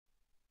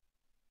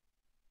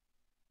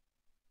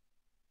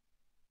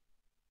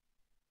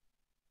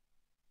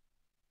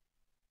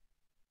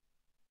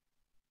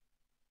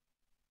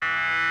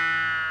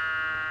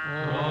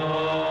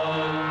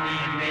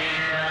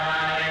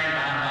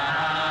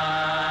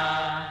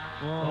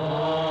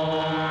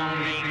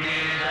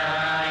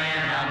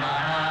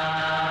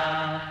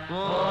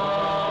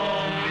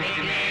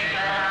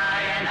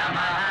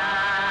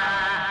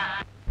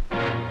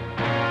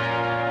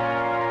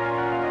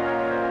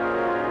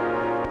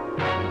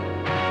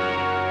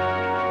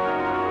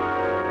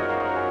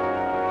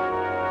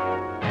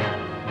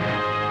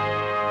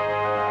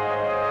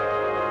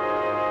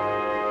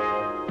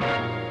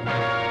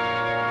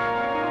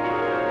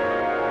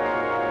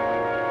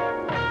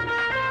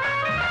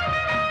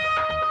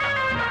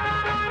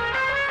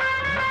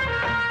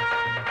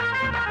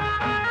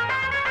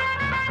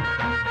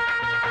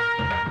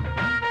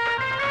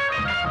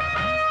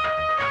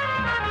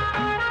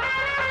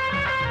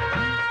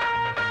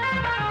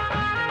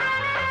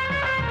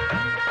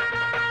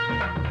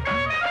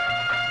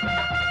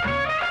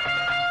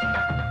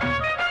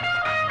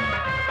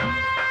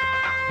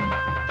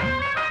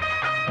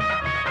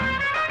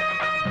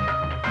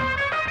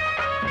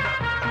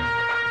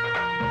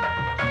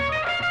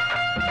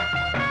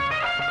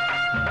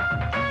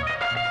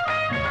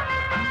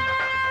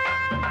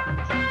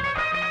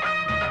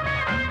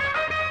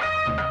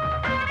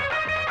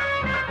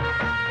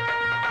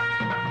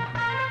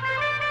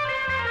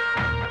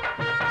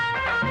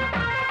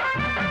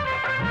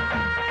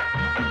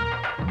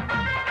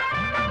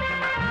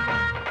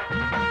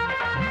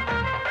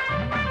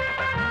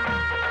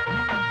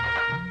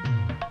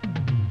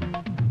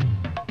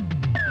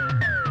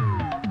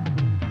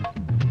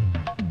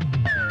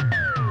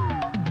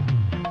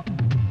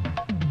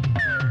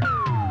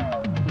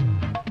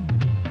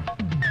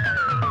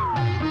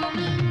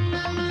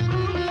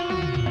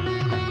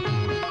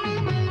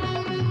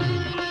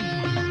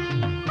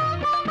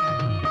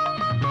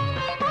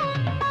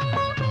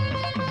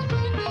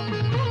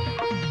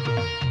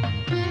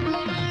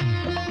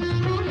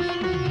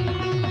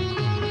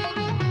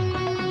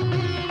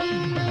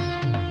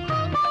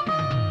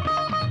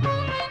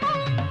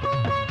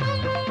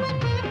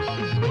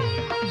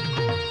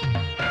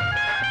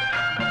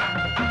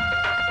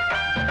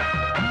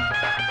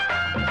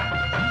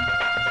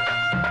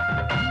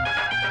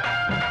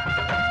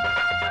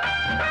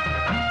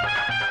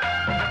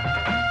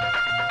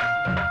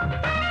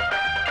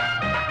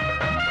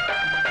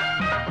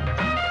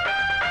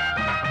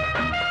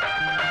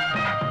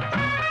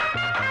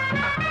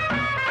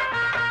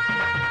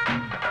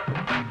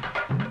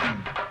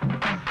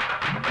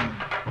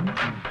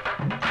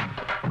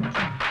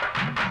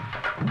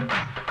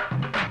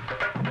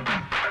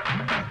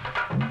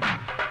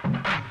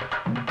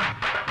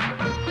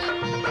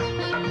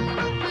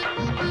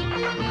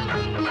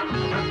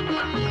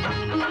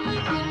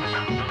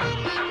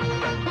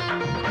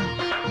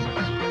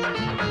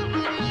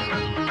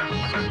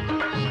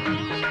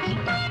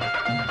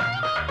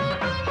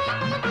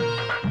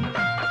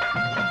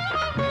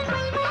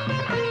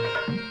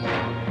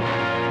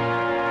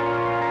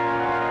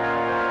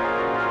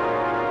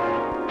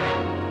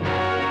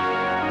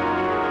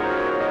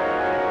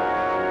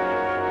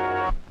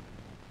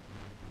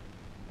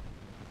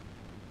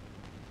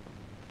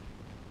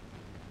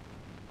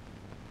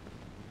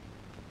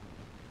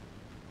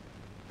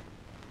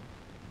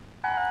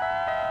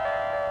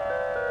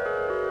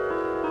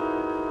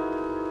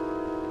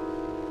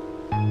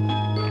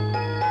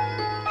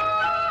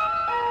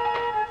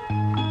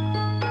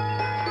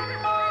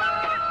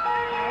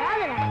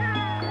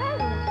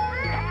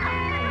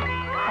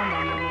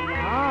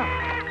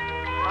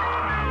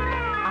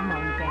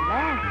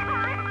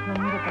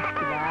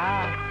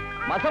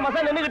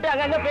மசம் நின்னுகிட்டு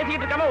அங்க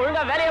பேசிக்கிட்டு இருக்காம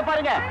ஒழுங்கா வேலையை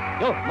பாருங்க.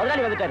 யோ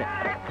முதலாளி வந்துட்டாரு.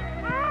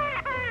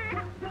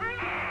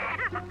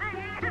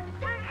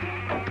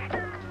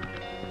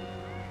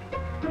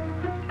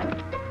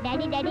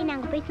 டாடி டாடி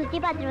நாங்க போய் சுத்தி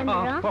பார்த்துட்டு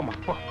வந்துறோம். போமா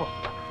போ போ.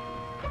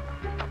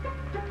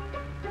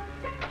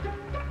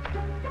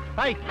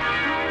 ஹாய்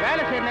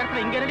வேலை செய்யற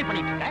நேரத்துல இங்க ரெடி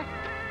பண்ணிட்டு இருக்க.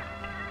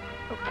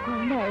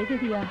 குழந்தை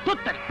அழுகுதியா?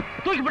 சுத்தர்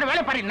தூக்கி போட்டு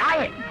வேலை பாரு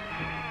நாயே.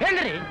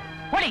 ஏங்கடி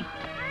போடி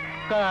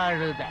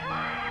கழுத.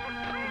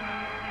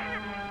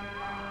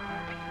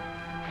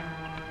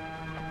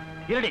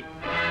 இருடி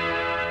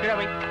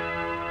கிழவை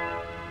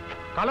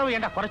கலவு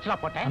ஏண்டா குறைச்சலா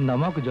போட்டேன். அந்த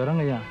அம்மாவுக்கு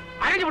ஜுரங்கய்யா.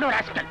 அரைஞ்சு விடுவ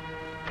ராஸ்கல்.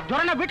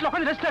 ஜுரம்னா வீட்டுல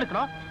உட்காந்து ரெஸ்ட்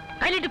எடுக்கணும்.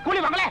 கை நீட்டு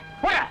கூலி வாங்கல.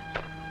 போற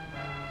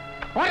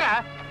போற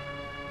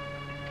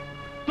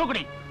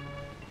தூக்குடி.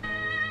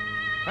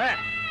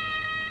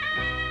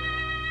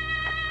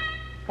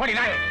 போடி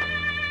நாயே.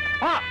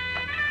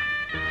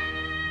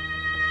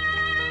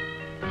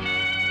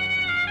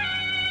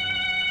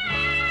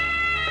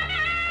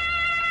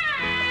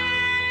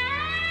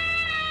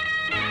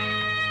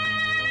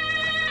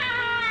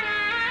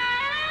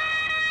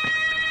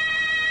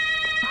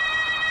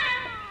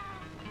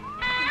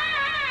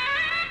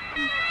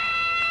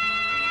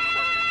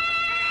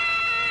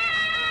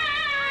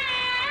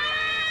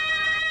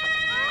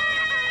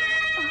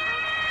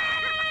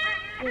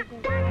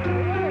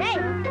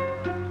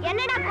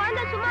 என்னடா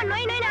குழந்தை சும்மா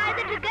நோய் நோய்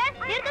அழுதுட்டு இருக்கு?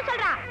 நிறுத்த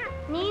சொல்றா.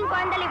 நீ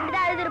குழந்தைல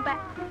இப்படிதான் அழுதுருப்ப.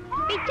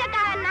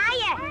 பிச்சைக்கார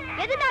நாயே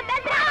எதுதான்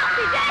பேசுற?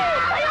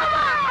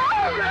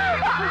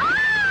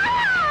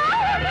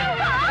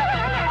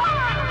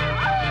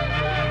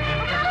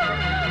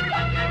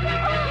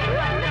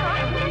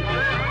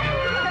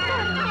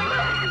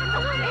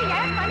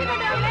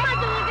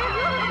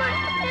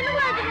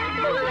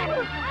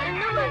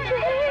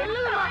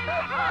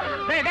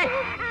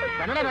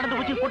 என்னடா நடந்து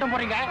போச்சு கூட்டம்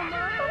போறீங்க?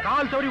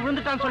 கால் தவறி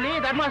விழுந்துட்டான்னு சொல்லி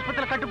தர்ம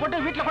ஆஸ்பத்திரியில கட்டு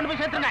போட்டு வீட்டுல கொண்டு போய்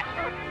சேர்த்துருங்க.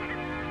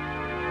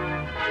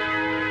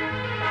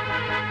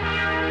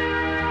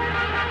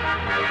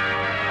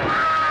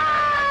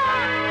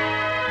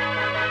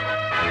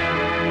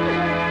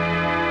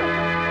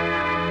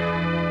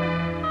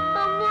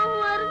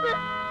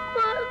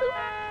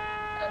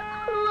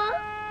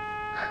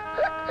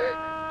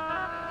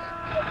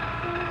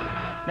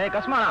 டேய்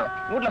கஸ்மா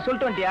வீட்ல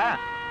சொல்லிட்டு வந்துட்டியா?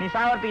 நீ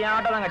சாவறதுக்கு என்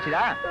ஆட்டோ தான்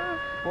கட்சிதா?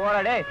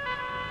 போடா டேய்.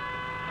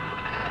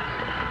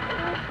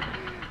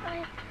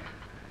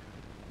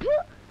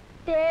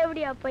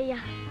 தேவடி அப்பையா.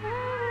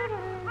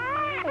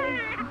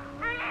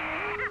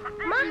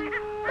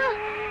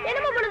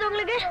 என்னமா பண்ணுது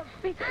உங்களுக்கு?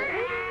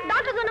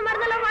 டாக்டர் சொன்ன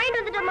மருந்தெல்லாம்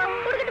வாங்கிட்டு வந்துட்டோமா?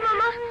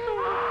 கொடுக்கட்டுமாமா?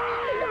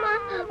 என்னம்மா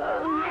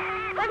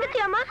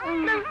வந்துச்சியாமா?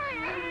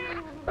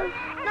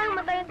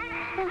 நாங்கம்மா தங்க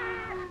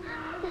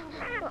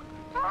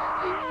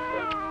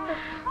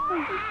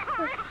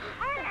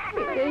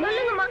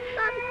சொல்லுங்கம்மா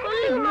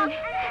சொல்லுங்கம்மா.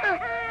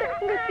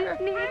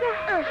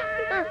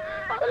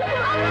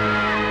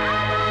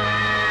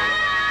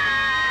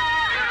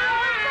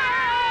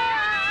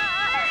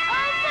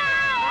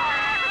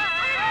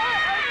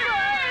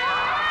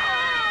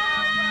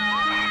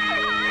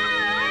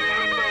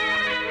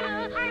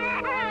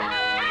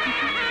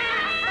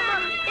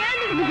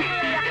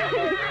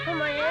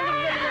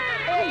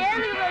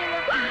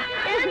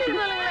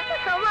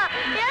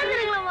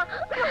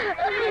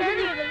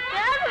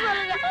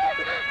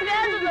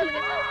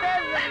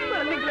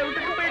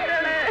 விட்டுட்டு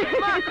போயிட்டானே.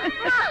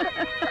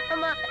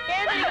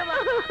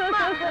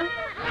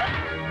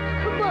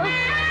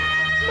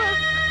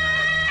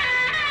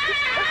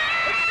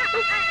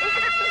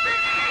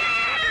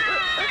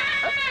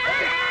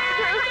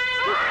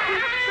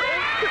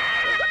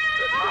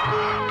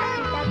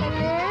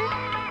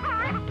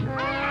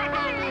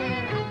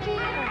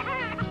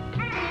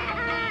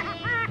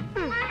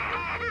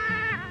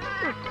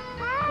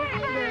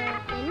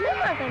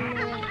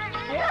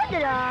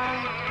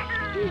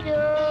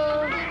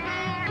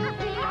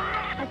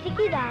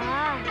 பசிக்குதா?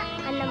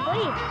 அண்ணன்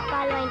போய்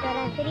பால் வாங்கிட்டு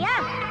வரேன் சரியா?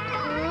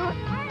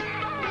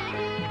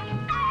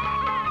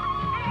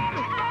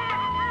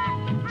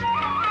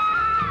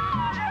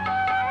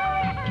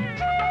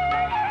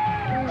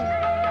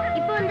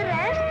 இப்போ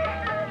வந்துடுறேன்.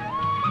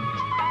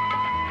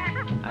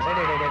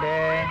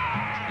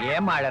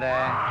 ஏமா அழற?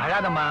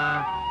 அழாதம்மா.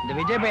 இந்த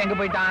விஜய் போய் எங்க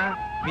போயிட்டான்?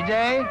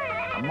 விஜய்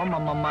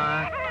அம்மம்மா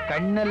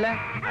கண்ணுல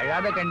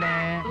அழாத கண்ணு.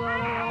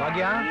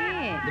 பாக்கியா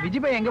இந்த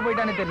விஜய் போய் எங்க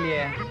போயிட்டான்னு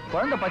தெரியலையே.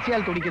 குழந்தை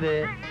பசியால் துடிக்குது.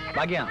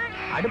 பாக்கியா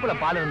அடுப்புல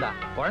பால் இருந்தா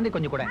குழந்தை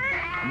கொஞ்சம் கூட.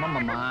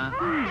 அம்மம்மா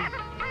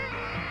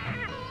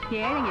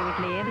ஏழைங்க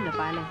வீட்டுல ஏதுங்க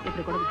பால்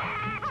இப்படி கொடுங்க.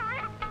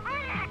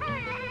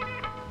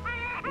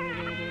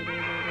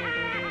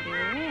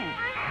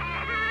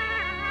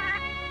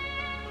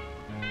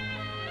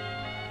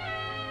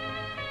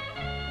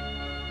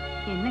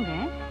 என்னங்க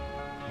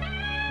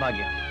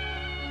பாக்கியா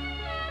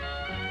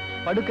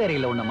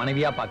படுக்கறையில உன்னை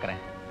மனைவியா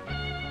பாக்குறேன்.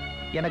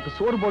 எனக்கு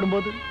சோறு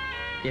போடும்போது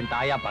என்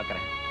தாயா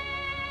பாக்குறேன்.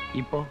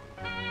 இப்போ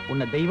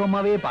உன்னை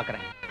தெய்வமாவே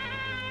பாக்குறேன்.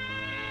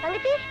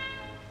 தங்கச்சி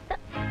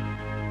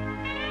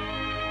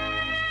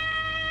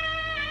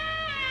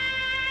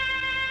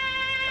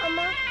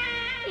அம்மா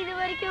இது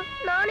வரைக்கும்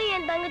நானும்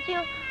என்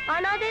தங்கச்சியும்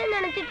அனாதே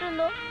நினைச்சிட்டு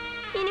இருந்தோம்.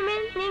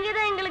 இனிமேல் நீங்க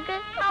தான் எங்களுக்கு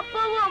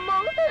அப்பாவும்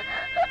அம்மாவும்.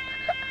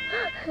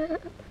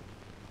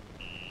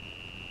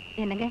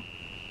 என்னங்க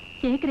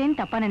கேக்குறேன்னு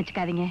தப்பா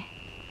நினைச்சுக்காதீங்க.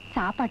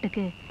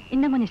 சாப்பாட்டுக்கு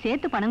இன்னும் கொஞ்சம்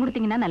சேர்த்து பணம்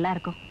கொடுத்தீங்கன்னா நல்லா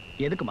இருக்கும்.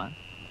 எதுக்குமா?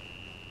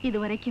 இது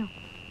வரைக்கும்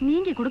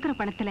நீங்க கொடுக்கற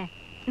பணத்துல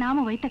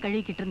நாம வயித்த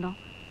கழுவிக்கிட்டு இருந்தோம்.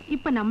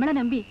 இப்ப நம்மள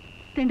நம்பி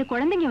 2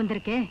 குழந்தைங்க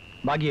வந்திருக்கே.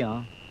 பாக்கியம்,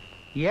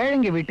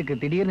 ஏழைங்க வீட்டுக்கு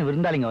திடீர்னு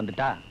விருந்தாளிங்க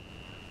வந்துட்டா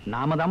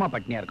நாம தாமா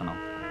பட்னியா இருக்கணும்.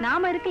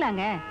 நாம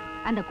இருக்கலாங்க,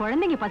 அந்த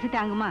குழந்தைங்க பசி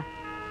தாங்குமா?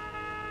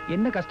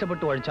 என்ன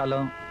கஷ்டப்பட்டு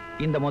உழைச்சாலும்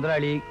இந்த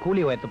முதலாளி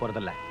கூலி உயர்த்த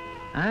போறதில்ல.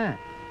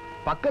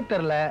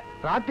 பக்கத்துல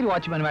ராத்திரி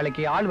வாட்ச்மேன்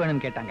வேலைக்கு ஆள்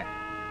வேணும்னு கேட்டாங்க.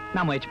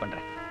 நான் முயற்சி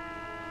பண்றேன்.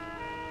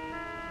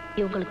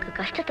 இவங்களுக்கு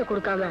கஷ்டத்தை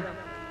கொடுக்காம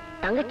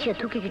தங்கச்சியை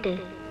தூக்கிக்கிட்டு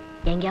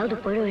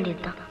எங்கேயாவது போயிட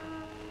வேண்டியதுதான்.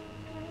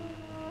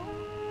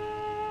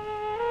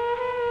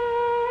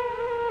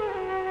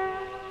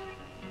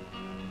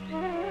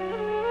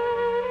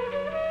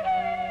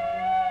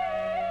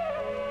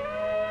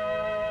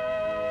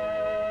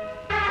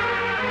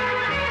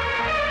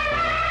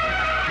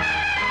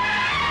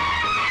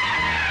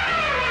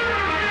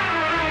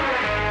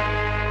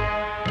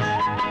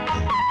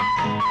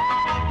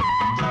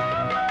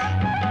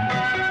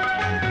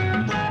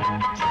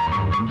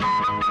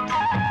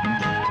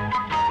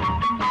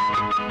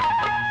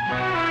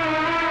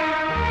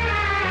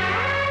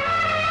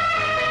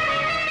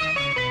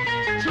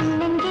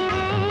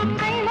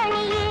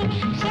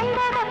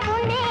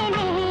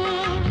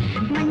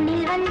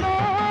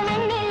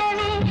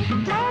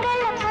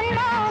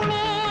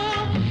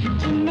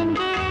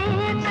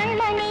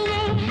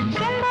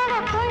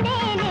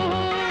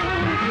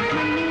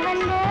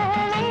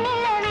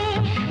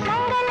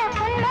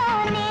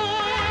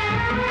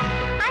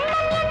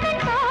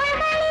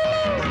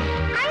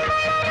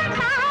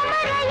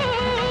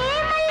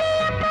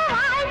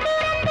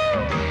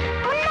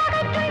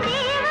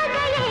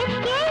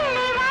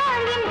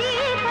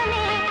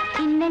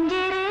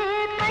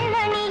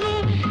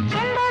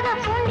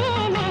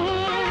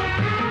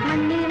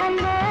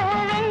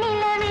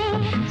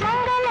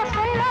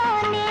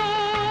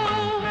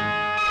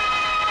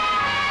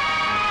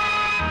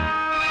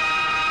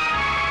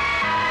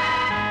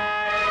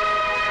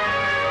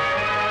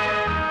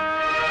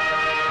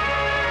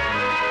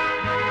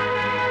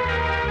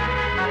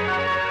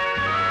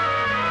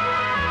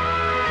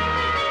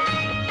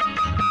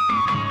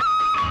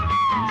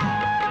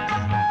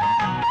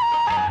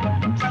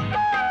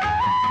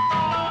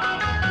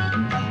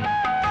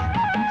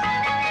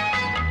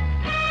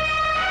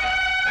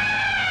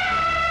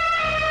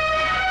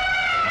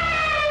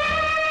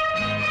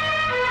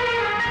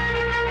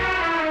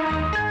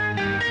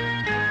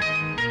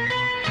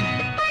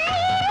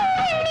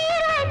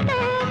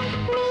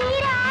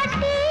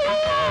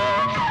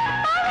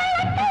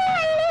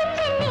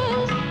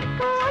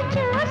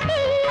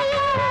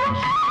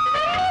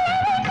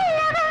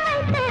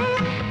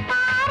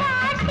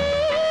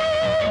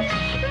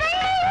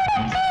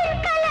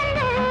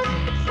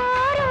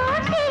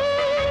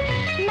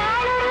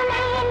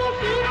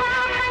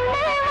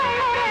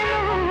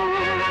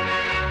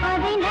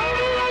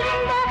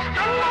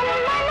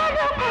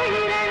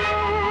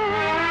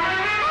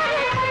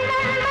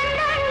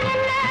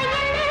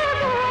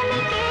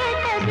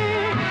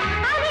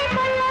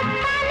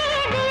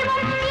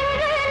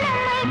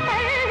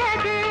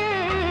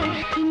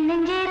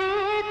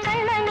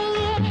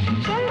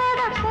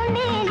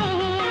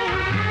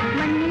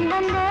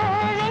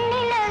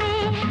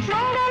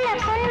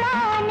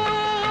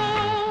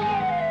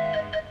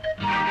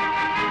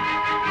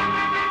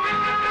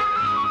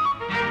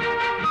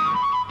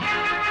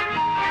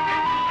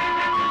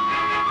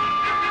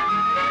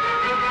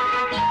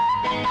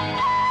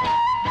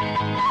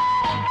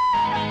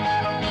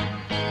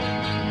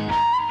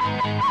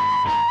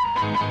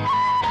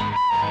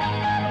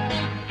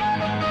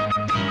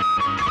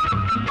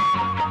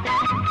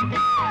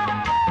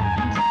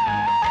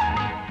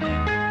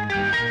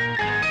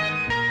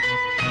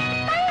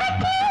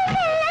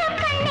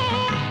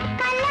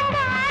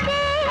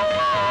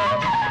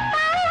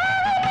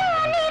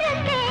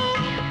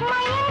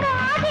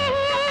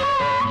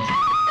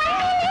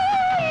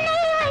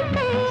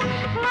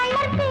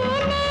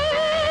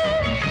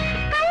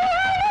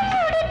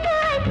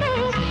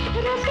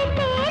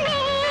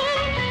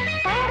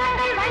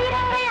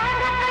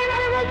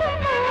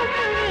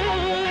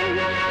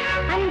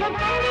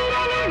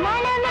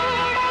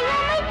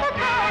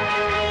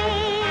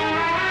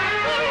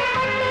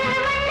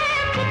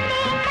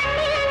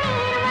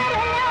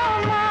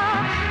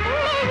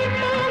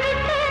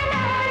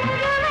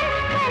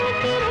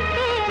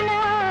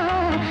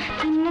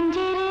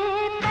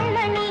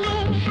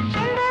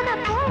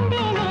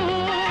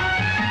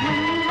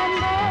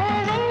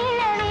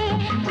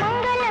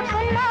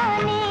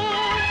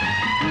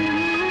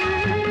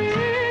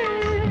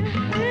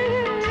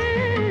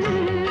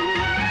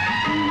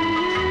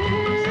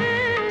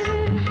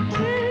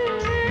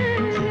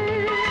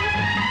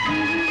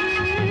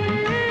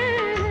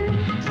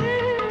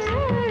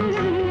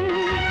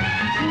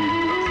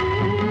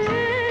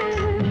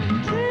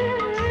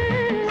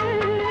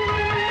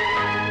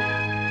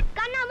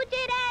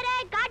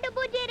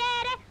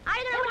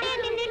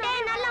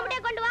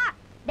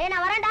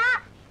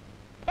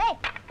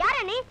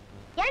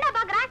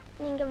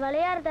 இங்க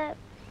விளையாடுறத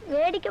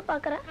வேடிக்கை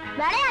பாக்குறேன்.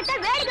 விளையாட்ட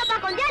வேடிக்கை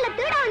பார்க்க வந்தியா இல்ல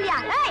திருட வந்தியா?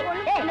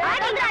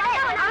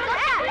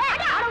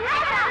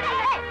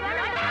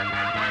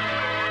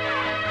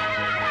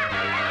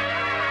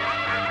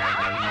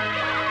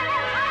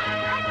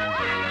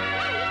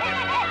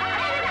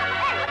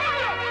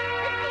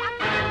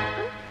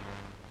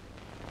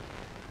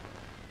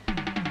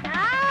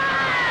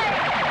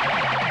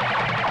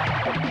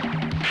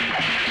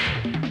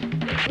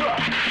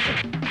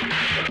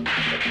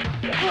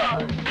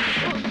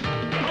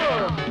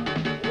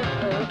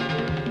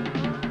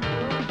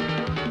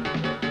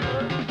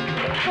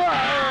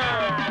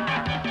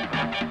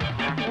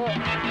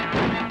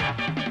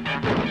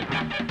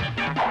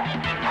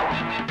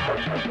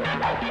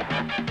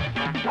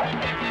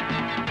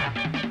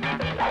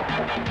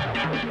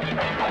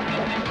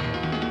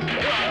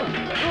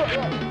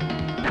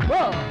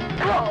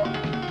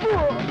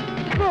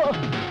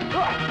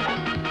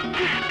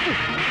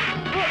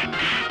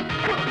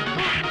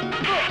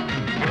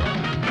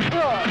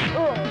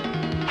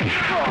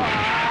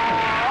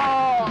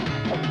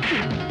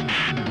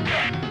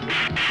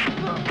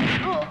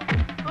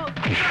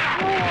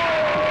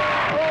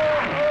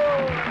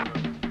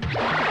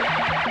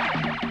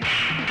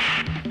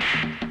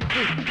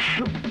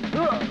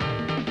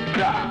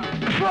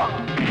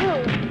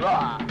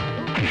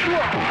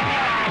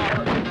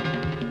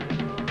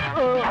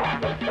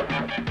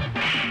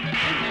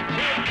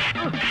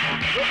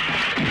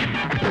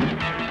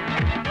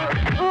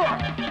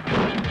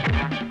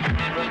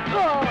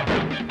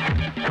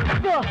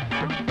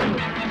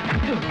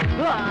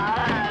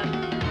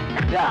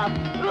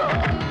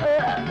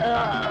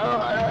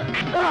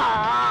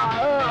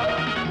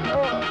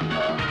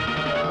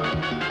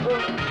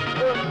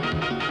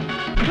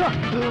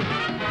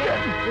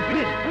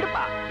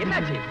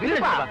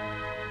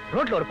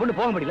 ரோட்ல ஒரு பொண்ணு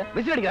போக முடியல,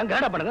 விசில் அடிக்கிறாங்க,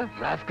 கரெக்டா பண்ணுங்க.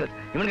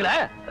 இவனுங்களா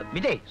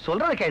விஜய்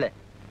சொல்றத கேளு.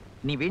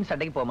 நீ வீண்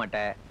சண்டைக்கு போக மாட்ட,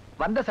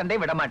 வந்த சண்டை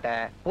விட மாட்ட.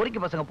 பொறிக்கு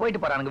பசங்க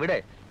போயிட்டு போறானுங்க, விடு.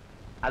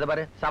 அத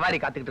பாரு, சவாரி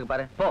காத்துக்கிட்டு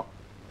பாரு. போ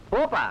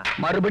போப்பா,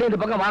 மறுபடியும் இந்த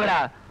பக்கம் வாங்கடா,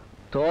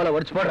 தோலை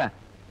உரிச்சு போடுறேன்.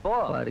 போ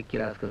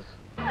ராஸ்கல்ஸ்.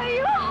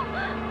 ஐயோ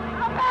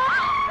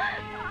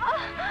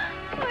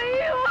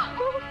ஐயோ,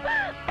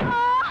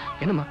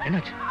 என்னம்மா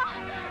என்னாச்சு?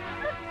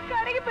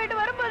 கடைக்கு போயிட்டு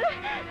வரும்போது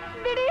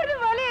திடீர்னு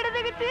வலி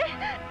எடுத்துக்கிச்சு,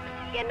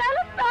 என்னால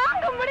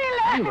தாங்க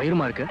முடியல.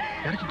 வயிறுமா இருக்கு,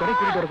 யாராச்சும் தொடை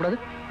கூட்டிட்டு வரக்கூடாது.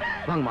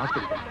 வாங்க மாஸ்க்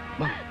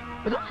வாங்க.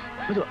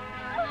 மெதுவா.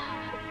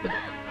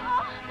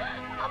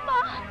 அம்மா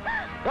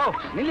ஓ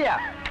நில்லையா,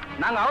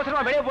 நாங்க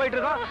அவசரமா வெளியே போயிட்டு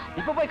இருக்கோம்.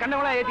 இப்ப போய்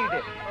கண்ணவெல்லாம்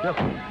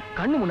ஏத்திக்கிட்டு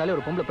கண்ணு முன்னாலே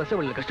ஒரு பொம்பளை பிரசவ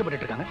வலியில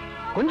கஷ்டப்பட்டு இருக்காங்க.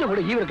 கொஞ்சம்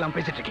கூட ஈவிரக்கலாம்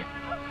பேசிட்டு இருக்கேன்.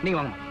 நீங்க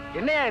வாங்க.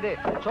 என்னையா இது,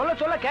 சொல்ல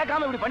சொல்ல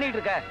கேட்காம இப்படி பண்ணிட்டு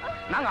இருக்க?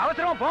 நாங்க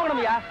அவசரமா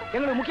போகணும்யா,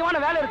 எங்களுக்கு முக்கியமான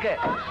வேலை இருக்கு.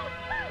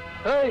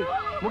 ஏய்,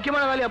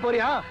 முக்கியமான வேலையா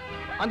போறியா?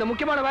 அந்த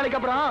முக்கியமான வேலைக்கு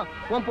அப்புறம்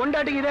உன்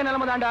பொண்டாட்டிக்கு இதே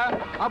நிலைமை தாண்டா.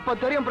 அப்ப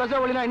தெரியும்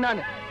பிரசவ வலினா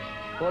என்னன்னு.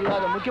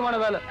 கொள்ளாத முக்கியமான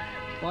வேலை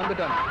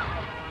வந்துட்டான்.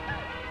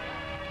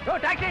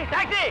 டாக்ஸி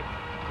டாக்ஸி,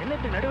 என்ன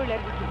இப்படி நடுவில்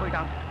ஏறிட்டு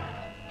போயிட்டான்?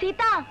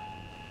 சீதா,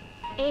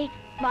 ஏய்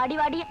வாடி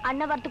வாடி,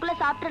 அண்ணன் வரத்துக்குள்ள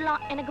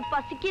சாப்பிட்டுறலாம், எனக்கு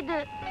பசிக்குது.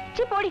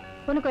 சி போடி,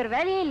 உனக்கு ஒரு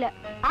வேலையே இல்ல.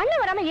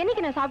 அண்ணன் வராம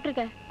என்னைக்கு நான்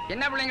சாப்பிட்டுருக்கேன்?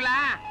 என்ன பிள்ளைங்களா,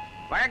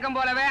 வழக்கம்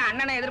போலவே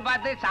அண்ணனை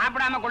எதிர்பார்த்து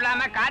சாப்பிடாம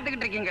கொள்ளாம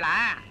காத்துக்கிட்டு இருக்கீங்களா?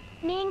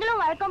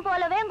 நீங்களும் வழக்கம்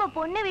போலவே உங்க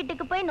பொண்ணு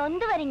வீட்டுக்கு போய்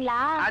நொந்து வரீங்களா?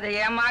 அதை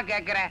ஏமா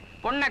கேக்குற?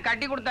 பொண்ணை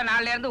கட்டி கொடுத்த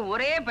நாள்ல இருந்து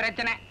ஒரே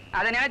பிரச்சனை,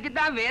 அதை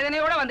நினைச்சுதான்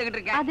வேதனையோட வந்துகிட்டு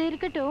இருக்கேன். அது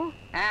இருக்கட்டும்,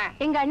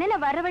 எங்க அண்ணனை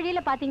வர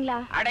வழியில பாத்தீங்களா?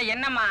 அட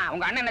என்னம்மா,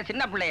 உங்க அண்ணன்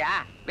சின்ன பிள்ளையா?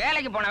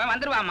 வேலைக்கு போனவன்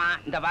வந்துருவாமா.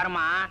 இந்த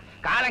பாருமா,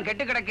 காலம்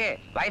கெட்டு கிடக்கு.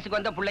 வயசுக்கு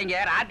வந்த பிள்ளைங்க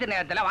ராத்திரி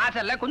நேரத்துல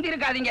வாசல்ல குந்தி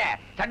இருக்காதீங்க,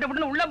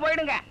 சட்டுப்புட்டுன்னு உள்ள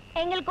போயிடுங்க.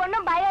 எங்களுக்கு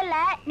ஒண்ணும் பயம் இல்ல,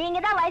 நீங்க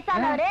தான்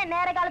வயசானவரு,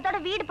 நேர காலத்தோட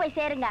வீடு போய்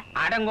சேருங்க.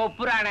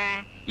 அடங்கொப்புறானே,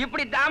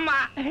 இப்படி தாமா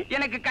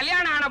எனக்கு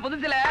கல்யாணம் ஆன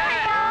புதுசுல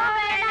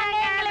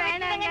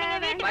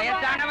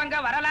வயசானவங்க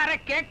வரலாற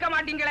கேட்க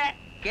மாட்டீங்களே,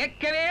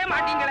 கேட்கவே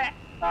மாட்டீங்களே.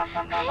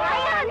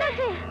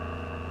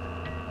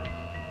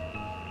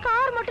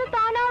 கார் மட்டும்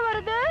தானா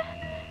வருது,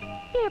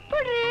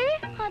 எப்படி?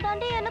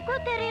 அதாண்டி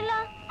எனக்கும் தெரியல.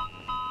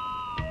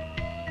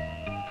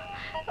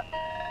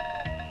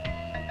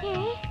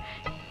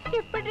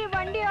 இப்படி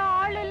வண்டி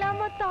ஆள்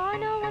இல்லாம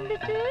தானா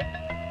வந்துச்சு?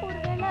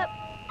 ஒருவேளை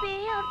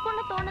பேயா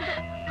இருக்கும்னு தோணுது.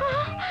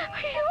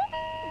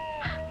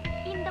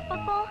 இந்த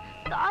பக்கம்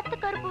காத்து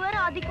கருப்பு வேற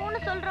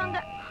அதிகம்னு சொல்றாங்க.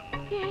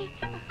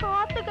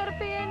 காத்து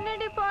கருப்பு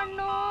என்னடி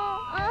பண்ணும்?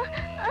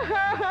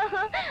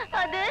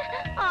 அது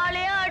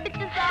ஆளையா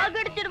அடிச்சு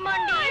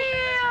சாகடிச்சிருமாண்டி.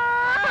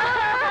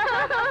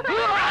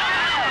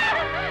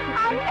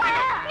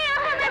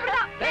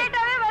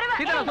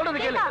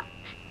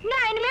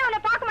 நான் இனிமே உன்னை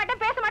பார்க்க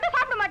மாட்டேன், பேச மாட்டேன்,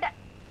 சாப்பிட மாட்டேன்.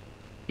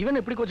 இவன்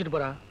எப்படி கோச்சிட்டு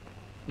போறா?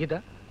 கீதா,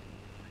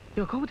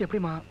 இவ கோபத்தை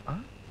எப்படிமா?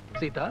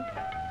 சீதா,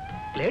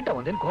 லேட்டா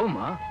வந்தேன்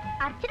கோபமா?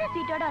 அர்ச்சனா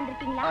ஸ்வீட்டோட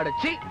வந்திருக்கீங்களா?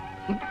 அடச்சி,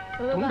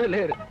 துண்டுல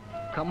இரு,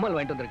 கம்மல்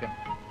வாங்கிட்டு வந்திருக்கேன்.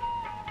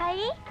 ஹை,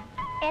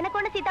 எனக்கு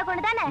ஒண்ணு சீதா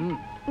கொண்டு தானே?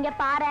 இங்க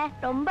பாரு,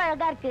 ரொம்ப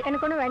அழகா இருக்கு.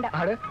 எனக்கு ஒண்ணு வேண்டாம்.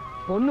 அட,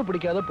 பொண்ணு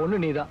பிடிக்காத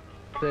பொண்ணு நீதான்.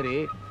 சரி,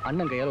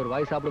 அண்ணன் கையால ஒரு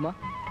வாய் சாப்பிடுமா?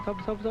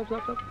 சாப்பிடு சாப்பிடு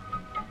சாப்பிடு சாப்பிடு.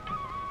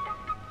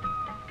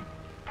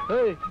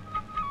 ஏய்,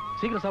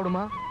 சீக்கிரம்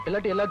சாப்பிடுமா,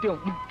 எல்லாத்தையும்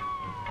எல்லாத்தையும்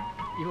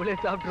இவளே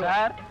சாப்பிட்டு.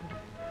 சார்,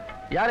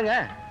 யாருங்க?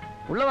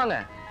 உள்ள வாங்க.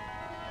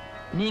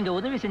 நீங்க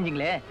உதவி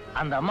செஞ்சீங்களே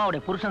அந்த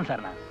அம்மாவுடைய புருஷன்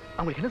சார் நான்.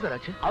 அவங்களுக்கு என்ன சார்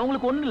ஆச்சு?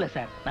 அவங்களுக்கு ஒண்ணும் இல்ல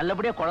சார்,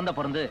 நல்லபடியா குழந்தை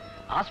பிறந்து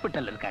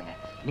ஹாஸ்பிட்டல்ல இருக்காங்க.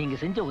 நீங்க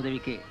செஞ்ச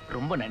உதவிக்கு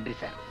ரொம்ப நன்றி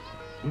சார்.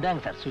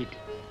 இந்தாங்க சார் ஸ்வீட்.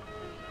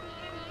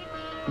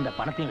 இந்த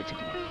பணத்தையும்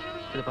வச்சுக்கோங்க.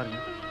 இதை பாருங்க,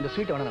 இந்த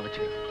ஸ்வீட்டை வேணா நான்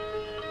வச்சுக்கிறேன்.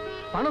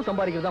 பணம்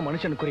சம்பாதிக்கிறதா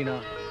மனுஷன் குறினா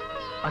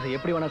அதை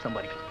எப்படி வேணா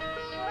சம்பாதிக்கலாம்.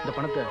 இந்த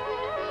பணத்தை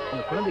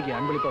உங்க குழந்தைக்கு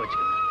அன்பளிப்பா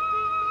வச்சுக்கோங்க.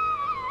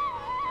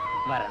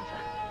 வரேன்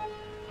சார்.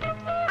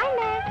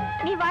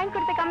 நீ வாங்கி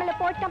கொடுத்த கம்மல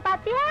போட்டேன்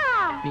பாத்தியா?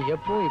 நீ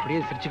எப்பவும் இப்படியே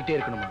சிரிச்சுக்கிட்டே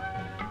இருக்கணுமா?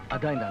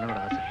 அதான் இந்த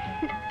அண்ணனோட ஆசை.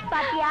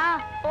 பாத்தியா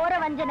ஓர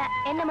வஞ்சனை,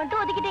 என்ன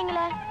மட்டும்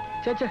ஒதுக்கிட்டீங்களே.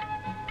 சே,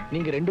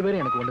 நீங்க 2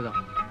 பேரும் எனக்கு ஒண்ணுதான்.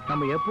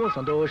 நம்ம எப்பவும்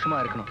சந்தோஷமா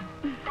இருக்கணும்.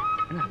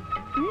 என்ன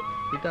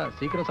கீதா,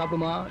 சீக்கிரம்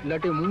சாப்பிடுமா,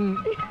 இல்லாட்டி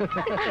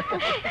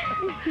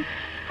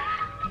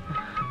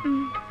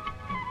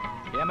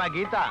ஏமா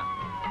கீதா,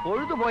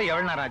 பொழுது போய்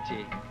எவ்வளவு நேரம் ஆச்சு?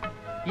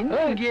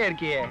 இன்னும் இங்கேயே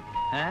இருக்கியே?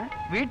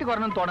 வீட்டுக்கு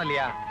வரணும்னு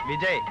தோணலையா?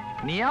 விஜய்,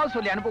 நீயாவது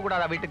சொல்லி அனுப்ப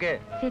கூடாதா வீட்டுக்கு?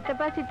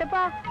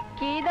 சித்தப்பா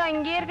கீதா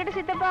இங்கே இருக்கட்டும்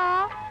சித்தப்பா.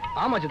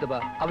 ஆமா சித்தப்பா,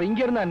 அவ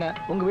இங்க இருந்தா என்ன,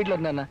 உங்க வீட்டுல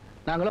இருந்தா என்ன,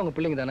 நாங்களும் உங்க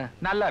பிள்ளைங்க தானே.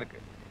 நல்லா இருக்கு.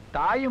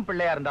 தாயும்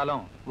பிள்ளையா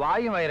இருந்தாலும்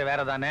வாயும் வயிறு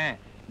வேற தானே.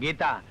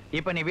 கீதா,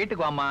 இப்ப நீ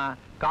வீட்டுக்கு வாமா.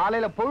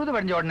 காலையில பொழுது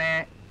வடிஞ்ச உடனே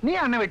நீ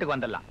அண்ணன் வீட்டுக்கு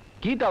வந்துடலாம்.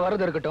 கீதா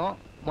வரது இருக்கட்டும்,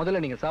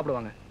 முதல்ல நீங்க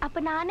சாப்பிடுவாங்க. அப்ப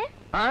நானு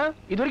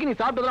இது வரைக்கும் நீ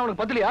சாப்பிட்டதெல்லாம்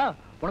உனக்கு பத்தலையா?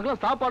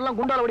 உனக்கெல்லாம் சாப்பாடுலாம்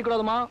குண்டால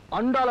வடிக்கூடாதுமா,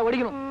 அண்டால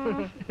வடிக்கணும்.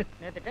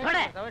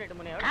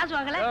 காசு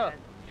வாங்கல.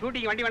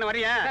 ஷூட்டிங் வண்டி வேணும்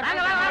வரியா?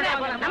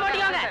 நம்ம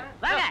வண்டி வாங்க.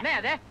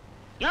 வாங்க.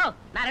 யோ,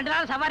 நான் 2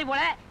 நாள் சவாரி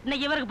போல,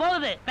 இன்னைக்கு இவருக்கு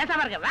போகுது.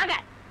 பேசாம இருக்க. வாங்க.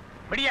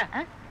 படியா,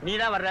 நீ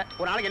தான் வர்ற.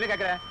 ஒரு நாளைக்கு என்ன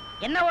கேக்குற?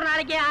 என்ன ஒரு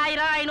நாளைக்கு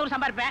 1000 500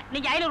 சம்பாதிப்பேன்.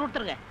 நீங்க 500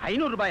 கொடுத்துருங்க.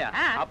 500 ரூபாயா?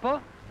 அப்போ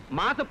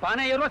மாசம்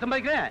 15000 ரூபாய்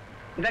சம்பாதிக்கிறேன்.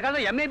 இந்த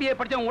காலத்துல MABA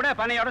படிச்சவங்க கூட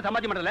 15000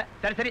 சம்பாதிக்க மாட்டல.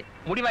 சரி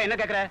முடிவா என்ன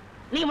கேக்குற?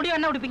 நீங்க முடிவு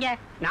என்ன கொடுப்பீங்க?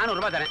 400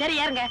 ரூபாய் தரேன். சரி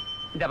ஏறுங்க.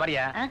 இந்த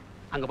வரியா,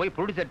 அங்க போய்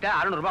ப்ரொடியூசர்ட்ட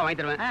 600 ரூபாய் வாங்கி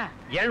தருவேன்.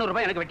 700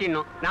 ரூபாய் எனக்கு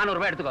வெட்டிடணும். 400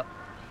 ரூபாய் எடுத்துக்கோ.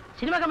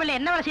 சினிமா கம்பெனில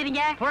என்ன வேலை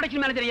செய்றீங்க?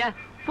 ப்ரொடக்ஷன் மேனேஜரியா?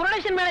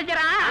 ப்ரொடக்ஷன்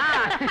மேனேஜரா?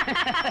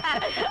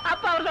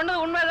 அப்ப அவர்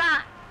சொன்னது உண்மைதான்.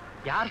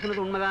 யார்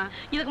சொன்னது உண்மைதான்?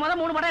 இதுக்கு முதல்ல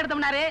 3 படம்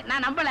எடுத்தோம்னாரு,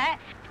 நான் நம்பல.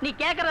 நீ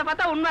கேக்குறத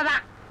பார்த்தா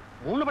உண்மைதான்.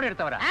 3 படம்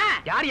எடுத்தவரா?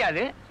 யார்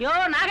யாது? யோ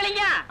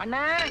நாகலிங்கம்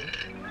அண்ணா,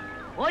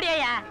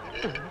 ஓடியா.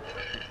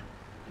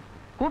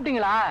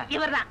 கூப்பிட்டீங்களா?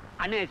 இவர்தான்.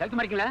 அண்ணே சல்க்கு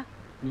மாரிக்கீங்களா?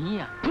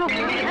 நீயா?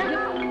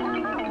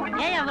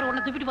 ஏன் அவர்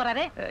உன்னை துப்பிட்டு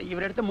போறாரு?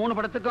 இவர் எடுத்த 3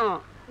 படத்துக்கும்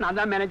நான்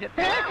தான் மேனேஜர்.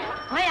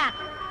 ஓயா.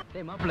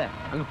 டேய் மாப்ள,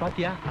 அங்க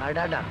பாத்தியா?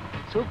 அடாடா,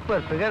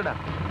 சூப்பர் பிகர்டா.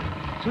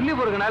 சொல்லி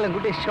போறதுனால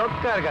குட்டி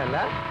ஷாக்கா இருக்கால.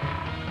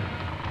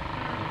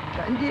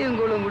 கஞ்சியும்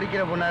கூழும்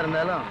குடிக்கிற பொண்ணா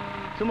இருந்தாலும்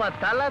சும்மா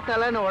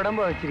தலைன்னு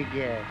உடம்ப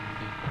வச்சிருக்கிய.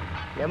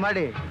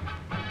 ஏமாடி,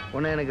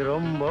 உன்னை எனக்கு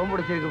ரொம்ப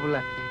பிடிச்சிருக்கு புள்ள.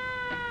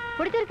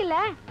 பிடிச்சிருக்குல்ல,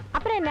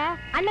 அப்புறம் என்ன,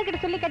 அண்ணன் கிட்ட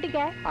சொல்லி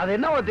கட்டிக்க. அது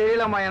என்னவோ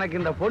தெரியலம்மா, எனக்கு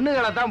இந்த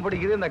பொண்ணுகளை தான்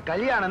பிடிக்குது, இந்த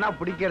கல்யாணம்னா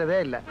பிடிக்கிறதே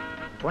இல்ல.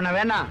 உன்னை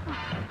வேணா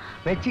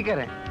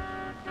வச்சுக்கிறேன்,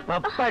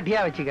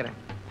 பப்பாட்டியா வச்சுக்கிறேன்.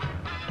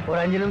 ஒரு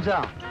 5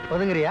 நிமிஷம்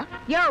ஒதுங்குறியா?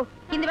 யோ,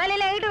 இந்த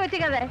வேலையில எங்கிட்ட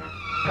வச்சுக்காத.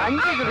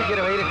 கஞ்சி குடிக்கிற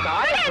வயிறு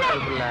காய்ச்சல்.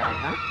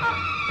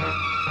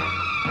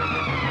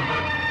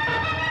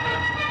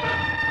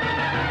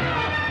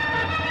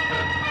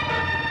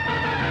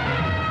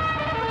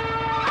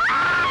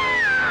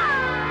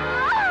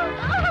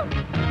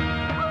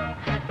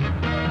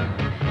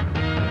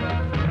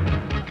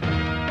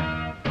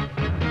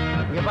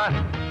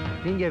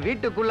 நீங்க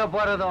வீட்டுக்குள்ள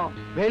போறதும்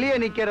வெளியே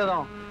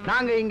நிக்கிறதும்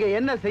நாங்க இங்க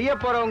என்ன செய்ய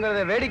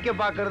போறோங்கிறத வேடிக்கை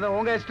பார்க்கறதும்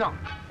உங்க இஷ்டம்.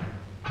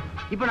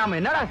 இப்ப நாம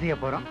என்னடா செய்ய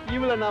போறோம்?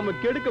 இவளை நாம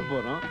கெடுக்க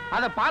போறோம்.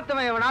 அத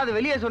பார்த்தவன் எவனாவது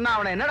வெளியே சொன்னா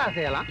அவனை என்னடா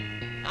செய்யலாம்?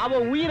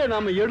 அவ உயிரை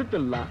நாம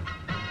எடுத்துடலாம்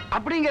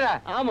அப்படிங்கிற?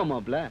 ஆமா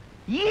மாப்ள.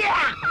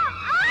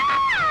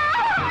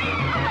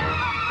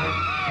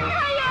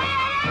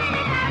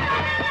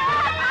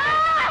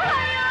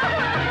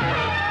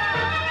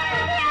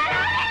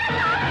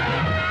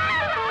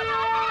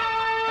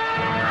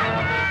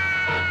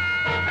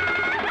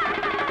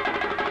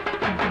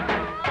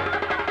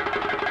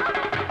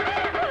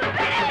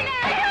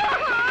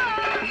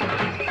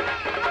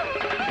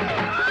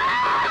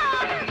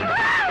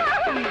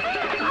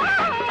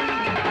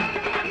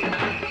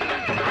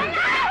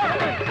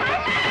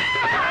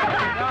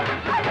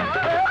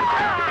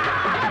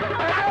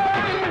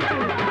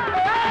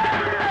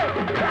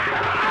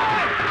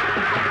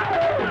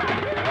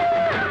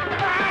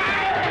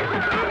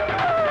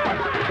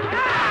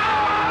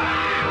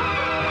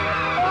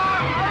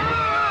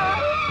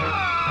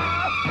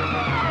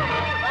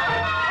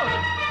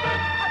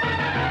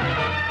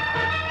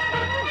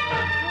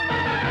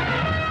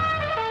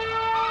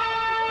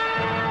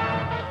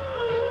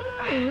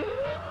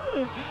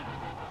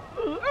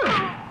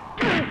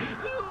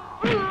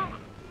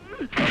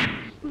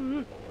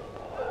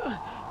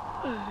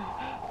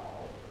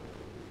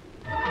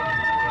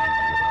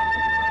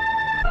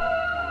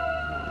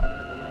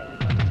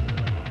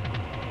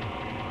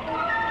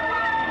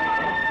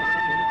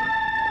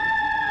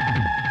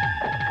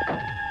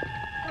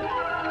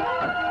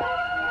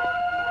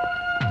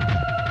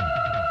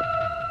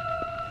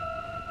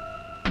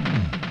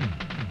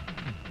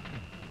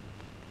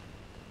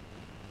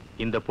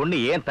 இந்த பொண்ணு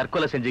ஏன்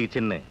தற்கொலை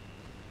செஞ்சுக்கிச்சுன்னு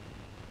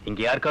இங்க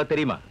யாருக்காவது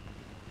தெரியுமா?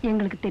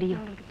 எங்களுக்கு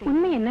தெரியும்.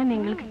 உண்மை என்னன்னு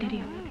எங்களுக்கு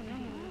தெரியும்.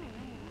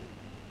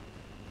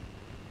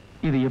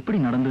 இது எப்படி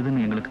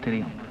நடந்ததுன்னு எங்களுக்கு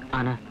தெரியும்.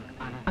 ஆனா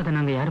அதை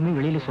நாங்க யாருமே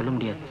வெளியில சொல்ல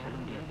முடியாது.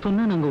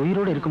 சொன்னா நாங்க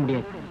உயிரோடு இருக்க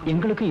முடியாது.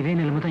 எங்களுக்கு இதே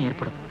நிலைமை தான்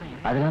ஏற்படும்.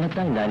 அதனால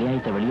தான் இந்த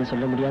அநியாயத்தை வெளியே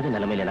சொல்ல முடியாத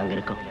நிலைமையில நாங்க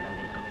இருக்கோம்.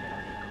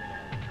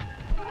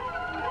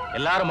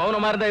 எல்லாரும்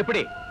மௌனமா இருந்தா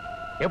எப்படி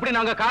எப்படி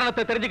நாங்க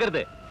காரணத்தை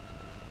தெரிஞ்சுக்கிறது?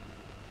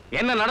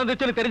 என்ன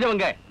நடந்துச்சுன்னு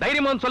தெரிஞ்சவங்க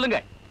தைரியமா சொல்லுங்க.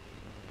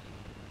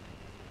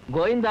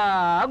 கோவிந்தா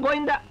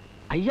கோவிந்தா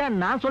ஐயா,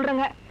 நான்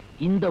சொல்றேங்க,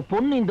 இந்த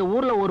பொண்ணு இந்த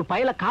ஊர்ல ஒரு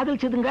பயல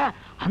காதலிச்சதுங்க.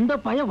 அந்த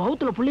பையன்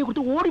வவுத்துல புள்ளைய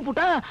கொடுத்து ஓடி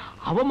போட்டா.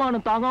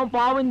 அவமானம் தாங்க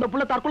பாவம் இந்த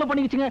புள்ள தற்கொலை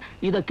பண்ணிக்கிச்சுங்க.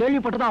 இத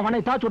கேள்விப்பட்டதான்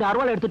அவனை தாச்சோட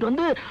அருவாளை எடுத்துட்டு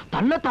வந்து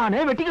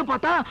தன்னைத்தானே வெட்டிக்க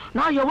பார்த்தா.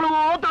 நான்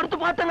எவ்வளவோ தடுத்து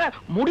பார்த்தேங்க,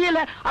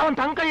 முடியல. அவன்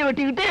தங்கையை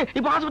வெட்டிக்கிட்டு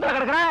இப்ப ஆஸ்பத்திரியில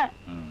கிடக்குறேன்.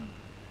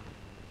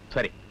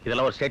 சரி,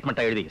 இதெல்லாம் ஒரு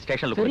ஸ்டேட்மெண்டா எழுதி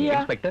ஸ்டேஷன்ல சரியா?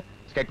 இன்ஸ்பெக்டர்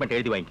ஸ்டேட்மெண்ட்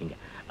எழுதி வாங்கிக்கங்க.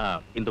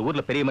 இந்த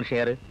ஊர்ல பெரிய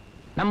மனுஷன் யாரு?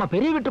 நம்ம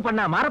பெரிய வீட்டு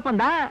பண்ண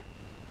மாரப்பன் தான்.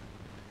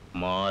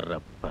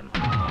 மாரப்பன்.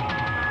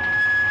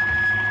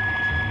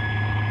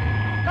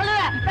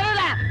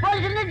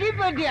 போலீஸ்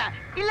ஜீப் வெட்டியா?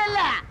 இல்ல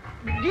இல்ல,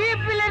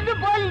 ஜீப்ல இருந்து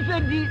போலீஸ்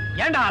வெட்டி.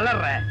 ஏண்டா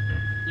அலற?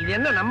 இது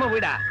என்ன நம்ம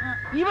வீடா?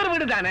 இவர்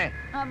வீடு தானே?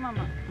 ஆமா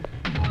ஆமா.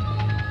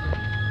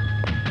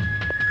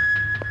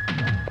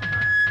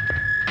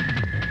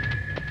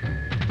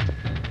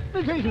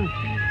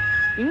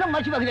 இன்னும்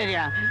மச்சு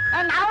பார்க்கறியா?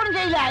 நான் ஒன்றும்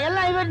செய்யல,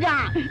 எல்லாம் இவர்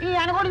தான்.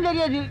 எனக்கு ஒன்றும்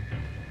தெரியாது.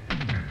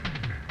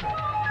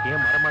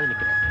 ஏன் மரமாதி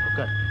நிக்கிறேன்?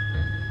 உட்கார்.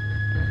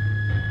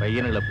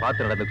 பையனுங்களை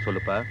பார்த்து நடந்துக்க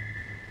சொல்லுப்பா.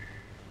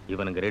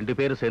 இவனுங்க 2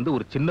 பேரும் சேர்ந்து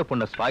ஒரு சின்ன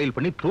பொண்ணை ஸ்பாயில்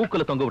பண்ணி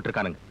தூக்கல தொங்க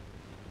விட்டுருக்கானுங்க.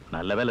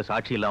 நல்ல வேலை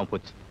சாட்சி இல்லாம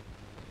போச்சு.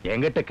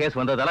 எங்கிட்ட கேஸ்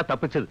வந்ததால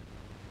தப்பிச்சது.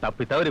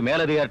 தப்பி தவறி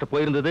மேலதிகாரிட்ட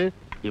போயிருந்தது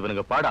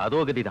இவனுங்க பாட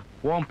அதோ கதிதான்.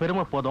 உன்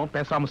பெருமை போதும்,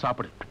 பேசாம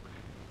சாப்பிடு.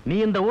 நீ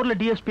இந்த ஊர்ல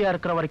டிஎஸ்பியா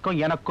இருக்கிற வரைக்கும்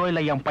எனக்கோ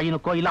இல்ல என்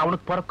பையனுக்கோ இல்ல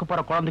அவனுக்கு பிறக்க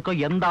போற குழந்தைக்கோ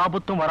எந்த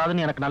ஆபத்தும்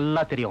வராதுன்னு எனக்கு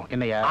நல்லா தெரியும்.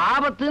 என்னையா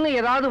ஆபத்துன்னு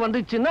ஏதாவது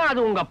வந்துச்சுன்னா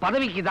அது உங்க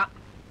பதவிக்கு தான்.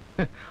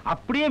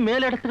 அப்படியே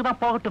மேலிடத்துக்கு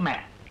தான் போகட்டுமே.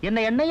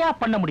 என்னையா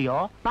பண்ண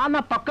முடியும்? நான்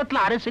தான்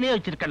பக்கத்துல அரசியலே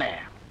வச்சிருக்கேனே.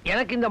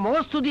 எனக்கு இந்த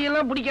முகஸ்துதி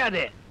எல்லாம்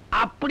பிடிக்காது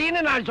அப்படின்னு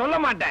நான் சொல்ல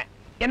மாட்டேன்.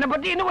 என்ன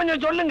பத்தி இன்னும்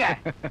கொஞ்சம் சொல்லுங்க.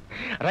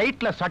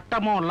 ரைட்ல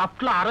சட்டமும்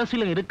லெப்ட்ல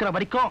அரசியலும் இருக்கிற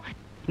வரைக்கும்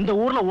இந்த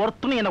ஊர்ல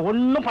ஒருத்தனும் என்ன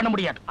ஒண்ணும் பண்ண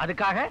முடியாது.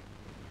 அதுக்காக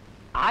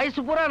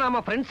ஆயுசு பூரா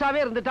நாம ஃப்ரெண்ட்ஸாவே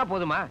இருந்துட்டா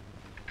போதுமா?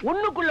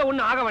 ஒண்ணுக்குள்ள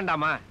ஒண்ணு ஆக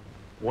வேண்டாமா?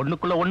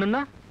 ஒண்ணுக்குள்ள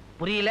ஒண்ணுன்னா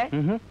புரியல.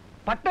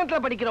 பட்டணத்துல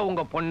படிக்கிற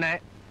உங்க பொண்ண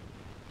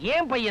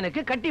ஏன்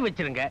பையனுக்கு கட்டி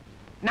வச்சிருங்க.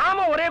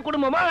 நாம ஒரே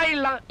குடும்பமா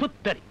ஆயிடலாம்.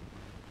 துத்தரி.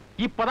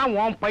 இப்பதான்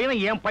உன் பையனை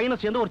என் பையனை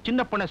சேர்ந்து ஒரு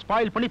சின்ன பொண்ணை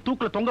ஸ்பாயில் பண்ணி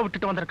தூக்குல தொங்க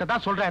விட்டுட்டு வந்திருக்கதா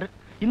சொல்றாரு.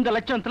 இந்த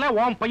லட்சணத்துல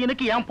உன்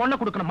பையனுக்கு என் பொண்ணை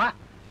கொடுக்கணுமா?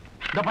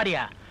 இந்த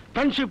பாரியா,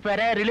 ஃப்ரெண்ட்ஷிப்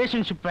வேற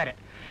ரிலேஷன்ஷிப் வேற.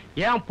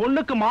 என்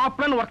பொண்ணுக்கு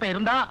மாப்பிள்ளன்னு ஒருத்தன்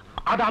இருந்தா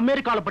அது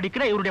அமெரிக்கால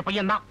படிக்கிற இவருடைய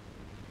பையன் தான்.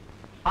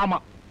 ஆமா,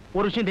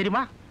 ஒரு விஷயம்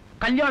தெரியுமா?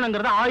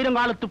 கல்யாணங்கிறது 1000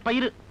 காலத்து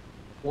பயிர்.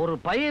 ஒரு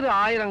பயிர்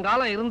 1000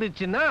 காலம்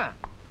இருந்துச்சுன்னா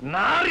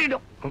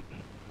நாரிடும்.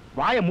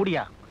 வாய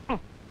மூடியா.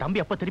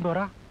 தம்பி அப்ப திரும்பி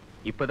வரா?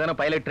 இப்பதானே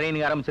பைலட்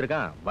ட்ரைனிங்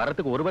ஆரம்பிச்சிருக்கான்.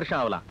 வரதுக்கு 1 வருஷம்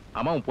ஆகலாம்.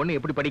 அம்மா உன் பொண்ணு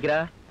எப்படி படிக்கிறா?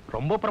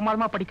 ரொம்ப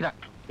பிரமாதமா படிக்கிறா.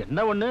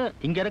 என்ன ஒண்ணு,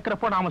 இங்க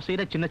இருக்கிறப்போ நாம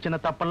செய்யற சின்ன சின்ன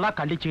தப்பெல்லாம்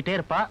கண்டிச்சுக்கிட்டே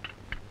இருப்பா.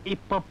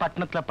 இப்ப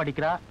பட்டணத்துல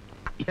படிக்கிறா.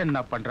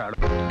 என்ன பண்றாள்?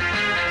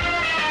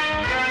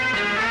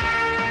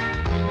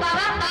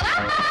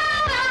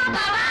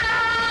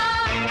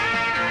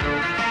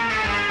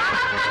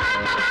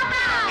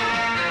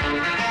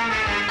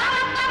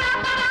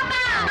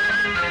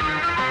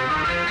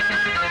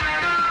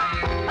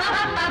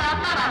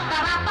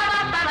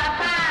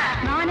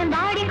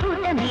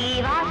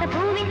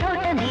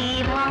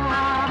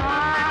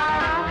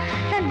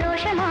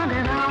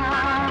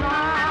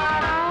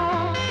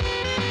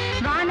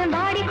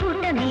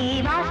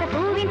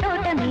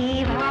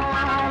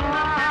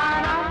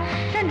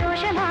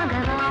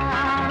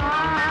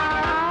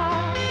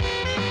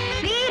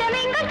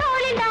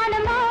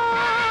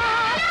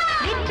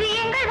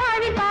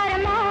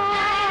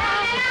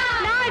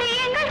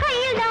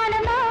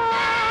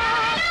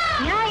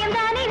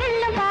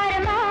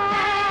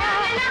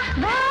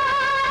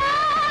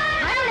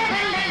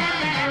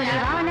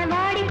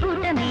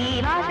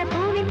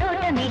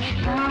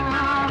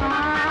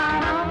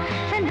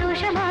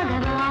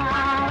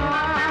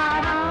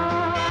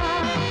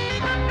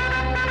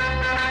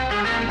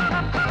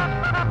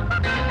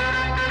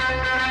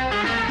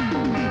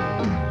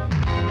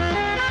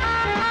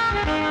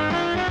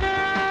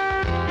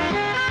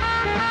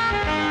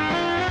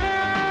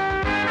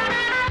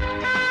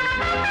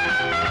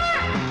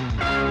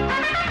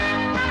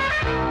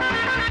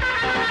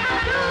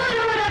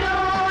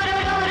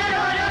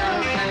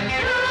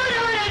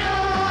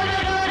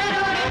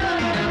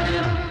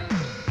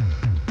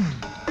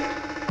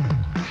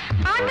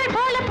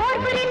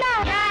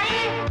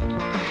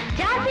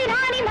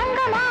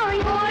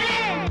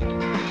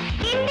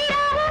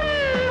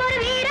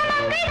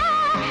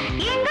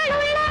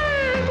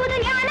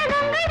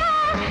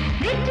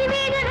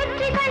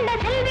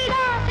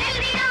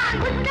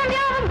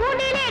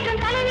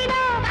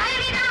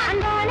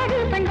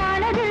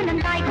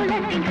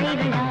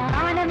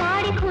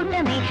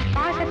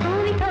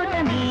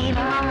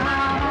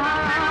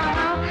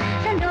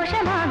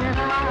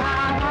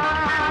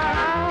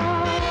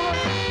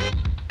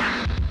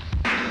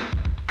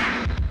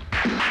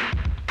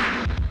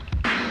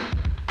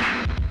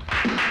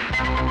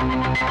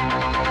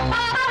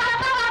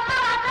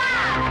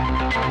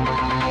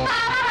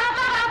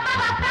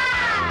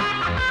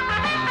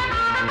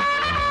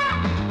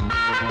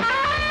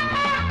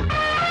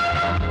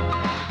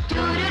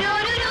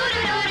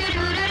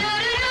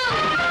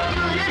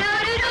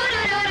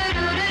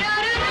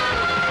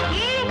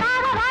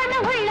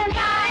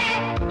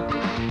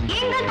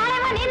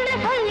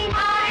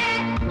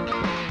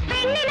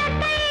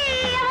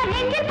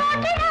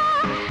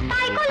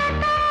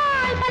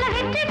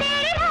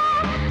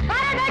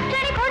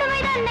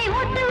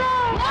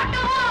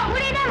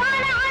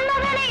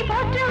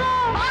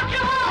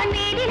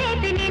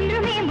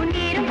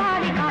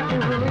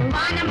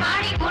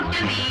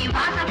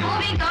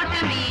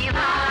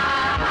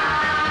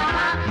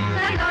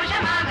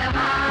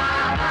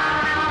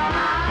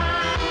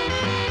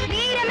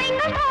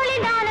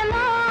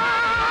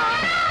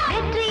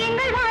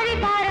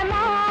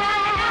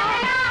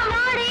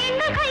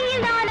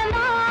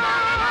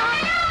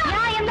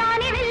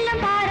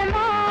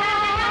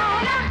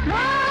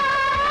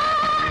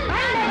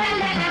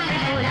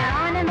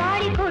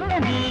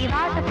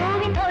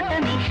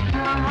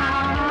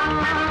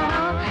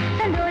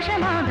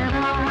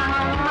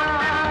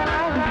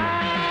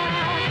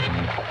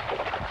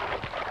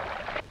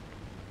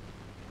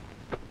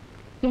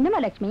 என்னம்மா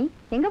லட்சுமி,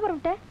 எங்க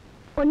புறப்பட்ட?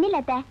 ஒண்ணு இல்ல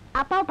அத்தை,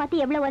 அப்பாவை பார்த்து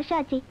எவ்வளவு வருஷம்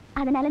ஆச்சு,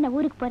 அதனால நான்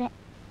ஊருக்கு போறேன்.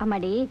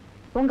 அம்மாடி,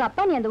 உங்க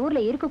அப்பா நீ அந்த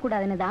ஊர்ல இருக்க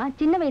கூடாதுன்னு தான்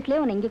சின்ன வயசுலயே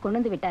உன்னை இங்க கொண்டு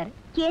வந்து விட்டாரு.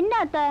 என்ன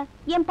அத்தை,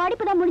 என்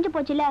படிப்பு தான் முடிஞ்சு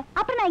போச்சுல,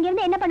 அப்புறம் நான் இங்க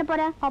இருந்து என்ன பண்ண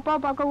போறேன்? அப்பாவை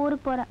பார்க்க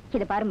ஊருக்கு போறேன்.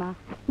 இத பாருமா,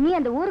 நீ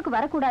அந்த ஊருக்கு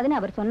வரக்கூடாதுன்னு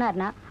அவர்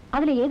சொன்னார்னா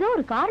அதுல ஏதோ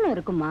ஒரு காரணம்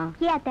இருக்குமா?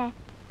 ஏன் அத்தை,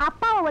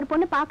 அப்பாவை ஒரு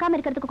பொண்ணு பார்க்காம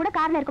இருக்கிறதுக்கு கூட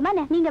காரணம் இருக்குமா?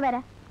 நீங்க வேற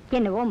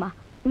என்னவோமா,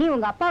 நீ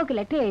உங்க அப்பாவுக்கு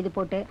லெட்டர் எழுதி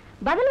போட்டு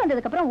பதில்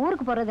வந்ததுக்கு அப்புறம்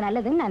ஊருக்கு போறது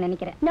நல்லதுன்னு நான்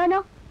நினைக்கிறேன்.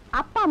 நோ,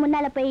 அப்பா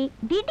முன்னால போய்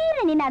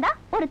திடீர்னு நின்னாதான்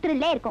ஒரு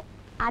த்ரில்லே இருக்கும்.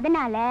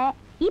 அதனால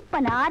இப்ப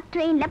நான்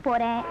ட்ரெயின்ல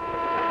போறேன்.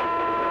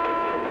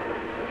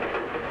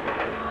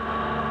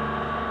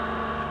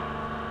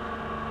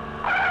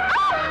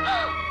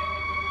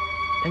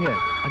 எங்க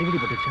அடிக்கடி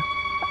பட்டுச்சா?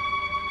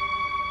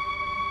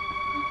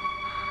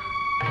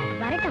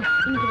 வரட்டும்,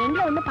 இன்னைக்கு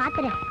ரெண்டுல ஒண்ணு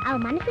பாத்துறேன். அவ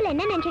மனசுல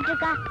என்ன நினைச்சிட்டு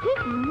இருக்கா?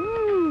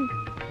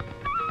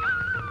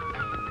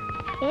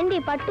 ஏண்டி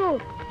பட்டு,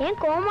 ஏன்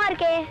கோவமா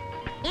இருக்கே?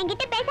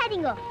 என்கிட்ட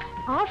பேசாதீங்க.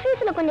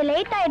 ஆபீஸ்ல கொஞ்சம்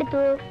லேட் ஆயிடுத்து.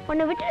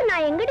 உன்னை விட்டு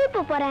நான் எங்கடி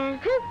போறேன்?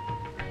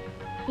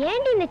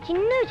 ஏண்டி இந்த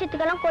சின்ன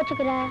விஷயத்துக்கெல்லாம்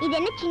கோச்சுக்கிற? இது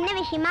என்ன சின்ன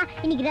விஷயமா?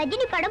 இன்னைக்கு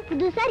ரஜினி படம்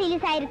புதுசா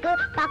ரிலீஸ் ஆயிருக்கு.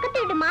 பக்கத்து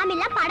வீட்டு மாமி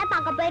எல்லாம் படம்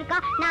பார்க்க போயிருக்கா.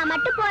 நான்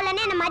மட்டும்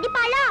போலன்னு என்ன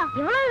மதிப்பாளா?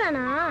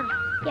 இவ்வளவுதானா?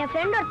 என்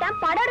ஃப்ரெண்ட்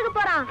ஒருத்தன் படம் எடுக்க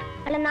போறான்.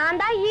 அதுல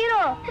நான் தான்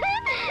ஹீரோ.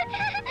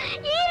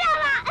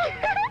 ஹீரோவா?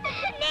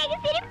 நீங்க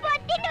சிரிப்பு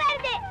ஒத்திட்டு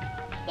வருது.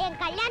 என்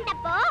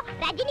கல்யாணத்தப்போ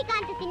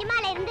ரஜினிகாந்த்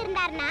சினிமால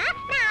இருந்திருந்தாருன்னா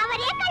நான்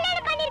அவரையே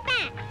கல்யாணம்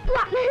பண்ணிருப்பேன்.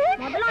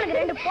 முதல்ல உனக்கு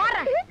ரெண்டு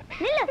போறேன்.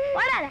 நில்லு,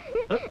 ஓடாத.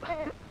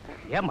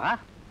 ஏமா,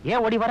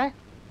 ஏன் ஓடி வர?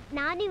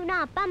 நானும்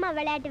இவனும் அப்பா அம்மா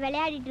விளையாட்டு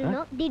விளையாடிட்டு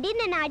இருந்தோம்.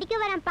 திடீர்னு நான் அடிக்க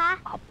வரேன்ப்பா.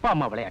 அப்பா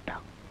அம்மா விளையாட்டா?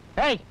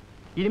 ஏய்,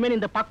 இனிமேல்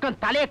இந்த பக்கம்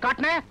தலையை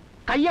காட்டின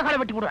கைய காலை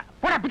வெட்டி போடுவேன்.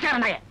 போடா பிச்சார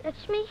நாயே.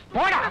 லட்சுமி,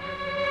 போடா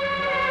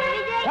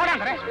போடா.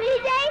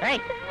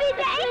 விஜய்,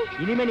 விஜய்,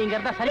 இனிமே நீங்க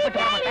இருந்தா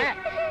சரிப்பட்டு வர மாட்டேன்.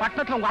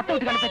 பட்டணத்துல உங்க அத்தை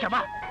வீட்டுக்கு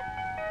அனுப்பிச்சமா.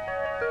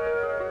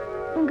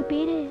 உங்க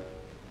பேரு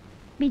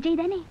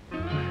விஜய் தானே?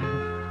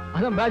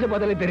 அதான் பேஜ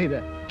பார்த்தாலே தெரியுது.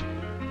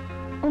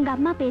 உங்க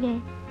அம்மா பேரு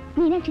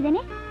மீனாட்சி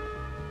தானே?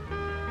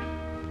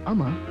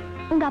 ஆமா.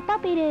 உங்க அப்பா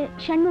பேரு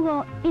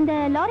சண்முகம், இந்த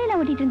லாரியில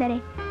ஓட்டிட்டு இருந்தாரே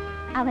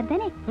அவர்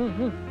தானே?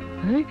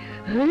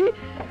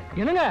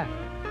 என்னங்க,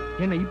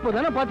 என்ன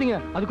இப்பதானே பாத்தீங்க,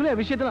 அதுக்குள்ள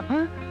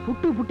விஷயத்தெல்லாம்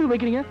புட்டு புட்டு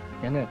வைக்கிறீங்க.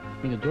 ஏங்க,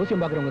 நீங்க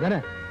ஜோசியம் பாக்குறவங்க தானே?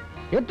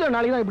 எத்தனை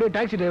நாளைக்கு தான் இப்படியே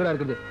டாக்ஸி டிரைவரா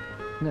இருக்குது?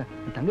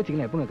 என்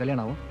தங்கச்சிக்கு எப்பங்க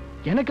கல்யாணம் ஆகும்?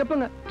 எனக்கு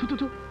எப்பங்க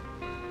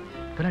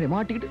கண்ணாடி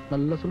மாட்டிக்கிட்டு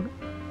நல்லா சொல்லுங்க.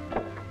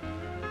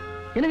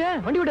 என்னங்க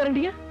வண்டி விட்டு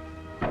இறங்கிட்டீங்க?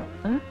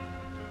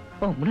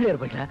 ஓ, முன்னாடி ஏற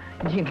போயிட்டா?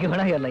 எங்க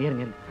வேணா ஏறலாம்,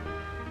 ஏறுங்க.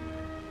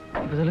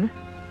 இப்ப சொல்லுங்க.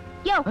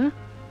 யோ,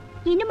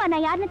 இன்னுமா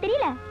நான் யாருன்னு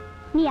தெரியல?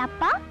 நீ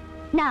அப்பா,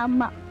 நான்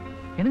அம்மா.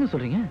 என்னங்க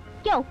சொல்றீங்க?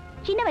 யோ,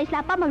 சின்ன வயசுல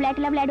அப்பா அம்மா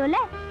விளையாட்டுல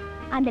விளையாடுவோம்ல,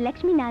 அந்த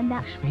லட்சுமி நான்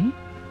தான். லட்சுமி?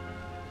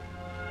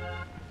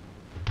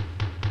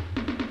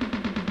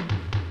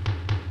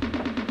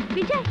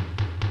 விஜய்,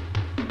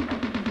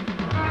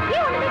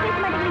 ஏன் ஒண்ணுமே பேச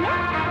மாட்டேங்கிறீங்க?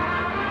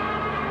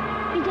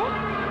 விஜய்,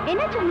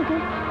 என்னாச்சு உங்களுக்கு?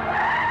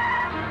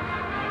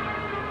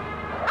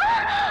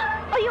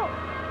 ஐயோ,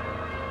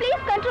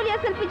 please control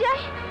yourself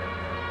Vijay.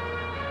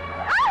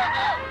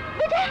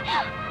 Vijay,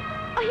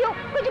 ஐயோ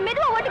கொஞ்சம்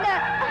மெதுவா ஓட்டுங்க.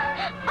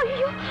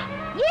 ஐயோ,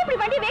 ஏன் இப்படி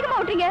வண்டி வேகமா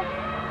ஓட்டுறீங்க?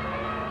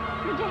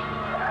 விஜய்,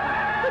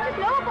 கொஞ்சம்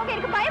ஸ்லோவா போங்க,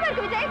 எனக்கு பயமா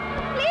இருக்கு விஜய்,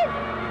 ப்ளீஸ்.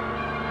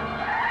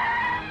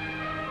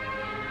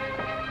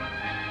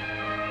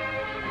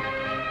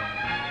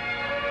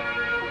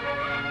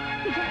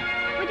 விஜய்,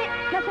 விஜய்,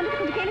 நான் சொல்றது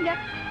கொஞ்சம் கேளுங்க.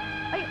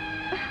 ஐயோ,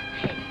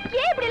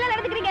 ஏன் இப்படி எல்லாம்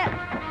நடந்துக்கிறீங்க?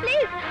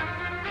 ப்ளீஸ்,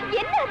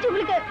 என்ன ஆச்சு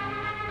உங்களுக்கு?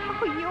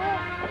 ஐயோ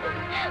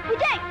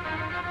விஜய்,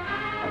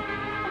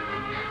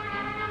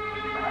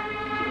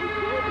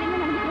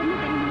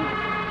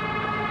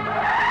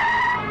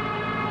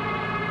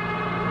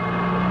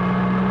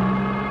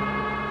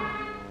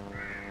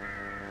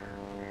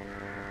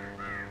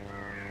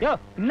 யோ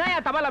என்னயா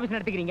தபால் ஆபீஸ்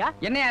நடத்திக்கிறீங்க?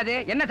 என்ன அது?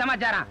 என்ன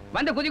சமாச்சாரம்?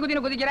 வந்து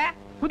குதின்னு குதிக்கிற?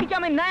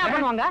 குதிக்காம என்னயா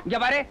பண்ணுவாங்க? இங்க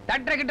பாரு,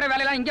 தட்டற கிட்ட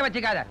வேலையெல்லாம் இங்க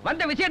வச்சுக்காத.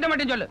 வந்த விஷயத்தை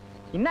மட்டும் சொல்லு.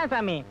 என்ன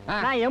சாமி,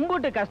 நான்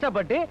எம்பூட்டு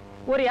கஷ்டப்பட்டு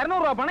ஒரு 200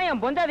 ரூபாய் பணம்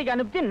என் பொஞ்சாதிக்கு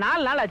அனுப்பிச்சு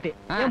 4 நாள் ஆச்சு.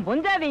 என்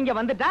பொஞ்சாதி இங்க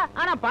வந்துட்டா,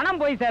 ஆனா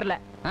பணம் போய் சேரல.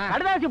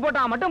 கடுதாசி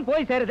போட்டா மட்டும்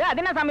போய் சேருது.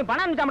 அது என்ன சாமி,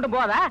 பணம் அனுப்பிச்சா மட்டும்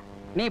போதா?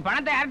 நீ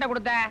பணத்தை யார்கிட்ட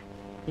கொடுத்த?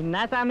 என்ன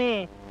சாமி,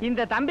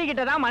 இந்த தம்பி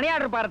கிட்ட தான் மணி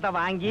ஆர்டர் பாரத்தை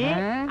வாங்கி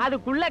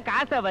அதுக்குள்ள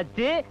காசை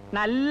வச்சு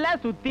நல்லா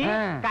சுத்தி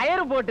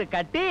கயிறு போட்டு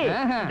கட்டி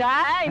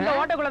இந்த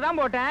ஓட்டக்குள்ளதான்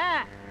போட்டேன்.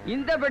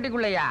 இந்த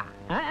பெட்டிக்குள்ளையா?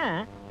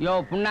 யோ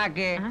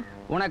புண்ணாக்கு,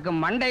 உனக்கு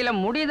மண்டையில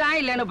முடிதான்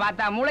இல்லன்னு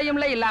பார்த்தா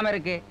மூளையும்ல இல்லாம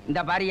இருக்கு. இந்த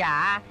பாரியா,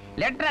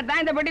 லெட்டரை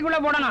தான் இந்த பெட்டிக்குள்ள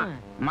போடணும்.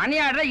 மணி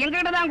ஆர்டர்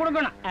எங்ககிட்ட தான்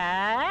கொடுக்கணும்.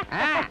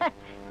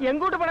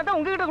 எங்கூட்டு பணத்தை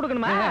உங்ககிட்ட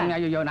கொடுக்கணுமா?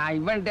 ஐயோ, நான்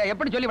இவன்ட்ட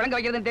எப்படி சொல்லி விளங்க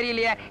வைக்கிறதுன்னு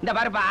தெரியலையே. இந்த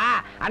பாருப்பா,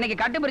 அன்னைக்கு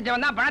கட்டு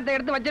பிரிச்சவன் தான் பணத்தை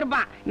எடுத்து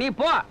வச்சிருப்பான். நீ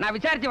போ, நான்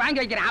விசாரிச்சு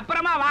வாங்கி வைக்கிறேன்.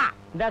 அப்புறமா வா.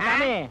 இந்த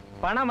சாமி,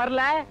 பணம்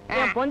வரல,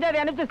 என் பொஞ்சாதி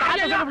அனுப்பிச்சு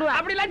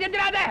அப்படி எல்லாம்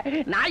செஞ்சிடாத.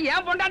 நான்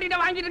ஏன் பொண்டாட்டிட்ட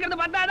வாங்கிட்டு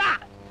இருக்கிறது பார்த்தாதான்.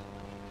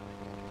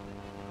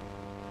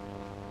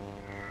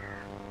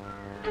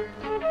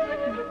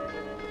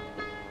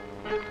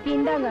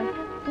 இந்தாங்க,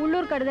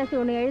 உள்ளூர் கடுதாசி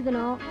ஒண்ணு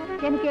எழுதணும்.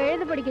 எனக்கு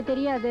எழுத படிக்க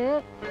தெரியாது,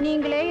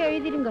 நீங்களே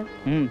எழுதிடுங்க.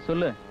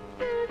 சொல்லு.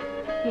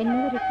 என்ன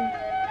இருக்கு?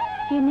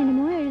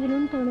 என்னென்னமோ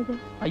எழுதணும்னு தோணுது.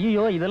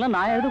 ஐயோ, இதெல்லாம்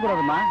நான்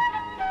எழுதக்கூடாதுமா.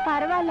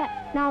 பரவாயில்ல,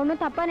 நான்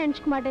ஒன்னும் தப்பா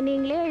நினைச்சுக்க மாட்டேன்,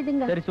 நீங்களே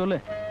எழுதுங்க. சரி சொல்லு.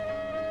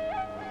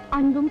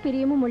 அன்பும்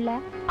பிரியமும் உள்ள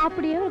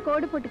அப்படியே ஒரு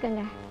கோடு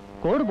போட்டுக்கங்க.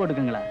 கோடு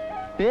போட்டுக்கங்களா?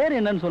 பேர்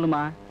என்னன்னு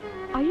சொல்லுமா.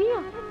 ஐயோ,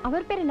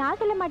 அவர் பேரு நான்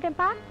சொல்ல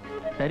மாட்டேன்ப்பா.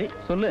 சரி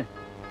சொல்லு.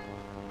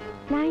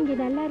 நான் இங்க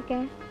நல்லா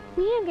இருக்கேன்,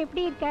 நீ அங்க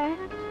எப்படி இருக்க?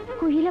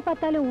 குயில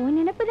பார்த்தாலும் உன்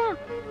நினைப்புதான்,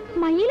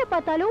 மயில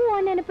பார்த்தாலும்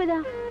உன்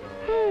நினைப்புதான்.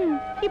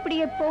 இப்படி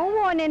எப்பவும்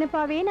உன்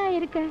நினைப்பாவே நான்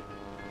இருக்கேன்.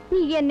 நீ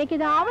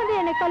என்னைக்குதான்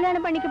என்ன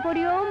கல்யாணம் பண்ணிக்க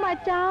போறியோ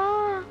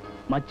மச்சான்?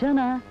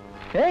 மச்சானா?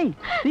 ஏய்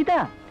சீதா.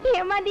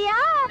 ஏமாதியா?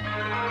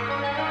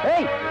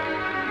 ஏய்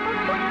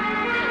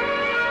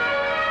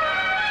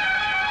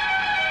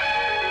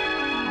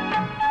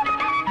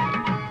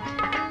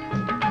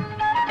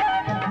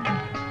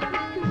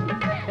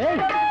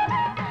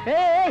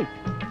ஏய்.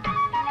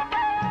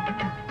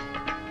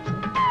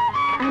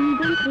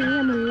 அன்பும்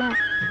பிரியமுள்ள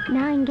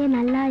நான் இங்க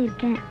நல்லா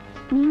இருக்கேன்,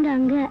 நீங்க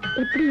அங்க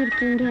எப்படி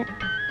இருக்கீங்க?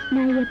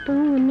 நான்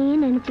எப்பவும் உன்னையே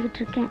நினைச்சுக்கிட்டு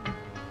இருக்கேன்.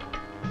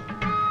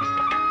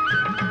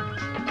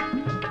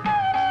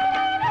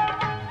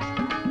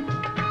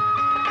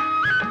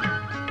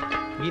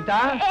 கீதா.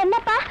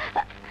 என்னப்பா?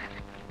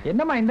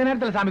 என்னம்மா இந்த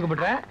நேரத்துல சாமி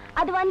கும்பிடுற?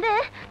 அது வந்து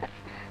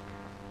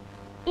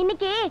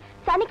இன்னைக்கு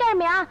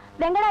சனிக்கிழமையா,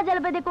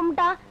 வெங்கடாஜலபதி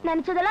கும்பிட்டா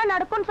நினைச்சதெல்லாம்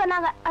நடக்கும்னு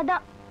சொன்னாங்க.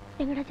 அதான்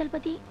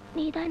வெங்கடாஜலபதி,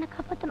 நீ தான் என்ன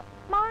காப்பாத்தணும்.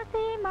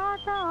 மாசே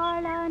மாசம்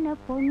ஆளான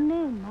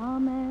பொண்ணு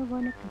மாம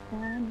உனக்கு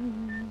தானே.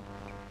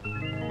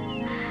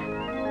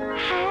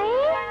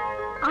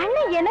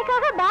 அண்ணன்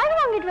எனக்காக பேக்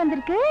வாங்கிட்டு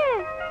வந்திருக்கு.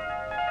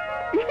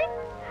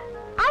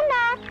 அண்ணா,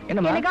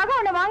 எனக்காக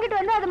உன்னை வாங்கிட்டு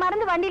வந்து அது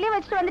மறந்து வண்டியிலே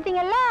வச்சுட்டு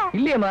வந்துட்டீங்கல்ல?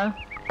 இல்லையம்மா.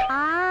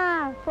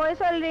 போய்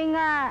சொல்றீங்க.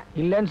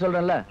 இல்லன்னு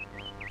சொல்றேன்ல.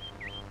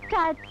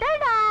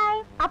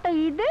 அப்ப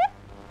இது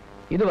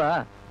இதுவா?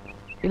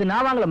 இது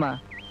நான் வாங்கலம்மா,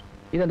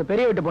 இது அந்த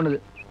பெரிய வீட்டு பொண்ணுது.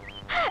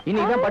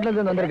 இன்னைக்குதான்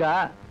பட்டணத்துல வந்திருக்கா.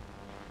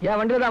 என்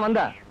வண்டியில தான்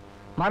வந்தா,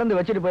 மறந்து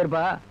வச்சுட்டு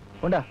போயிருப்பா.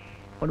 கொண்டா,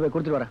 கொண்டு போய்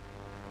கொடுத்துட்டு வரேன்.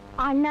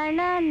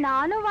 அண்ணா,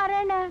 நானும்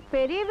வரேன்னு.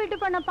 பெரிய வீட்டு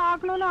பொண்ணை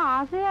பார்க்கணும்னு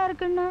ஆசையா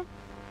இருக்குன்னு,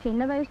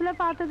 சின்ன வயசுல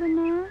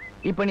பார்த்ததுன்னு.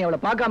 இப்ப நீ அவளை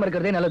பார்க்காம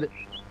இருக்கிறதே நல்லது.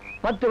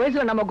 10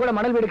 வயசுல நம்ம கூட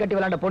மணல் வீடு கட்டி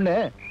விளையாண்ட பொண்ணு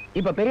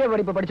இப்ப பெரிய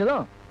படிப்பு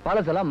படிச்சதும்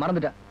பழசெல்லாம்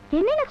மறந்துட்டா.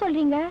 என்னென்ன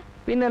சொல்றீங்க?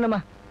 பின்ன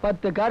என்னம்மா,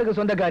 10 காருக்கு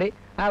சொந்தக்காரி.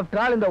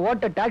 ஆஃப்டர் ஆல் இந்த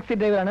ஓட்ட டாக்ஸி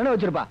டிரைவர்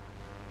வச்சிருப்பா.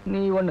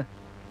 நீ ஒண்ணு.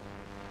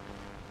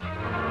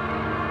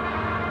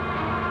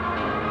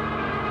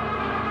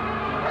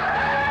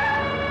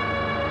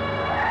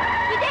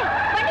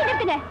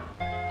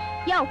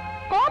 யோ,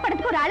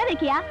 கோபப்படுறதுக்கு ஒரு அளவு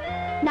இருக்கியா?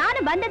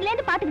 நானும் வந்ததுல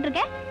இருந்து பாத்துக்கிட்டு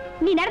இருக்கேன்,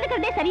 நீ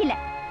நடந்துக்கிறதே சரியில்லை.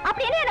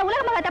 அப்படி என்ன நான்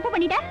உலகமாக தப்பு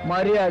பண்ணிட்ட?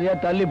 மரியாதையா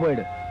தள்ளி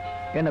போயிடு,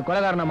 என்ன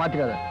கொலைகாரனா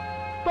மாத்திராத.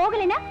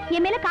 போகலைன்னா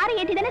என் மேல காரை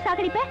ஏத்தி தானே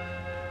சாகடிப்ப.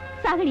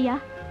 சாகடியா?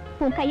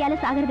 உன் கையால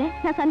சாகிறத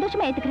நான்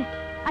சந்தோஷமா ஏத்துக்கிறேன்.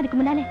 அதுக்கு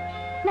முன்னால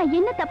நான்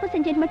என்ன தப்பு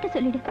செஞ்சேன்னு மட்டும்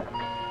சொல்லிடு.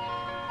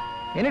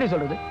 என்னடி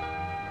சொல்றது?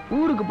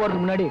 ஊருக்கு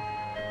போறதுக்கு முன்னாடி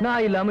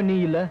நான் இல்லாம நீ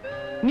இல்ல,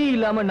 நீ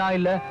இல்லாம நான்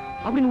இல்ல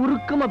அப்படின்னு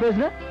உருக்கமா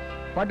பேசுன.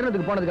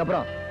 பட்டணத்துக்கு போனதுக்கு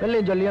அப்புறம்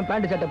வெள்ளையும் சொல்லியும்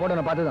பேண்ட் சட்டை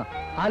போட பார்த்ததும்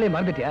ஆளே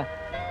மறந்துட்டியா?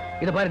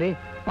 இத பாருடி,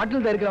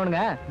 பட்டணத்துல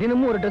இருக்கிறவனுங்க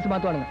தினமும் ஒரு ட்ரெஸ்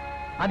மாத்துவானுங்க.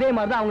 அதே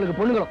மாதிரிதான் அவங்களுக்கு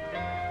பொண்ணுங்களும்.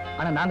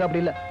 ஆனா நாங்க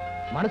அப்படி இல்ல.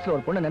 மனசுல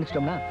ஒரு பொண்ணு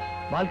நினைச்சிட்டோம்னா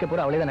வாழ்க்கை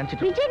பூரா அவளே தான்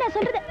நினைச்சிட்டோம். விஜய், நான்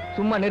சொல்றது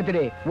சும்மா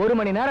நிறுத்திடு. 1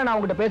 மணி நேரம் நான்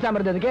உங்ககிட்ட பேசாம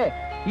இருந்ததுக்கே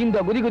இந்த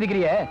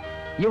குதிக்கிறிய.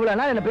 இவ்வளவு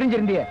நாள் என்ன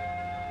பிரிஞ்சிருந்திய.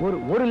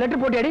 ஒரு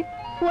லெட்டர் போட்டியாடி?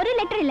 ஒரு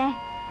லெட்டர் இல்ல,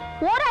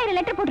 1000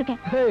 லெட்டர்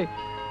போட்டிருக்கேன்.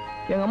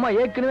 எங்க அம்மா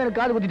ஏற்கனவே எனக்கு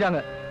காது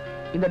குத்திட்டாங்க.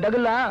 இந்த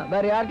டகுல்லாம்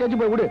வேற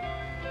யார்கிட்டயாச்சும் போய் விடு.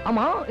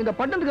 ஆமா, இந்த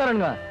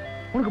பட்டணத்துக்காரனுங்க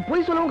உனக்கு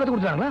பொய் சொல்லவும் கத்து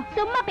கொடுத்தாங்களா?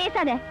 சும்மா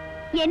பேசாத.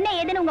 என்ன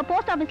ஏதுன்னு உங்க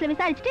போஸ்ட் ஆபீஸ்ல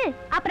விசாரிச்சுட்டு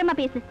அப்புறமா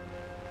பேசு.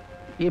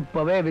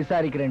 இப்பவே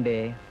விசாரிக்கிறேன்டே.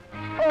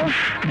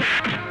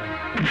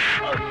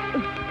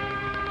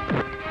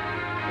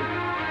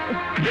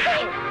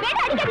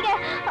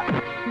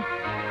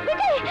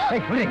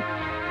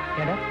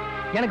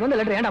 எனக்கு வந்து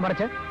லெட்டர் ஏன்டா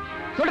மறைச்ச?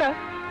 சொல்ற?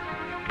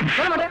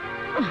 சொல்ல மாட்டேன்.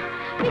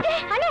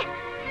 விஜய் அண்ணே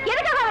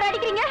எதுக்காக அவரை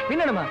அடிக்கிறீங்க?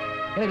 பின்னணுமா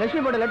எனக்கு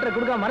லட்சுமி போட்ட லெட்டர்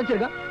கொடுக்காம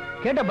மறைச்சிருக்கான்.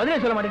 கேட்டா பதிலே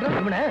சொல்ல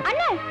மாட்டேங்கிறான்.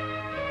 அண்ணே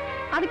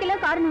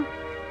அதுக்கெல்லாம் காரணம்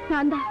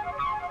நான் தான்.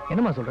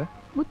 என்னம்மா சொல்ற?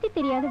 புத்தி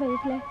தெரியாத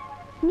வயசுல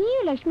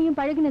நீயும் லட்சுமியும்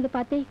பழகினது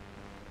பார்த்தே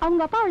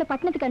அவங்க அப்பா அவளை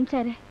பட்டணத்துக்கு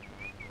அனுப்பிச்சாரு.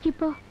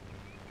 இப்போ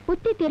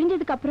புத்தி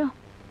தெரிஞ்சதுக்கு அப்புறம்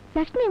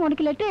லட்சுமி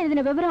உனக்கு லெட்டர்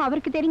எழுதின விவரம்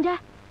அவருக்கு தெரிஞ்சா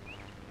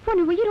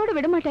உன்னை உயிரோடு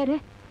விட மாட்டாரு.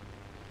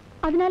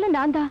 அதனால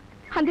நான் தான்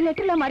அந்த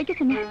லெட்டர்ல மறைக்க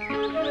சொன்னேன்.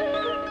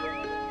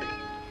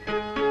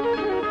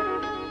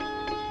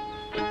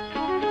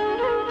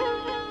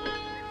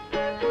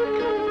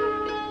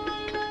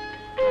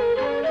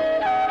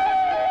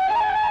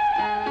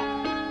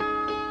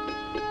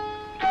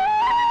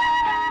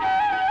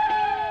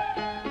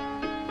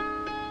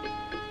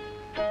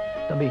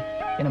 தம்பி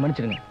என்ன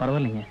மன்னிச்சிடுங்க.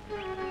 பரவாயில்லைங்க.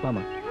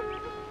 வாமா.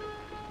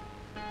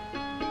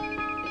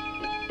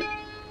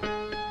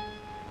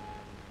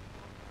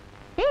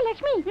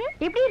 லட்சுமி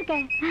எப்படி இருக்க?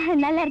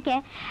 நல்லா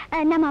இருக்கேன்.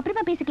 நம்ம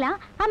அப்புறமா பேசிக்கலாம்.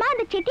 ஆமா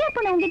அந்த செட்டியார்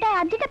பொண்ணு உங்ககிட்ட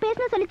அர்ஜென்ட்டா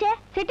பேசணும் சொல்லிச்சே.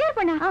 செட்டியார்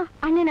பொண்ணா?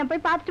 அண்ணன் நான்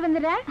போய் பார்த்துட்டு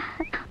வந்துடுறேன்.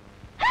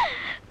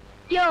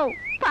 யோ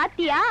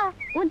பாத்தியா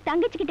உன்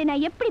தங்கச்சி கிட்ட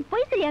நான் எப்படி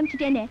போய் சொல்லி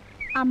அனுப்பிச்சிட்டேன்னு?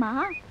 ஆமா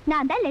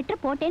நான் தான்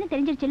லெட்டர் போட்டேன்னு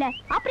தெரிஞ்சிருச்சுல,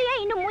 அப்புறம்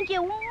ஏன் இன்னும்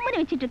மூஞ்சிய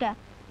உம்முன்னு வச்சிட்டு இருக்க?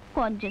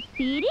 கொஞ்சம்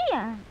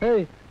சிரியா.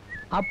 ஏய்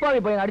அப்பாவி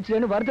பையன்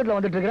அடிச்சுட்டேன்னு வருத்தத்துல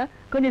வந்துட்டு இருக்கற,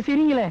 கொஞ்சம்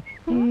சிரிங்களே.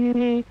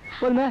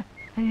 போதுமே.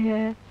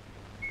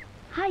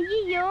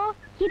 ஐயோ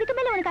இதுக்கு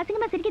மேல உனக்கு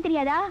அசிங்கமா சிரிக்க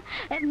தெரியாதா?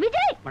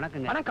 விஜய்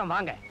வணக்கங்க. வணக்கம்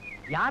வாங்க.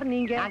 யார்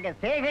நீங்க? நாங்க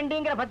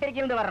சேகண்டிங்கிற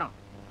பத்திரிகையில இருந்து வர்றோம்.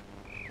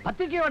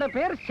 பத்திரிகையோட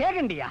பேர்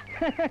சேகண்டியா?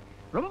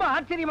 ரொம்ப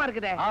ஆச்சரியமா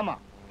இருக்குதே. ஆமா,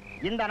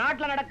 இந்த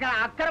நாட்டுல நடக்கிற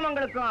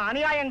அக்கிரமங்களுக்கும்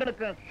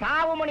அநியாயங்களுக்கும்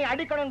சாவுமணி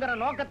அடிக்கணுங்கிற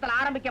நோக்கத்தில்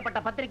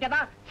ஆரம்பிக்கப்பட்ட பத்திரிகை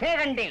தான்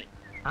சேகண்டி.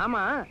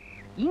 ஆமா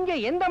இங்க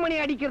எந்த மணி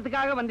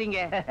அடிக்கிறதுக்காக வந்தீங்க?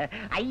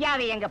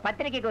 ஐயாவை எங்க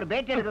பத்திரிகைக்கு ஒரு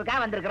பேட்டி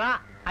எடுக்கிறதுக்காக வந்திருக்கிறோம்.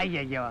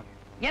 ஐயோ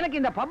எனக்கு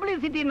இந்த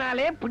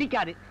பப்ளிசிட்டினாலே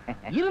பிடிக்காது.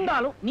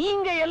 இருந்தாலும்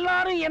நீங்க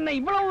எல்லாரும் என்ன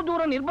இவ்வளவு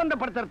தூரம்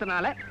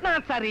நிர்பந்தப்படுத்துறதுனால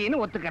நான் சரின்னு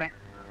ஒத்துக்கிறேன்.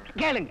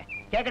 கேளுங்க.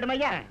 கேட்கட்டும்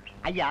ஐயா.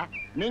 ஐயா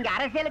நீங்க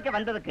அரசியலுக்கு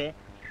வந்ததுக்கு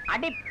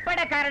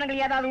அடிப்படை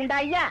காரணங்கள் ஏதாவது உண்டா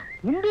ஐயா?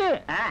 உண்டு.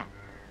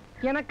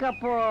 எனக்கு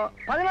அப்போ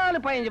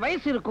 14-15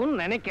 வயசு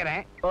இருக்கும்னு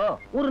நினைக்கிறேன்.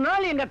 ஒரு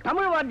நாள் எங்க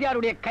தமிழ்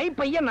வாத்தியாருடைய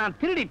கைப்பைய நான்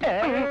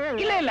திருடிட்டேன்.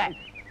 இல்ல இல்ல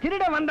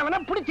திருட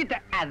வந்தவன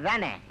பிடிச்சிட்டேன்.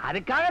 அதுதானே.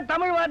 அதுக்காக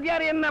தமிழ்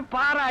வாத்தியார் என்ன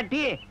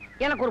பாராட்டி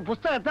எனக்கு ஒரு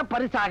புஸ்தகத்தை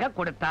பரிசாக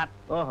கொடுத்தார்.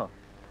 ஓஹோ,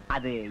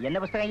 அது என்ன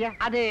புஸ்தகம் ஐயா?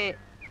 அது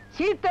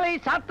சீத்தலை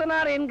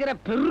சாத்தனார் என்கிற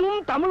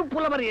பெரும் தமிழ்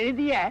புலவர்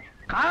எழுதிய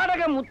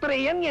காடக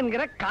முத்திரையன்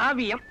என்கிற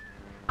காவியம்.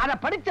 அதை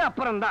படிச்ச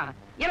அப்புறம் தான்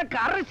எனக்கு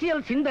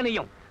அரசியல்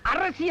சிந்தனையும்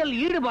அரசியல்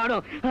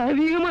ஈடுபாடும்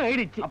அதிகமா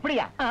ஆயிடுச்சு.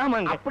 அப்படியா?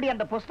 ஆமாங்க. அப்படி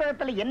அந்த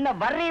புஸ்தகத்துல என்ன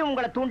வரி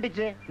உங்களை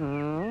தூண்டிச்சு?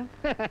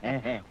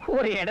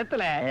 ஒரு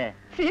இடத்துல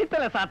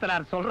சீத்தலை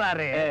சாத்தனார்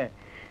சொல்றாரு,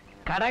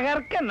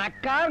 கடகற்க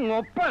நக்கார்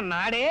ngொப்ப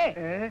நாடே,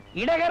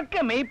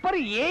 இடகற்க மெய்ப்பர்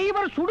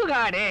ஏய்வர்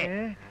சுடுகாடே.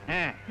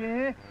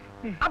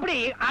 அப்படி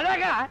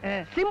அழகா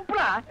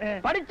சிம்பிளா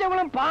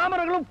படிச்சவங்களும்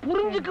பாமரர்களும்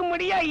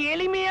புரிஞ்சுக்கும்படியா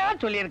எளிமையா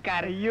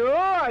சொல்லியிருக்காரு. ஐயோ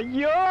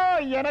ஐயோ,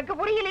 எனக்கு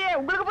புரியலையே.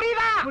 உங்களுக்கு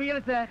புரியுதா?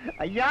 புரியல சார்.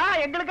 ஐயா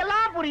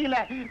எங்களுக்கெல்லாம் புரியல,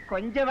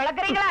 கொஞ்சம்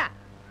விளக்குறீங்களா?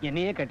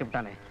 என்னையே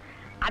கட்டுவிட்டானே.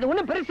 அது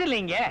ஒண்ணும் பெருசு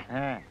இல்லைங்க.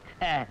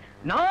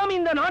 நாம்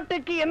இந்த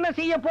நாட்டுக்கு என்ன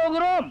செய்ய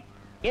போகிறோம்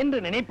என்று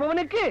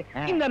நினைப்பவனுக்கு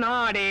இந்த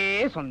நாடே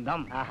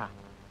சொந்தம்.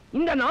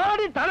 இந்த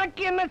நாடு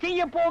தனக்கு என்ன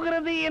செய்ய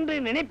போகிறது என்று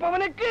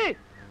நினைப்பவனுக்கு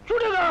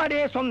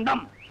சுடுகாடே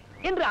சொந்தம்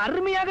என்று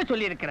அருமையாக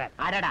சொல்லி இருக்கிறார்.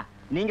 அடடா,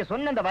 நீங்க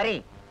சொன்ன அந்த வரி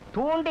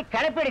தூண்டி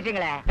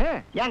கிளப்பிடுச்சுங்களே.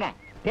 ஏங்க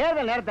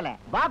தேர்தல் நேரத்துல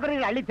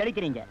வாக்குறுதிகளை அள்ளி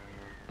தெளிக்கிறீங்க,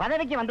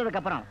 பதவிக்கு வந்ததுக்கு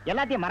அப்புறம்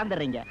எல்லாத்தையும்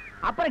மறந்துடுறீங்க,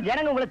 அப்புறம்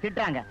ஜனங்க உங்களை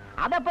திட்டுறாங்க.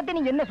 அத பத்தி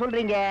நீங்க என்ன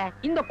சொல்றீங்க?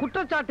 இந்த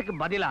குற்றச்சாட்டுக்கு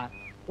பதிலா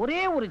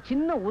ஒரே ஒரு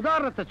சின்ன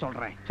உதாரணத்தை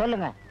சொல்றேன்.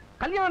 சொல்லுங்க.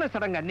 கல்யாண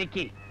சடங்கு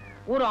அன்னைக்கு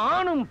ஒரு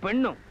ஆணும்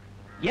பெண்ணும்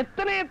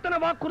எத்தனை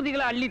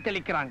வாக்குறுதிகளை அள்ளி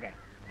தெளிக்கிறாங்க.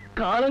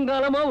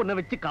 காலங்காலமா உன்னை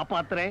வச்சு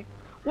காப்பாத்துறேன்,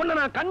 உன்னை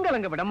நான்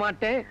கண்கலங்க விட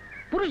மாட்டேன்,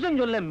 புருஷன்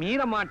சொல்ல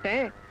மீற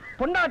மாட்டேன்,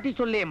 பொண்டாட்டி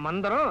சொல்லே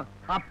மந்திரம்,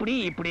 அப்படி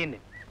இப்படின்னு.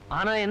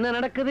 ஆனா என்ன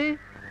நடக்குது?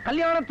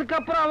 கல்யாணத்துக்கு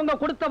அப்புறம் அவங்க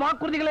கொடுத்த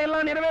வாக்குறுதிகளை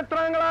எல்லாம்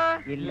நிறைவேற்றுறாங்களா?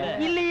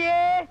 இல்லையே.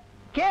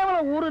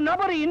 கேவலம் ஒரு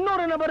நபர்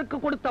இன்னொரு நபருக்கு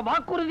கொடுத்த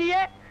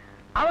வாக்குறுதியை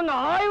அவங்க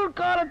ஆயுள்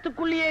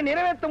காலத்துக்குள்ளேயே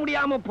நிறைவேற்ற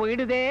முடியாம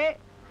போயிடுதே.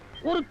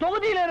 ஒரு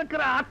தொகுதியில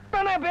இருக்கிற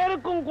அத்தனை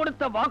பேருக்கும்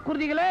கொடுத்த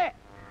வாக்குறுதிகளை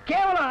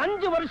கேவலம்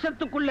 5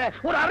 வருஷத்துக்குள்ள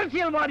ஒரு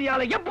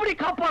அரசியல்வாதியால எப்படி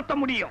காப்பாற்ற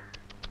முடியும்?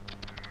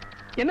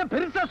 என்ன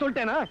பெருசா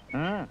சொல்லிட்டேனா?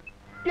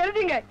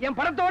 எழுதிங்க, என்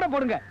படத்தோட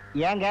போடுங்க.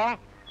 ஏங்க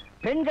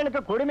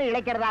பெண்களுக்கு கொடுமை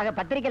இழைக்கிறதாக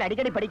பத்திரிகையில்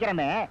அடிக்கடி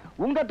படிக்கிறமே,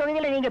 உங்க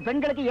தொகுதியில நீங்க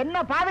பெண்களுக்கு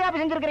என்ன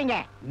பாதுகாப்பு செஞ்சிருக்கிறீங்க?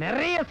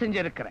 நிறைய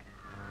செஞ்சிருக்கிறேன்.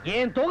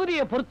 என்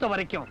தொகுதியை பொறுத்த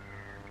வரைக்கும்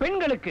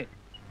பெண்களுக்கு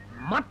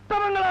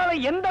மற்றவங்களால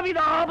எந்தவித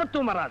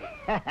ஆபத்தும் வராது.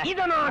 இத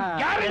நான்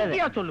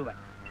கேரண்டியா சொல்லுவேன்.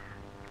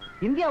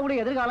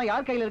 இந்தியாவுடைய எதிர்காலம்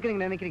யார் கையில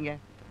இருக்குன்னு நினைக்கிறீங்க?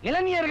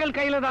 இளைஞர்கள்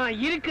கையில தான்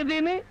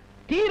இருக்குதுன்னு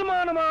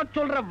தீர்மானமா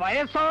சொல்ற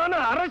வயசான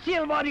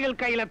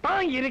அரசியல்வாதிகள் கையில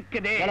தான்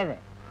இருக்குது.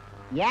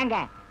 ஏங்க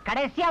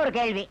கடைசியா ஒரு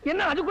கேள்வி.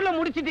 என்ன அதுக்குள்ள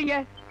முடிச்சிட்டீங்க?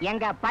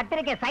 எங்க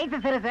பத்திரிகை சைஸ்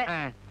சிறுசு.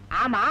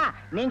 ஆமா,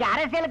 நீங்க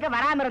அரசியலுக்கு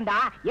வராம இருந்தா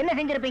என்ன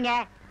செஞ்சிருப்பீங்க?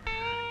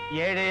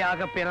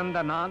 ஏழையாக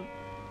பிறந்த நான்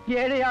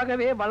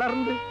ஏழையாகவே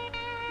வளர்ந்து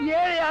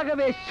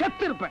ஏழையாகவே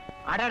செத்திருப்பேன்.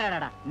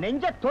 அடடடடா,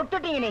 நெஞ்ச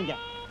தொட்டுட்டீங்க நீங்க.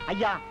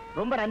 ஐயா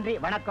ரொம்ப நன்றி,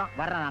 வணக்கம்,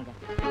 வர்றேன் நாங்க.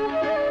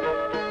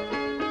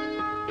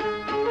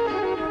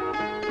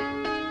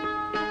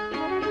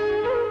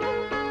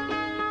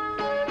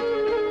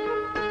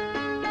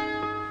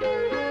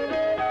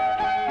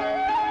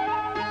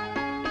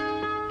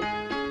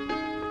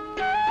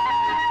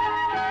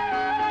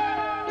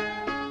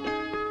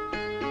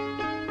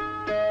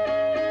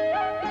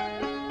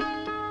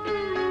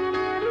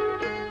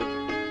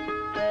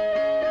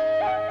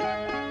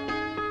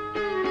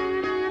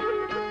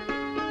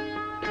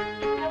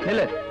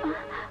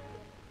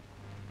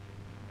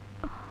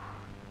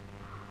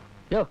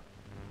 யோ,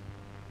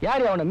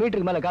 யார் அவனை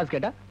மீட்டருக்கு மேல காசு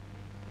கேட்டா?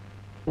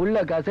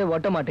 உள்ள காசே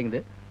ஒட்ட மாட்டேங்குது,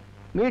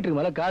 மீட்டருக்கு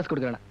மேல காசு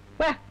கொடுக்கறானா?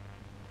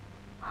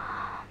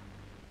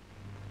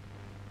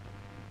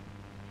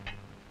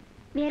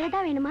 வேற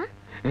ஏதாவது வேணுமா?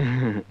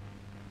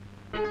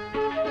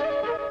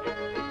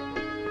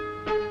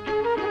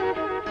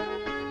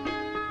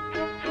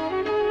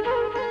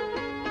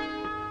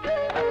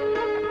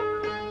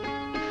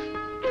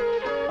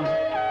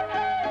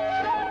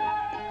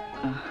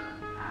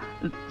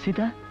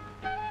 சீதா,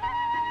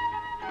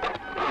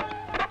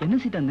 என்ன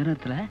சீதா இந்த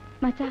நேரத்துல?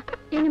 மச்சா,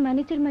 என்ன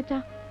மன்னிச்சிரு மச்சா.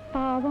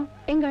 பாவம்,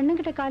 எங்க அண்ணன்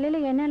கிட்ட காலையில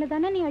என்னால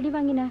தானே நீ அடி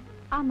வாங்கின.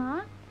 ஆமா,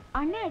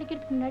 அண்ணன்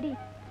அடிக்கிறதுக்கு முன்னாடி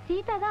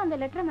சீதா தான் அந்த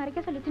லெட்டரை மறைக்க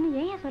சொல்லுச்சுன்னு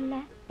ஏன் சொல்ல?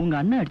 உங்க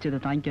அண்ணன் அடிச்சதை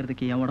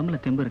தாங்கிக்கிறதுக்கு என் உடம்புல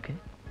தெம்பு இருக்கு.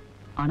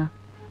 ஆனா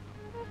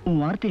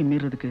உன் வார்த்தையை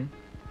மீறதுக்கு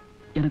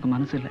எனக்கு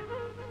மனசு இல்ல.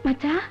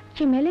 மச்சா,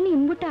 என் மேல நீ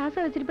இம்புட்டு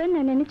ஆசை வச்சிருப்பேன்னு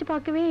நான் நினைச்சு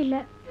பார்க்கவே இல்ல.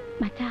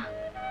 மச்சா,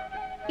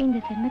 இந்த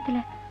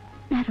ஜென்மத்துல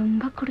நான்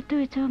ரொம்ப கொடுத்து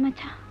வச்சவ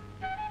மச்சா.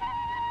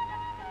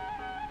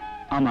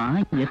 ஆமா,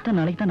 எத்தனை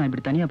நாளைக்கு தான் நான்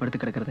இப்படி தனியா படுத்து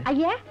கிடக்கிறது?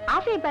 ஐயா,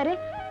 ஆசையை பாரு.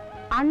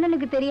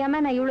 அண்ணனுக்கு தெரியாம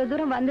நான் இவ்வளவு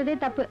தூரம் வந்ததே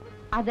தப்பு.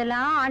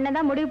 அதெல்லாம் அண்ணன்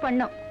தான் முடிவு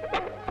பண்ணும்.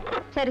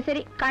 சரி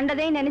சரி,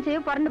 கண்டதே நினைச்சே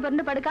புரண்டு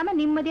புரண்டு படுக்காம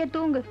நிம்மதியா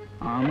தூங்கு.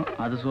 ஆமா,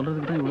 அது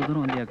சொல்றதுக்கு தான் இவ்வளவு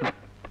தூரம் வந்தியாக்கும்.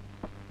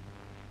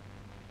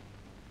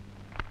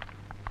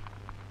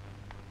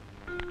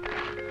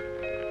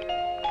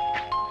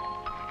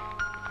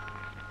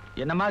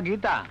 என்னம்மா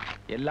கீதா,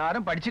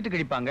 எல்லாரும் படிச்சிட்டு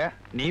கிழிப்பாங்க,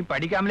 நீ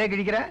படிக்காமலே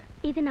கிழிக்கிற?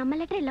 இது நம்ம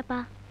லெட்டர்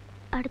இல்லப்பா,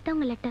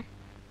 அடுத்தவங்க லெட்டர்.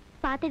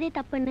 பார்த்ததே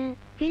தப்புன்னு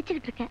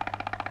கிழிச்சுக்கிட்டு இருக்கேன்.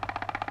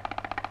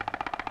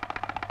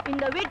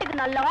 இந்த வீட்டுக்கு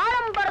நல்ல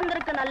ஆழம்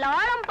பிறந்திருக்கு, நல்ல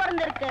ஆழம்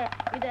பிறந்திருக்கு.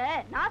 இது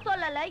நான்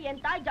சொல்லல,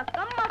 என் தாய்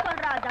ஜக்கம்மா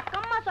சொல்றா,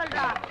 ஜக்கம்மா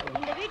சொல்றா.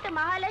 இந்த வீட்டு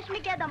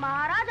மகாலட்சுமிக்கு அந்த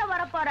மகாராஜா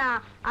வரப்போறான்.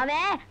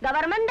 அவன்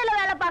கவர்மெண்ட்ல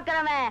வேலை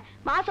பாக்குறவன்.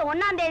 மாசம்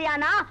 1ஆம் தேதி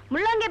ஆனா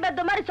முள்ளங்கி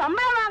பெத்த மாதிரி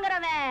சம்பளம்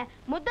வாங்குறவன்,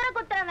 முத்திரை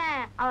குத்துறவன்.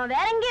 அவன்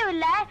வேற எங்கேயும்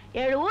இல்ல,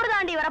 7 ஊர்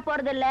தாண்டி வர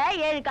போறது இல்ல,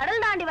 7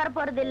 கடல் தாண்டி வர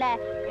போறது இல்ல,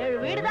 7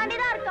 வீடு தாண்டி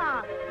தான் இருக்கான்.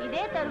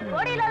 இதே தெரு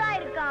கோடியில தான்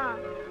இருக்கான்.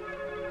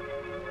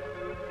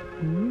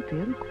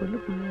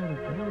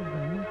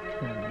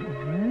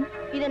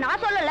 இத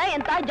நான் சொல்லல,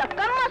 என் தாய்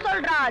ஜக்கம்மா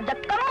சொல்றா,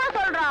 ஜக்கம்மா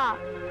சொல்றா.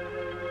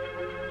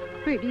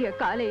 விடிய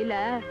காலையில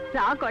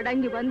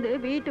ராக்கொடங்கி வந்து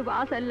வீட்டு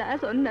வாசல்ல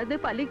சொன்னது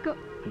பலிக்கும்.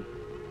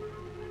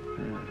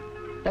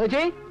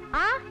 தங்கச்சி,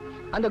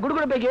 அந்த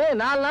குடுகுட பைக்கு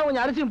 4 நாள்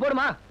கொஞ்சம் அரிசியும்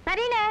போடுமா?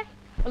 சரிண்ணே.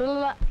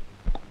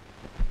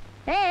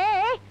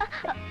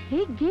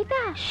 ஏய்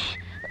கீதா,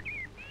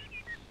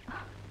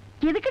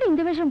 எதுக்கு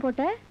இந்த வேஷம்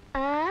போட்ட?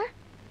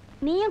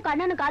 நீயும்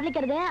கண்ணனு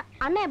காதலிக்கிறது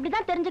அண்ணன்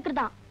எப்படிதான்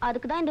தெரிஞ்சுக்கிறதா,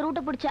 அதுக்குதான் இந்த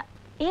ரூட்டை பிடிச்ச.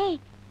 ஏய்,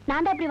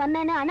 நான் தான் இப்படி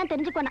வந்தேன்னு அண்ணன்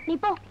தெரிஞ்சுக்கோனா. நீ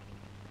போ.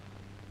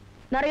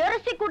 நிறைய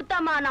அரிசி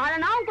கொடுத்தாமா,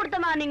 4 நாளும்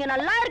கொடுத்தமா, நீங்க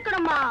நல்லா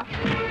இருக்கணுமா.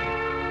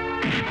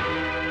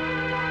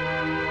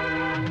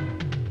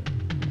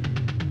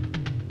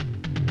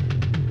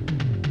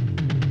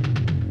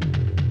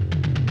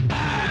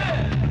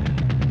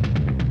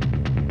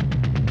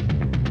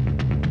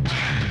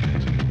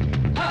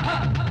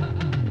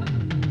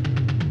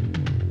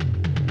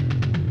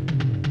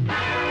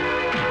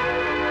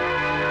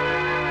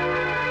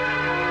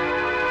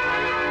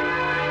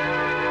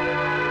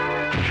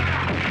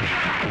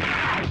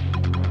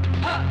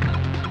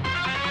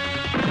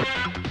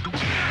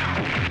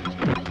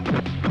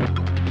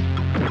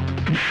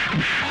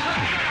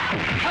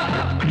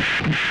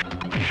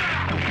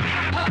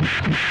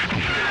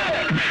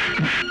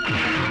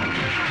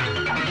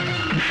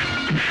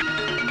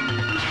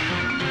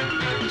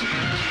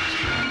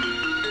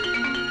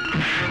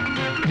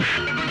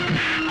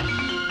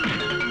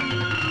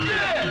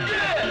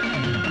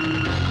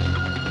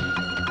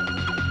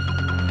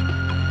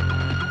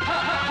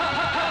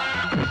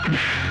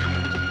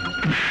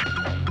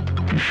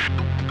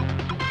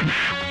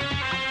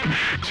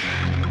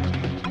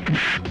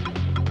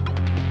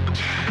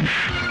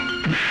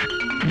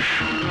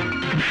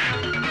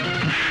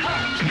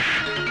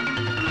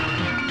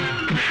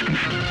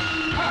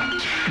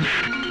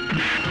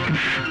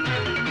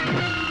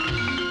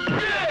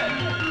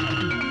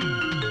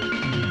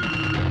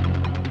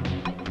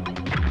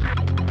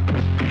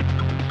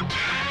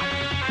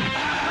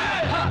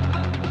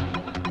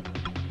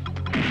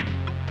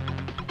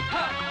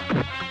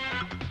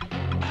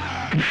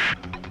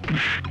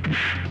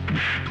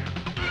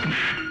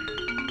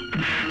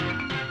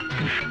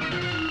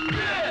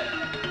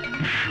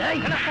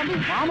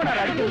 மாமனார்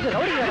அடிச்சு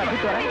ரவுடி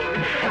கூட்டு வரேன்.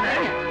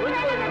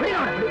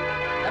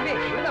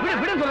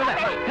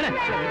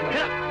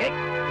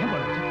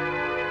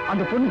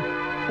 அந்த பொண்ணு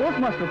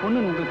போஸ்ட் மாஸ்டர்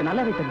பொண்ணு உங்களுக்கு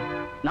நல்லாவே தெரியும்.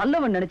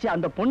 நல்லவன் நினைச்சு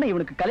அந்த பொண்ணை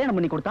இவனுக்கு கல்யாணம்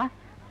பண்ணி கொடுத்தா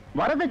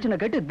வரதட்சணை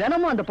கேட்டு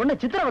தினமும் அந்த பொண்ணை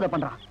சித்திரவதை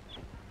பண்றான்.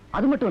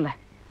 அது மட்டும் இல்ல,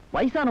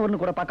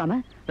 வயசானவர்னு கூட பார்க்காம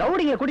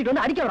ரவுடிங்க கூட்டிட்டு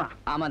வந்து அடிக்க வரான்.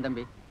 ஆமா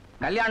தம்பி,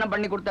 கல்யாணம்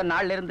பண்ணி கொடுத்த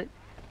நாள்ல இருந்து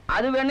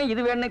அது வேணும்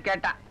இது வேணும்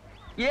கேட்டா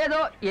ஏதோ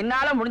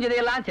என்னால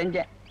முடிஞ்சதையெல்லாம்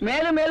செஞ்சேன்.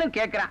 மேலும் மேலும்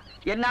கேட்கிறான்,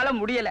 என்னால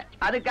முடியல.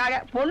 அதுக்காக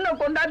பொண்ணை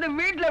கொண்டாந்து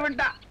வீட்டுல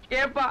விட்டா.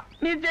 ஏப்பா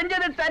நீ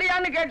செஞ்சது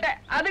சரியான்னு கேட்டேன்,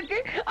 அதுக்கு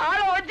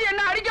ஆளை வச்சு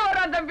என்ன அடிக்க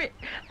வர்றான் தம்பி.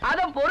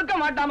 அதை பொறுக்க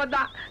மாட்டாம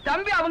தான்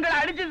தம்பி அவங்களை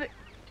அடிச்சது.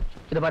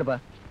 இத பாருப்பா,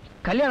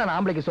 கல்யாணம்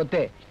ஆம்பளைக்கு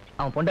சொத்தே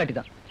அவன் பொண்டாட்டி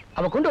தான்.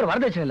 அவ கொண்டு ஒரு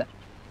வரதட்சணை இல்ல.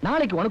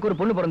 நாளைக்கு உனக்கு ஒரு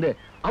பொண்ணு பிறந்து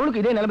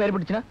அவளுக்கு இதே நிலைமை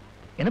ஏற்பட்டுச்சுன்னா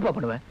என்னப்பா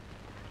பண்ணுவேன்?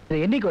 இதை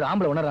என்னைக்கு ஒரு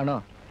ஆம்பளை உணர்றானோ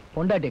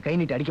பொண்டாட்டியை கை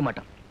நீட்டி அடிக்க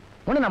மாட்டான்.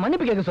 உன்னை நான்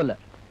மன்னிப்பு கேட்க சொல்ல,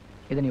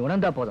 இதை நீ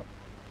உணர்ந்தா போதும்.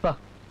 பா,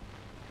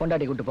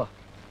 பொண்டாட்டி கூட்டு போ.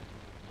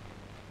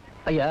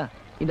 ஐயா,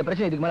 இந்த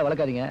பிரச்சனை இதுக்கு மேல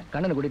வளர்க்காதீங்க.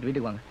 கண்ணனை கூட்டிட்டு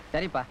வீட்டுக்கு வாங்க.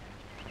 சரிப்பா,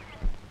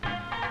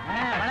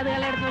 வலது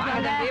கால எடுத்து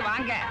வாங்க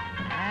வாங்க.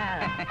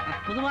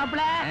 புது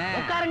மாப்பிள்ள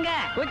உட்காருங்க,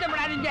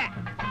 கூச்சப்படாதீங்க.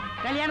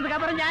 கல்யாணத்துக்கு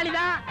அப்புறம்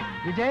ஜாலிதான்.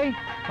 விஜய்,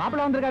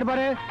 மாப்பிள்ள வந்திருக்காரு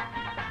பாரு.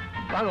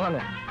 வாங்க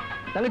வாங்க.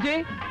 தங்கச்சி,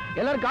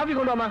 எல்லாரும் காபி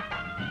கொண்டு வாமா.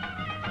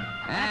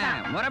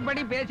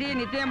 முறைப்படி பேசி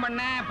நிச்சயம்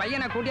பண்ண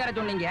பையனை கூட்டியார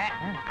சொன்னீங்க.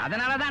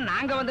 அதனாலதான்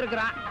நாங்க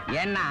வந்திருக்கிறோம்.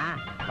 ஏன்னா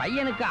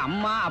பையனுக்கு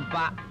அம்மா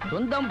அப்பா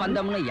சொந்தம்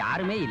பந்தம்னு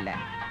யாருமே இல்ல.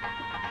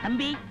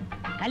 தம்பி,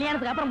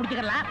 கல்யாணத்துக்கு அப்புறம்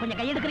முடிச்சுக்கலாம். கொஞ்சம்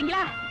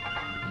கையெடுக்கிறீங்களா?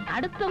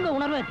 அடுத்தவங்க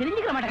உணர்வை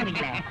தெரிஞ்சுக்க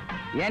மாட்டேங்கிறீங்களே.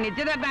 என்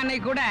நிச்சயதார்த்த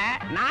அன்னைக்கு கூட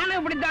நானும்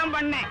இப்படித்தான்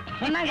பண்ணேன்.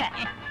 சொன்னாங்க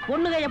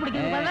பொண்ணு கையை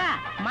பிடிக்க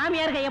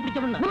மாமியார் கையை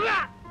பிடிச்ச.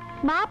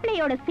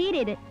 மாப்பிள்ளையோட சீர்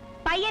இது.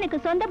 பையனுக்கு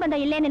சொந்த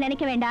பந்தம் இல்லைன்னு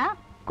நினைக்க வேண்டாம்.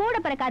 கூட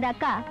பிறக்காத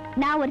அக்கா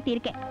நான் ஒருத்தி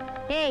இருக்கேன்.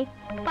 ஏய்,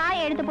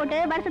 பாயை எடுத்து போட்டு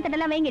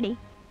வருஷத்தெல்லாம் வைங்கடி.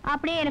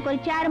 அப்படியே எனக்கு ஒரு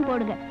சேரும்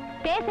போடுங்க.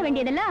 பேச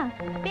வேண்டியதெல்லாம்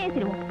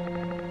பேசிடுவோம்.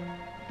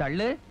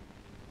 தள்ளு.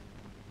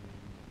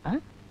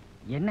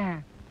 என்ன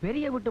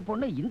பெரிய வீட்டு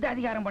பொண்ணு இந்த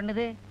அதிகாரம்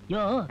பண்ணுது?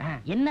 யோ,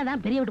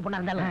 என்னதான் பெரிய வீட்டு பொண்ணா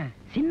இருந்தாலும்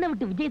சின்ன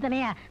வீட்டு விஜய்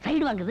தானையா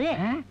சைடு வாங்குது.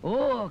 ஓ,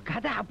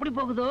 கதை அப்படி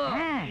போகுதோ?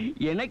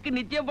 எனக்கு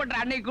நிச்சயம் பண்ற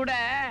அன்னைக்கு கூட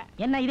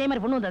என்ன இதே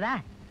மாதிரி பொண்ணு வந்ததா?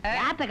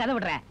 யார்த்த கதை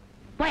விடுற?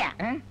 போயா.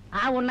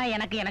 ஒன்னா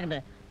எனக்கு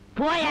எனக்கு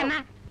போயா.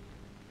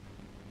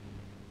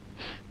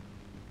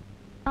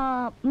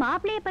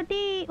 மாப்பிள்ளைய பத்தி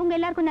உங்க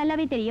எல்லாருக்கும்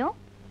நல்லாவே தெரியும்.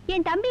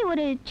 என் தம்பி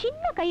ஒரு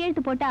சின்ன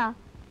கையெழுத்து போட்டா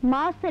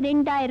மாசம்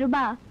 2000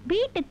 ரூபாய்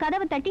வீட்டு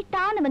கதவு தட்டி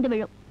தானு வந்து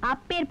விழும்.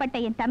 அப்பேற்பட்ட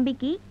என்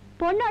தம்பிக்கு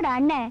பொண்ணோட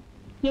அண்ணன்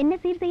என்ன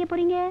சீர் செய்ய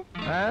போறீங்க?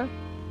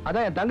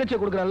 அதான் என் தங்கச்சியை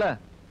கொடுக்கறேன்ல.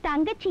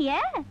 தங்கச்சிய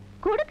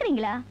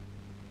கொடுக்குறீங்களா?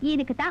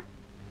 இதுக்கு தான்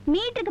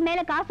மீட்டருக்கு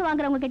மேல காசு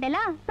வாங்குறவங்க கிட்ட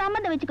எல்லாம்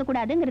சம்மந்தம் வச்சுக்க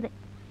கூடாதுங்கிறது.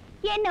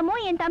 என்னமோ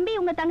என் தம்பி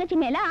உங்க தங்கச்சி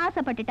மேல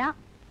ஆசைப்பட்டுட்டான்.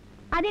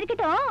 அது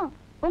இருக்கட்டும்,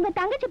 உங்க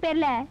தங்கச்சி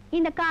பேர்ல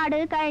இந்த காடு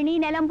கழனி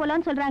நிலம்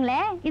போலன்னு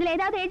சொல்றாங்களே, இதுல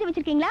ஏதாவது எழுதி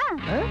வச்சிருக்கீங்களா?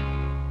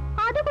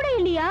 அது கூட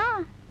இல்லையா?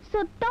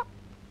 சுத்தம்.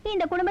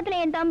 இந்த குடும்பத்துல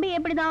என் தம்பி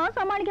எப்படிதான்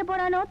சமாளிக்க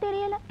போறானோ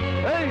தெரியல.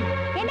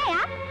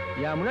 என்னையா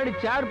என் முன்னாடி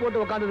சேர்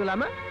போட்டு உட்கார்ந்தது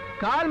இல்லாம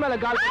கால் மேல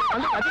கால்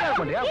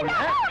பண்றியா?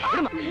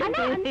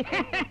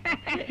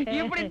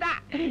 இப்படித்தான்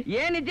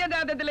ஏன்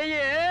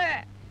நிச்சயதார்த்தத்திலேயே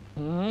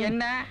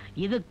என்ன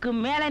இதுக்கு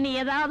மேல நீ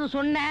ஏதாவது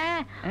சொன்ன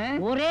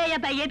ஒரே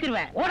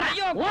ஏத்திருவேன்.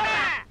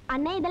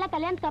 அண்ணா, இதெல்லாம்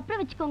கல்யாணத்துக்கு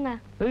அப்புறம் வச்சுக்கோங்க.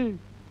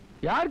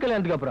 யார்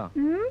கல்யாணத்துக்கு அப்புறம்?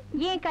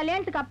 ஏன்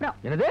கல்யாணத்துக்கு அப்புறம்?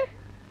 என்னது?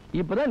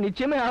 இப்பதான்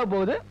நிச்சயமே ஆக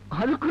போகுது,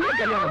 அதுக்குள்ள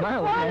கல்யாணமா?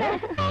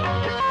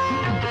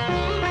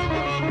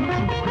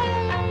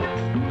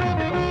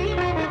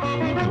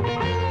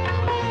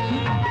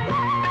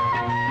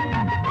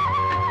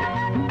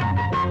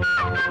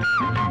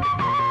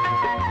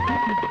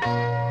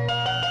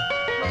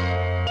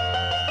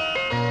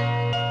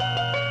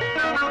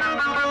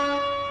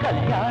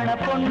 கல்யாண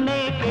பொண்ணே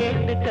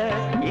கேட்டுக்க,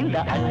 இந்த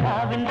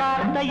அண்ணாவின்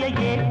வார்த்தையை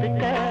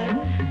ஏத்துக்க.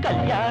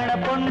 கல்யாண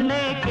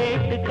பொண்ணே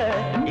கேட்டுக்க,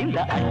 இந்த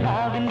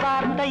அண்ணாவின்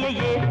வார்த்தையை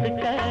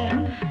ஏத்துக்க.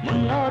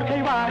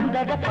 முன்னோர்கள்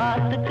வாழ்ந்ததை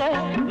பார்த்துக்க,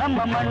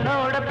 நம்ம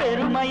மண்ணோட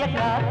பெருமையை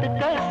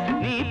காத்துக்க.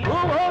 நீ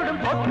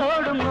பூவோடும்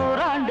பொட்டோடும்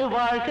 100 ஆண்டு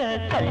வாழ்க.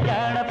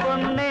 கல்யாண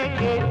பொண்ணே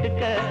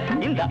கேட்டுக்க,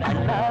 இந்த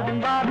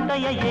அண்ணாவின்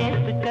வார்த்தையை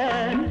ஏத்துக்க.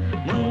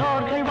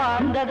 முன்னோர்கள்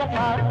வாழ்ந்ததை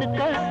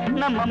பார்த்துக்க,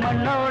 நம்ம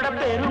மண்ணோட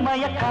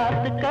பெருமையை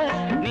காத்துக்க.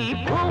 நீ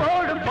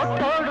பூவோடும்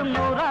பொட்டோடும்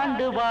 100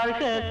 ஆண்டு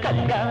வாழ்க.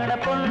 கல்யாண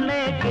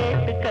பொண்ணே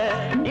கேட்டுக்க,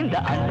 இந்த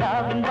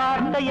அண்ணாவின்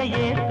வார்த்தையை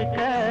ஏத்துக்க.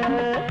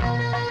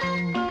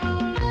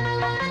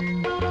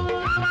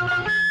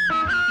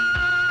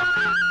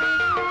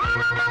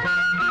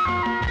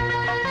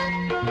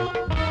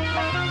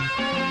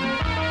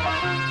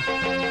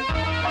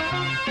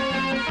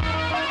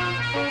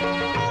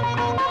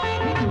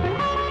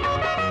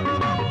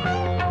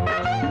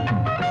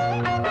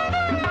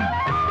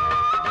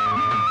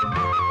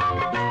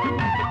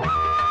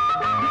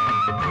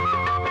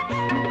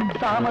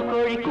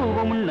 சாமக்கோழி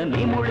கூவமுன்னு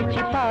நீ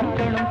முழிச்சு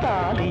பார்க்கணும்.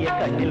 தாலிய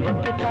கண்ணில்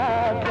வந்து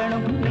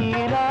காக்கணும்.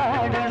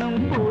 நீராடணும்,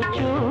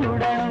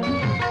 பூச்சூடணும்.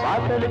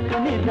 வாசலுக்கு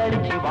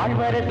நிர்தரிச்சு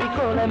வாழ்வரசி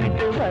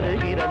கோலமிட்டு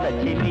வருகிற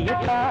லட்சுமியை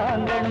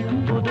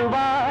தாங்கணும். புது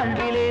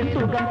வாழ்விலே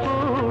சுகம்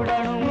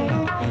கூடணும்.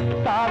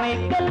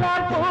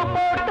 சாமிக்கெல்லாம் பூ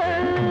போட்டு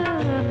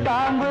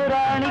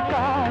சாம்புராணி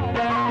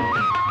காக்கணும்.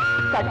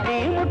 கட்டி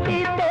முட்டி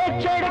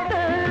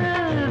தேய்ச்செடுத்து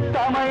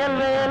சமையல்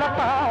வேலை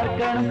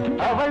பார்க்கணும்.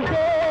 தூக்கணும். அவள்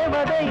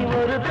தேவதை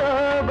ஒரு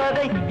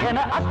தோபதை என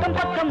அக்கம்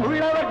பக்கம்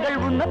உள்ளவர்கள்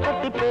உன்னை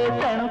பத்தி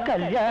பேசணும்.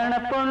 கல்யாண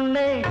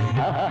பொண்ணே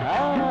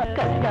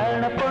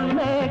கல்யாண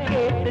பொண்ணே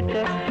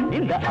கேட்டுக்க,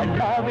 இந்த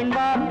அண்ணாவின்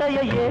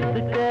வார்த்தையை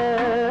ஏத்துக்க.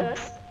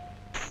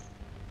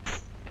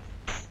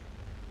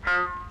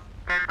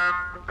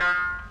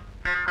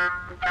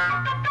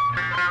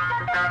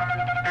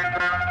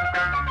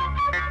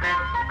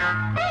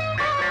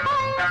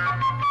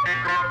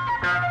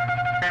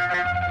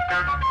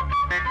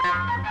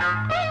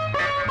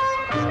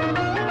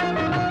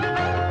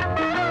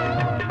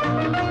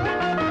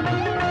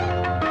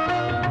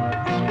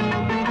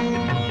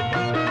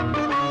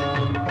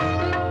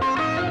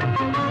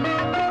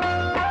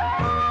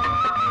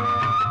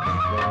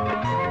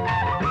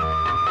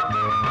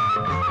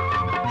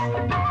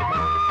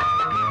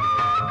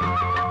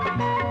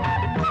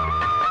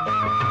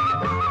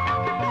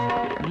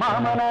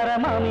 மாமனார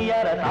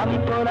மாமியார சாமி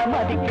போல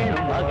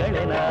மதிக்கணும்.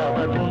 மகளென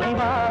அவர் உன்னை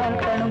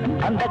வாழ்க்கணும்.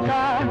 அந்த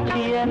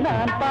காட்சியை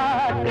நான்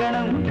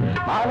பார்க்கணும்.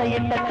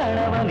 மாலையிட்ட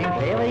கணவனின்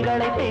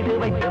சேவைகளை செய்து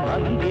வைத்து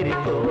மந்திரி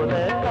போல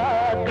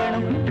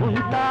காக்கணும். உன்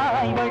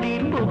தாய் வழி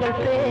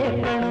புகழ்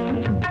சேர்க்கணும்.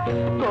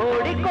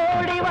 கோடி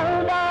கோடி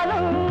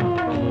வந்தாலும்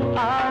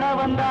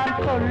ஆணவம் தான்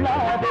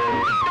கொள்ளாது.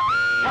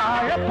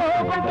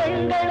 வாழப்போகும்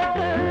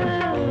பெண்களுக்கு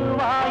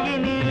வாயி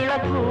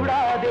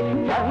நீளக்கூடாது.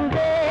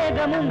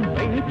 சந்தேகமும்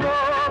பெண்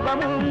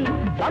கோபமும்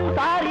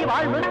சம்சாரி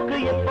வாழ்வுக்கு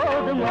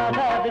எப்போதும்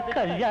ஆகாது.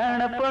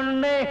 கல்யாண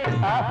பொண்ணே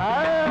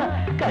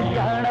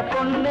கல்யாண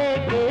பொண்ணே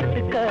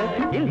கேட்டுக்க,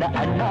 இந்த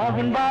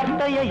அண்ணாவின்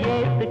வார்த்தையை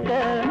ஏத்துக்க.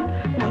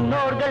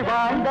 முன்னோர்கள்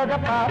வாழ்ந்ததை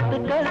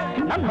பார்த்துக்க,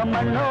 நம்ம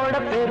மண்ணோட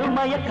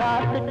பெருமையை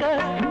காத்துக்க.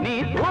 நீ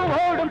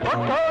பூவோடும்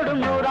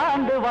பொட்டோடும் 100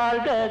 ஆண்டு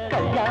வாழ்க.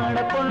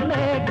 கல்யாண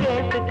பொண்ணே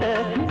கேட்டுக்க,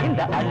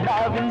 இந்த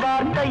அண்ணாவின்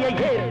வார்த்தையை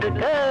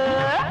ஏத்துக்க.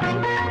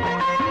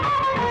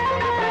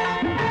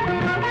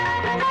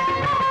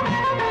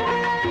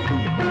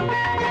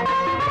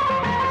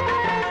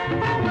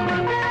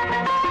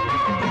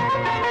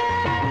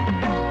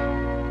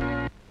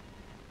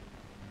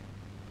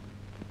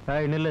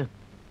 நில்லு.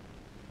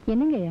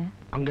 என்னங்கய்யா?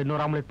 அங்க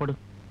இன்னொரு ஆம்லெட் போடு.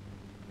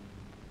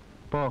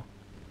 போ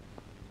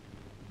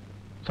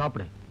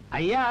சாப்பிடு.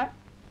 ஐயா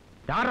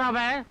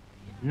யாராவன்?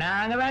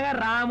 நாங்க தாங்க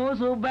ராமு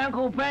சூப்பன்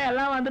குப்பன்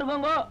எல்லாம்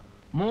வந்திருக்கோங்க.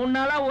 3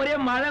 நாளா ஒரே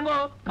மழைங்கோ.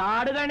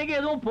 காடு கணிக்கு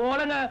எதுவும்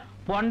போலங்க.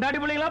 பொண்டாடி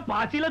பிள்ளைங்களா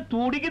பசியில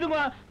துடிக்குதுங்க.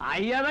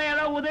 ஐயா தான்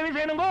ஏதாவது உதவி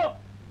செய்யணுங்க.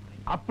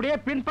 அப்படியே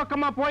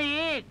பின்பக்கமா போய்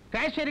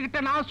கேஷியர்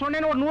கிட்ட நான்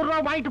சொன்னேன்னு ஒரு 100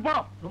 ரூபாய் வாங்கிட்டு போ.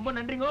 ரொம்ப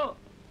நன்றிங்க.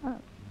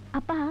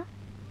 அப்பா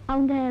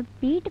அவங்க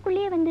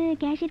வீட்டுக்குள்ளேயே வந்து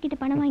கேஷியர் கிட்ட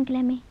பணம்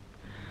வாங்கிக்கலாமே.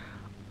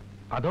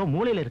 அதோ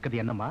மூலையில இருக்குது.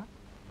 என்னம்மா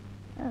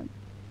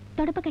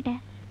தொடப்பக்கட்ட?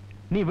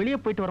 நீ வெளியே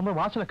போயிட்டு வரும்போது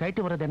வாசல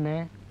கைட்டு வர்றது என்ன?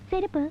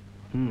 செருப்பு.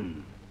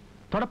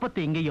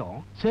 தொடப்பத்தை இங்கேயும்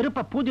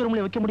செருப்ப பூஜை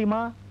ரூம்ல வைக்க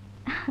முடியுமா?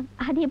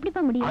 அது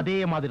எப்படிப்பா முடியும்? அதே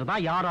மாதிரி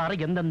தான் யார் யார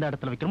எந்தெந்த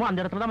இடத்துல வைக்கணுமோ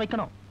அந்த இடத்துல தான்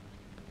வைக்கணும்.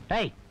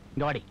 ஏய்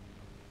இங்க வாடி.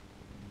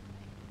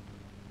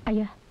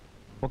 ஐயா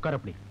உட்கார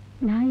அப்படி.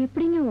 நான்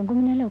எப்படிங்க உங்க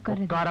முன்னால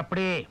உட்கார்றது? உட்கார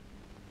அப்படி.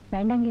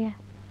 வேண்டாங்கய்யா.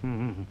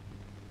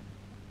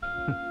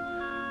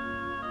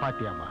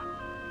 பாத்தியாமா,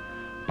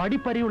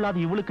 படிப்பறிவு இல்லாத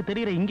இவளுக்கு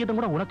தெரியற இங்கேயும்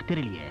கூட உனக்கு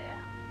தெரியலையே.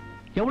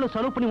 எவ்வளவு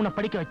செலவு பண்ணி உன்னை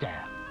படிக்க வச்ச,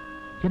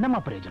 என்னம்மா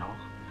பிரயோஜனம்?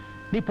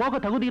 நீ போக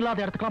தகுதி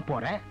இல்லாத இடத்துக்குலாம்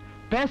போற,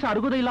 பேச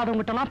அருகுதை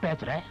இல்லாதவங்கிட்ட எல்லாம்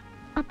பேசுற.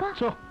 அப்பா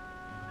சோ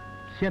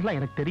எல்லாம்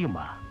எனக்கு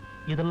தெரியுமா.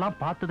 இதெல்லாம்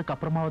பார்த்ததுக்கு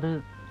அப்புறமாவது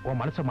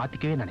உன் மனசை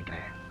மாத்திக்கவே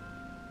நினைக்கிறேன்.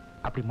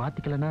 அப்படி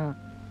மாத்திக்கலன்னா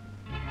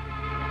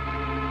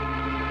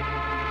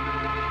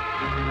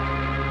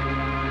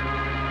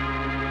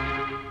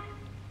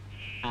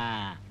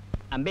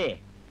அம்பே,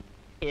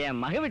 என்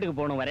மக வீட்டுக்கு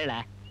போகணும். வரையல.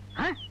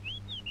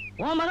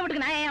 உன் மக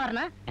வீட்டுக்கு நான் ஏன்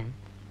வரணும்?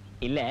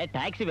 இல்ல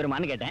டாக்ஸி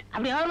வருமானு கேட்டேன்.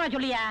 அப்படி விவரமா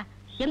சொல்லியா?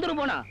 எந்த ஊர்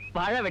போனோம்?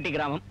 வாழ வெட்டி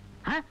கிராமம்.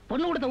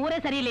 பொண்ணு கொடுத்த ஊரே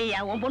சரியில்லையா?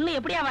 உன் பொண்ணு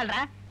எப்படியா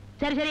வாழ்றா?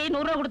 சரி சரி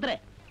 100 ரூபா கொடுத்துரு.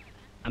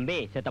 அம்பே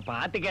செத்த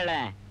பாத்து கேள.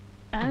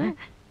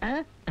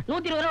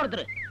 120 ரூபா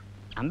கொடுத்துரு.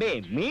 அம்பே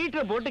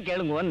மீட்டர் போட்டு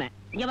கேளுங்க.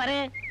 இங்க பாரு,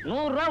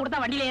 100 ரூபா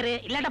கொடுத்தா வண்டியில ஏறு,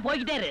 இல்லாட்டா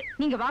போய்கிட்டே இரு.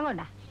 நீங்க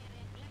வாங்கடா.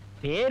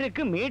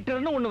 பேருக்கு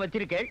மீட்டர்னு ஒண்ணு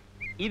வச்சிருக்கேன்.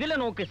 இதுல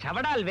நோக்கு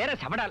சவடால் வேற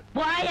சவடால்.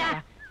 போயா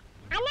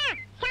அண்ணா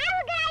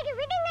சாவுக்கு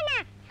விடுங்கண்ணா.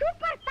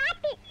 Super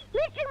party.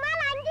 மீட்டருக்கு மேல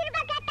 5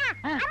 ரூபாய் கேட்டா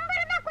 50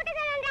 ரூபாய்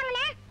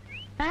கொடுங்கன்றாங்கண்ணே.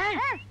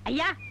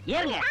 ஐயா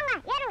ஏறுங்க. வாங்க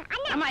ஏறுங்க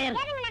அண்ணா. ஆமா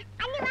ஏறுங்க. ஏறுங்கண்ணா.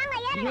 அண்ணி வாங்க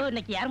ஏறுங்க. ஐயோ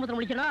இன்னைக்கு யார் முத்திரம்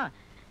முடிக்கணும்?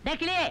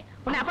 டேக்கிலே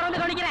உன்னை அப்புறம்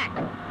வந்து கவனிக்கிறேன்.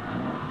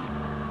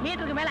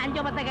 மீட்டருக்கு மேல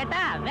 5 10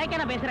 கேட்டா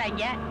வேக்கன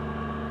பேசுறாங்க.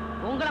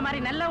 உங்கள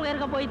மாதிரி நல்லவங்க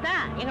இருக்க போய்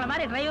தான் எங்கள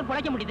மாதிரி டிரைவர்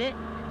பொழைக்க முடியுது.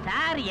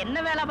 சார் என்ன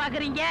வேலை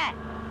பாக்குறீங்க?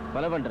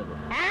 கொலை பண்றது.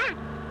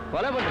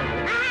 கொலை பண்றது.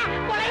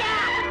 கொலையா?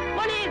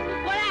 போலீஸ்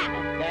கொலை.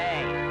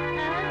 டேய்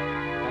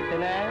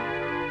அத்தனை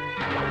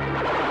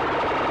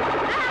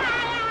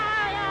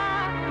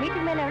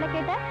வீட்டுக்கு மேல எவ்வளவு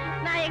கேட்ட?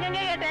 நான்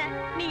எங்கங்க கேட்டேன்?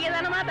 நீங்க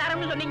தானமா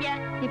தரம்னு சொன்னீங்க.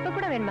 இப்ப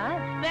கூட வேணுமா?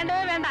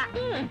 வேண்டவே வேண்டாம்.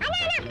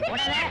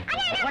 ஓடாத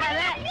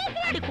ஓடாத,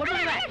 அடி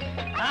கொன்னுடுவேன்.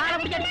 காலை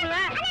பிடிச்சு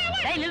அடிச்சுடுவேன்.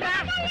 டேய் நில்றா.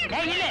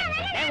 டேய் நில்லு.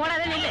 டேய்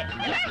ஓடாத நில்லு.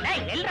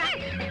 டேய் நில்றா.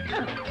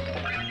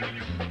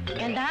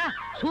 ஏண்டா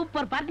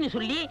சூப்பர் பார்ட்டி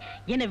சொல்லி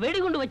என்ன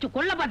வெடிகுண்டு வச்சு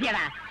கொல்ல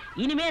பாத்தியாடா?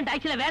 இனிமே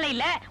டாக்ஸில வேலை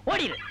இல்ல,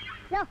 ஓடிடு.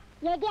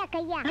 எடியா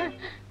கையா.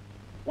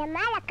 என்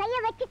மேல கைய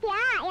வச்சிட்டியா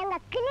எங்க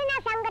கிளினா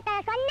சங்கத்தை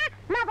சொன்னா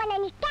மகனை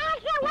நீ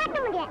ஸ்டேஷன்ல ஓட்ட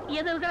முடியாது.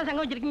 எது இருக்கிற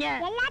சங்கம் வச்சிருக்கீங்க?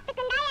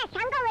 எல்லாத்துக்கும் தான் என்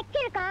சங்கம்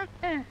வச்சிருக்கோம்.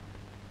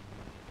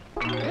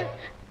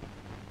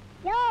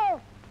 யோ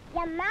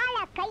என் மேல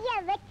கைய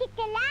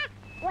வச்சிட்டல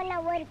உன்னை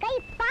ஒரு கை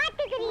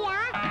பாத்துக்கிறியா?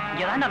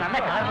 இங்கதான்டா நல்ல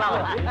கார்லாம்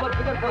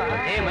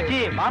வரும். ஏய் மச்சி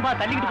மாமா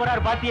தள்ளிக்கிட்டு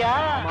போறாரு பாத்தியா?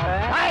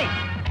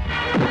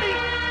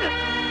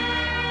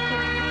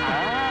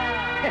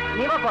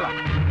 நீ வா போலாம்.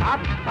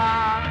 அப்பா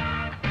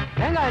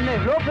தேங்காய் என்ன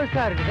இவ்வளோ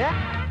பெருசா இருக்குது?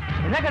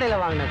 என்ன கடையில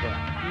வாங்கினது?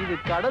 இது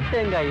கடை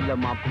தேங்காய் இல்ல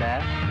மாப்பிள்ள,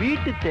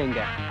 வீட்டு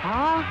தேங்காய்.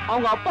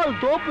 அவங்க அப்பா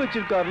தோப்பு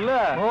வச்சிருக்காருல்ல.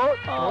 ஓ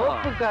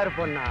தோப்புக்காரு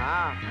பொண்ணா?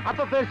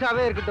 அப்ப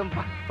பெருசாவே இருக்கட்டும்.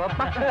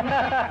 பாப்பா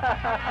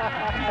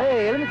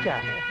ஏய் எலுமிச்சா.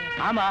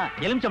 ஆமா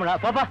எலுமிச்சம்பழா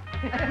பாப்பா.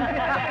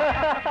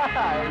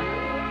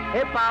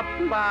 ஏ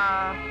பாப்பா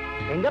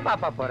எங்க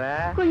பாப்பா போற?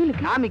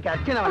 கோயிலுக்கு. சாமிக்கு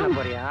அர்ச்சனை பண்ண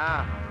போறியா?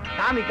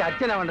 சாமிக்கு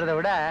அர்ச்சனை பண்றதை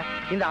விட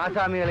இந்த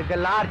ஆசாமிகளுக்கு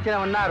எல்லாம் அர்ச்சனை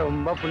பண்ணா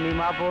ரொம்ப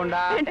புண்ணியமா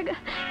போண்டா.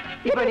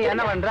 இப்ப நீ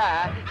என்ன பண்ற?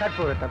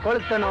 கற்பூரத்தை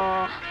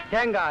கொளுத்தணும்,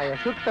 தேங்காய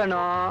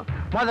சுத்தணும்.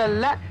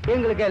 முதல்ல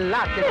எங்களுக்கு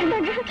எல்லாம் அர்ச்சனை.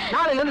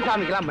 நாளையில இருந்து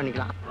சாமிக்கு எல்லாம்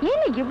பண்ணிக்கலாம்.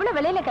 ஏன் இவ்வளவு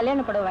விலையில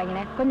கல்யாண புடவை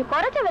வாங்கின? கொஞ்சம்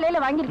குறைச்ச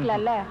விலையில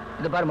வாங்கிருக்கலாம்ல.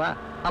 இது பாருமா,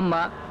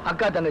 அம்மா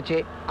அக்கா தங்கச்சி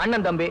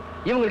அண்ணன் தம்பி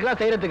இவங்களுக்கு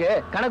எல்லாம் செய்யறதுக்கு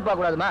கணக்கு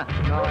பார்க்க கூடாதுமா.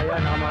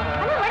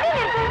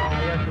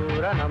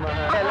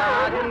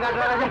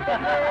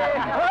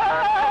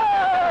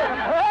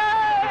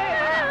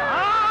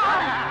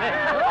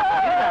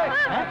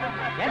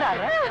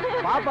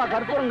 பாப்பா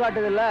கற்பூரம்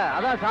காட்டுது இல்ல,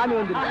 அதான் சாமி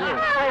வந்துருச்சு.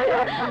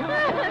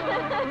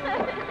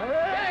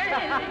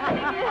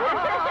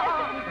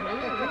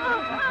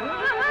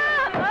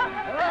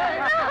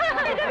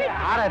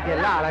 ஆராத்தி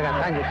எல்லாம் அழகா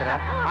தான் சுத்துற,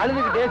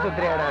 அழுதுகிட்டே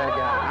சுத்துறியாடா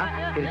ராஜா?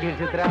 திருச்சி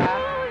சுத்துறா.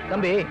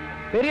 தம்பி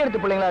பெரிய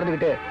இடத்து பிள்ளைங்களா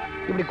இருந்துகிட்டு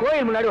இப்படி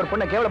கோயில் முன்னாடி ஒரு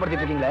பொண்ணை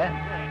கேவலப்படுத்திட்டு இருக்கீங்களே,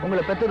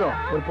 உங்களை பெத்ததும்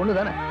ஒரு பொண்ணு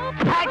தானே?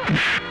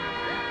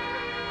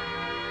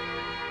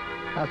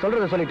 நான்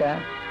சொல்றத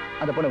சொல்லிட்டேன்,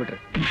 அந்த பொண்ணை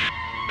விட்டுரு.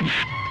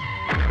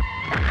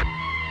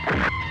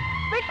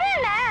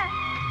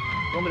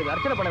 உங்களுக்கு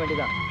அர்ச்சனை பண்ண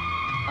வேண்டியதான்,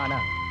 ஆனா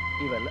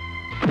இவ இல்ல.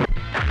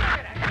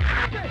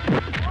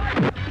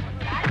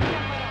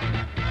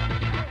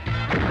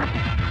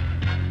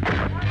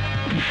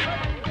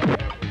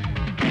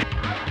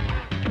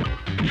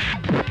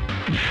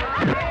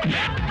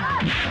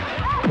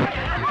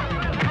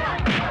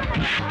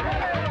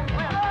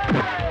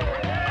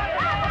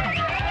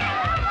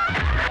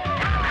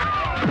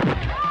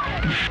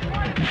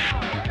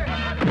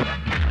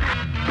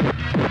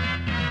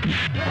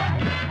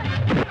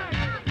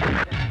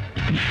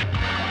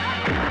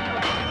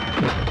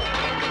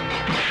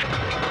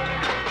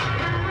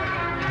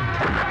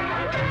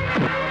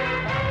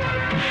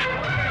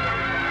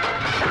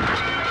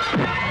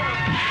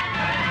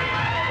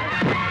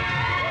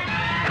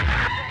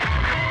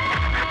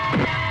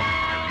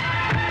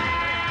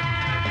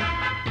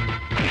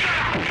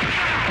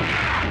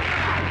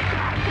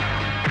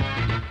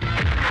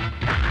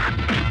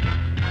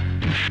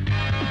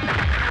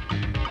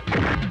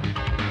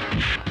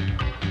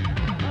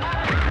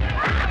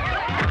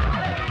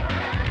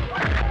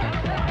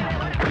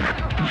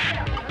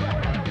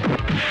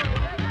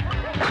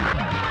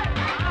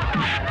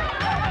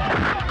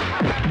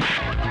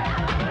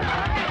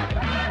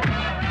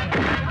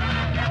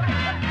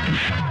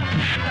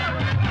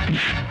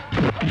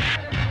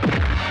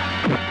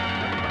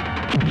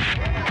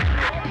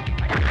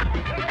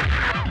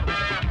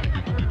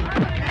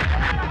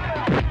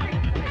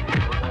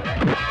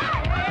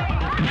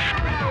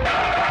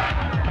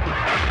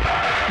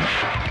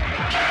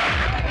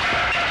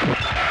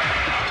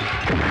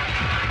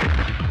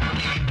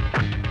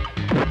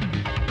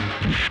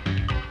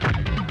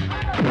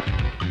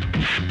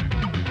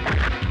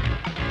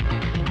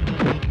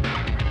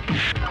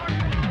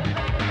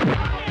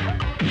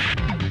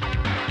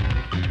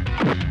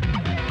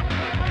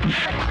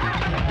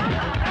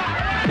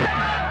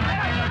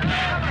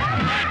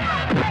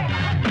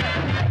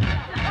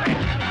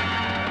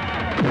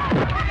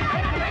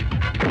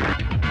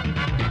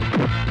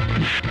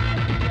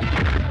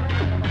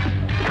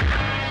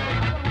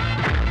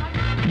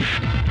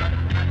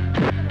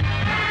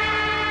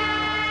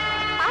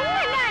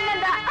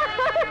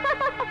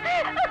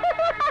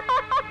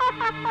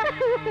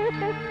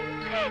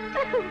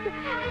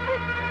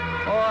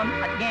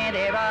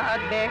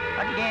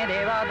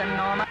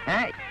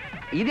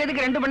 இது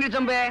எதுக்கு ரெண்டு பன்னீர்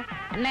சொம்பு?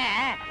 என்ன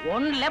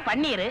ஒண்ணுல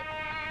பன்னீர்,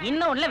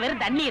 இன்னொன்னுல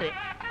வெறும் தண்ணீர்.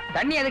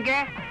 தண்ணி எதுக்கு?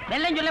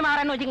 வெள்ளம் சொல்லி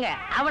மாறான்னு வச்சுங்க,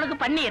 அவனுக்கு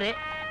பன்னீர்.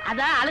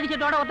 அதான்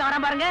அழுகிச்சட்டோட ஒருத்த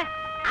வரான் பாருங்க,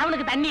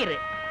 அவனுக்கு தண்ணீர்.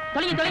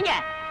 தொலைங்க தொலைங்க.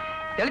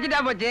 தெளிச்சுட்டா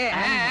போச்சு.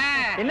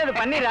 என்னது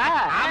பன்னீரா?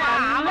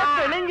 ஆமா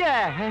தெளிங்க.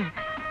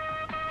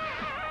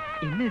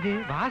 என்னது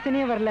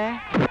வாசனையே வரல?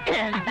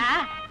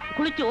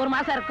 குளிச்சு ஒரு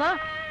மாசம் இருக்கும்,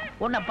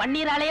 உன்னை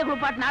பன்னீராலேயே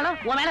குளிப்பாட்டினாலும்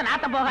உன் மேல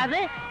நாத்தம்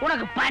போகாது.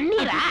 உனக்கு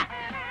பன்னீரா?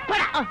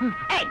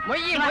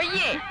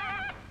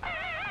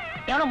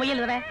 எவ்வளவு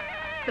மொய்யல்?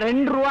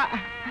 2 ரூபா.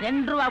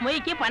 2 ரூபா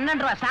மொய்க்கு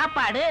 12 ரூபா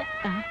சாப்பாடு.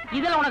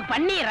 இதுல உனக்கு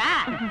பன்னீரா?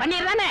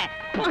 பன்னீர் தானே.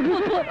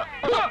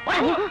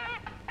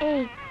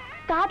 ஏய்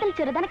காதல்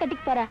சிறதானே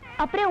கட்டிக்கு போற,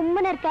 அப்படியே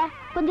உண்மைன்னு இருக்க,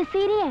 கொஞ்சம்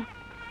சீரிய.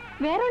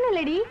 வேற ஒண்ணும்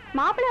இல்லடி,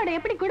 மாப்பிள்ளையோட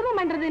எப்படி குடும்பம்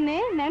பண்றதுன்னு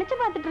நினைச்சு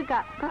பாத்துட்டு இருக்கா.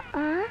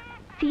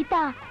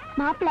 சீதா,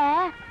 மாப்பிள்ள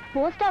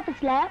போஸ்ட்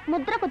ஆபீஸ்ல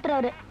முத்திர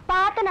குத்துறவரு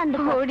பார்த்து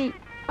நந்து ஓடி.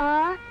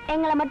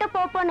 எங்களை மட்டும்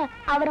போப்போன்னு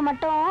அவரு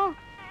மட்டும்.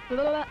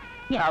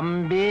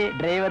 தம்பி,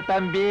 டிரைவர்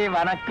தம்பி,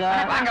 வணக்கம்.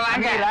 வாங்க,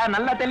 வாங்க.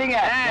 நல்லா தெளிங்க.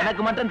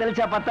 எனக்கு மட்டும்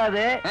தெளிச்சா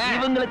பத்தாது,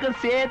 இவங்களுக்கு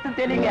சேர்த்து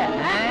தெளிங்க.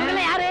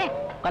 யாரு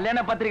கல்யாண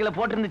பத்திரிகையில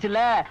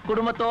போட்டிருந்துச்சுல்ல,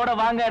 குடும்பத்தோட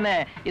வாங்கன்னு.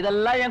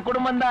 இதெல்லாம் என்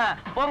குடும்பம் தான்.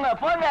 போங்க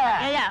போங்க.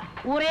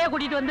 ஊரே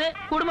கூட்டிட்டு வந்து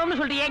குடும்பம்னு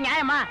சொல்றீங்க,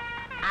 நியாயமா?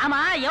 ஆமா,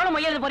 எவ்வளவு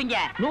மொய் எழுத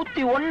போறீங்க?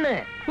 101.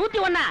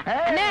 101?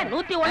 அண்ணே,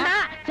 101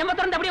 செம்ப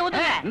திறந்து அப்படியே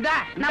ஊத்துங்க.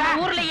 நம்ம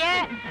ஊர்லயே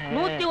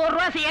 101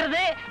 ரூபாய்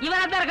செய்யறது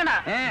இவனா தான்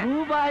இருக்கணும்.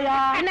 ரூபாயா?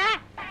 என்ன,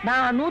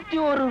 நான்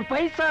 101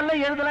 பைசால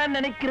எழுதலாம்னு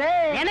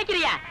நினைக்கிறேன்.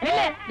 நினைக்கிறியா?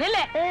 இல்ல,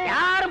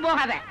 யாரும்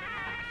போகாத.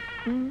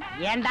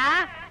 ஏண்டா,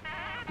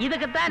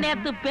 இதுக்குத்தான்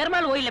நேத்து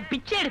பெருமாள் கோயில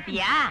பிச்சை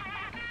எடுத்தியா?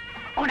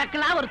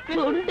 உனக்கெல்லாம் ஒரு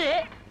துண்டு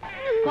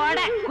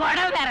கொடை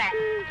வேற.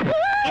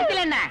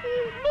 இதுல என்ன,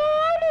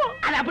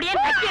 அது அப்படியே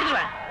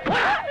தக்கிடுவேன்.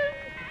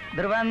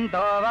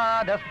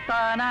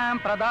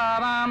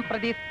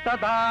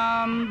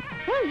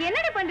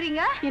 என்னடி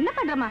பண்றீங்க? என்ன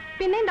பண்றமா?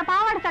 பின்ன இந்த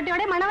பாவாடை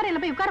சட்டையோட மணவரையில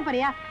போய் உட்கார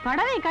போறியா?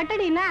 புடவை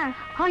கட்டடினா.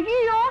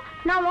 ஐயோ,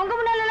 நான் உங்க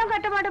முன்னால எல்லாம்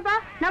கட்ட மாட்டேப்பா.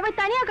 நான் போய்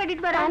தனியா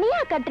கட்டிட்டு போறேன். தனியா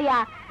கட்டுறியா?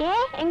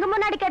 எங்க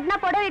முன்னாடி கட்டினா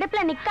புடவை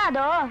இடுப்புல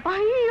நிக்காதோ?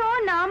 ஐயோ,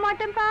 நான்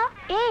மாட்டேன்ப்பா.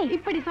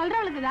 இப்படி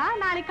சொல்றவளுக்கு தான்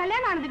நாளைக்கு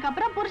கல்யாணம் ஆனதுக்கு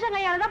அப்புறம் புருஷன்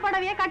கையால தான்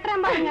புடவையே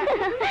கட்டுறேன் பாருங்க.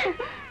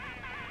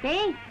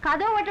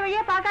 கதவு ஓட்ட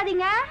வழியா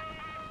பாக்காதீங்க.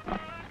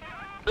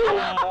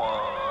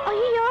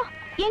 ஐயோ,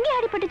 எங்க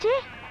அடிபட்டுச்சு?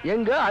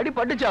 எங்க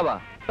அடிபட்டுச்சாவா?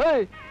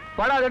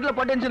 படாகட்டுல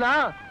பட்டுச்சுன்னா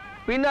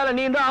பின்னால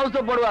நீ தான்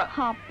அவசரப்படுவ.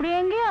 அப்படி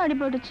எங்க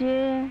அடிபட்டுச்சு?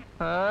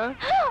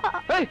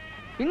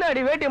 பின்னாடி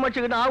வேட்டியை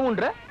மடிச்சுக்கிட்டு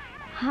ஆகுன்ற.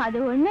 அது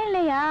ஒண்ணு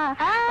இல்லையா?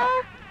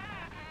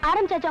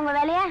 ஆரம்பிச்சாச்சு உங்க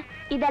வேலைய.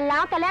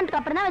 இதெல்லாம் கல்யாணத்துக்கு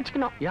அப்புறம் தான்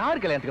வச்சுக்கணும்.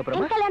 யார் கல்யாணத்துக்கு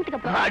அப்புறம்? கல்யாணத்துக்கு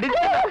அப்புறம்.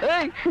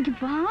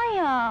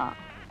 வாயா,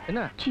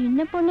 என்ன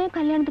சின்ன பொண்ணே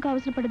கல்யாணத்துக்கு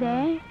அவசரப்படுதே.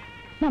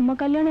 நம்ம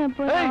கல்யாணம்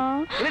எப்போ?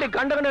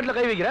 கண்ட கண்டத்துல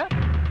கை வைக்கிற.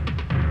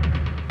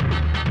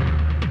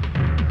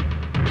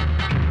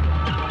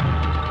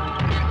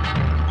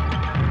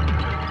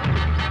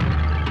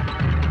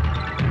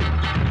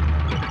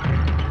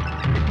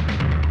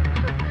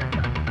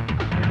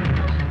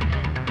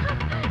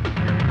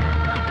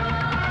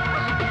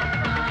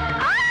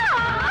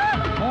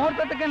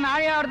 முகூர்த்தத்துக்கு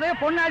நாயாடுது,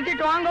 பொண்ணு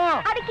அழைச்சிட்டு வாங்கோ.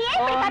 அதுக்கு ஏன்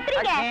இப்படி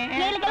கத்துறீங்க?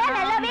 எங்களுக்கெல்லாம்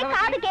நல்லாவே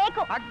காது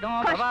கேக்கும்.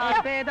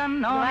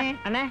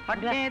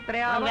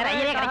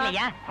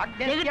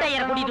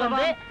 கூட்டிட்டு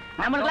வந்து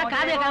நம்மளுக்கு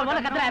காது கேட்காத போல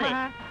கத்துறாரு.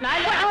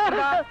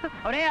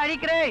 அவரே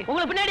அழிக்கிறேன்.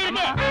 உங்களுக்கு பின்னாடி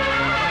இருக்கு.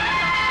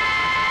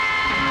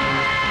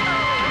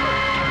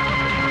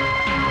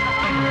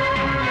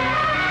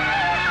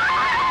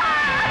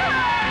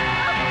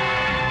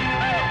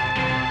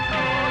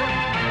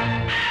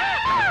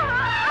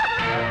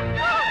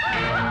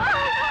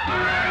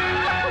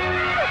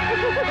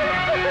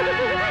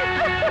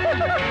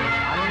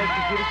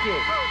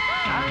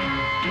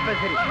 இப்ப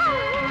சரி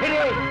சரி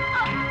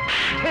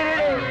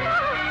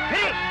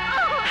சரி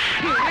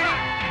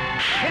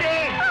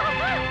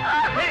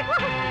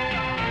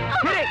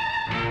சரி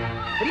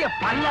பெரிய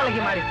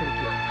பல்லழகி மாதிரி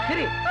சிரிச்சு.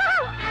 சரி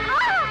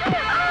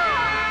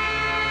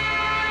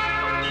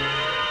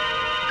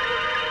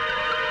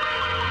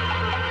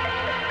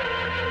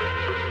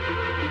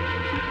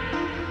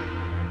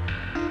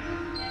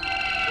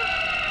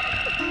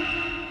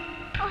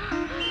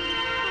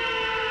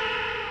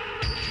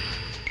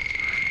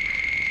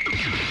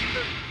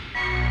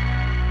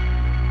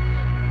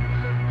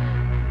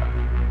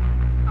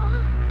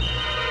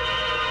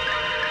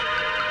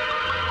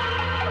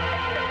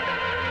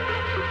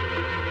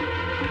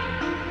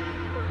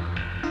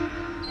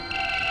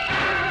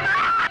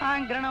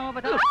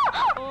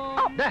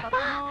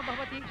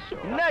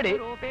முன்னாடி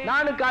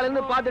நானும் காலையில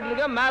இருந்து பாத்துட்டு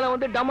இருக்கேன். மேல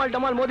வந்து டமால்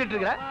டமால் மோதிட்டு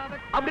இருக்கிறேன்.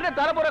 அப்படின்னா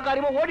தரப்புற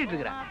காரியமா ஓடிட்டு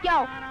இருக்கிறேன்.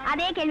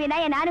 அதே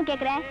கேள்விதான் நானும்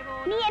கேக்குறேன்.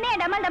 நீ என்ன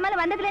டமால் டமால்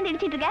வந்ததுல இருந்து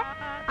இடிச்சிட்டு இருக்க?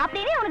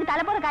 அப்படியே உனக்கு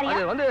தலைப்புற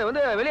காரியம். வந்து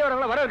வந்து வெளியே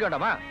வரவங்கள வர வைக்க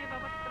வேண்டாமா?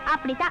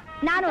 அப்படித்தான்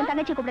நானும் உன்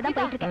தங்கச்சி கூப்பிட்டு தான்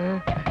போயிட்டு இருக்கேன்.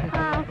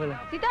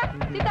 சீதா,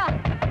 சீதா.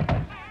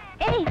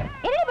 ஏய்,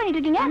 என்ன பண்ணிட்டு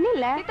இருக்கீங்க?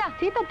 இல்ல,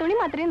 சீதா துணி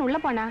மாத்திரேன்னு உள்ள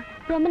போனா.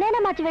 ரொம்ப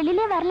நேரம் ஆச்சு,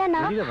 வெளியிலே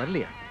வரலனா? வெளியில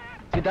வரலையா?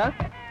 சீதா,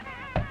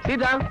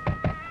 சீதா,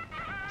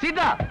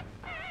 சீதா,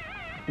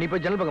 நீ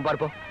போய் ஜன்னல் பக்கம்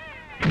பாருப்போ.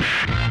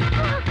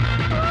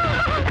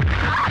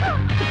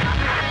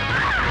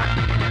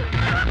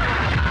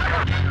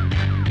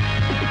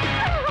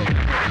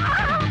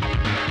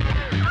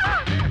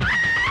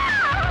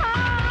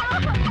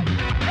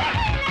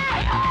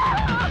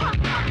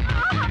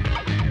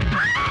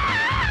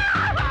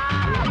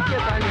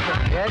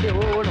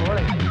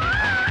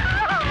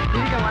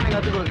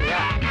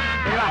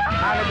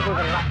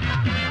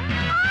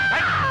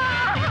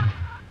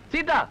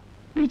 சீதா,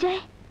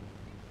 விஜய்,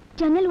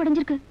 ஜன்னல்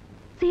உடைஞ்சிருக்கு.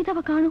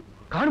 சீதாவை காணும்.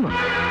 காணுமா?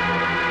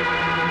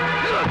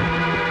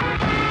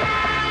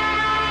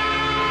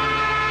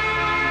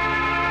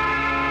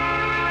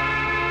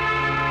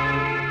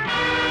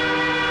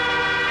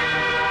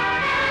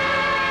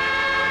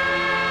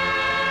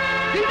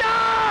 சீதா!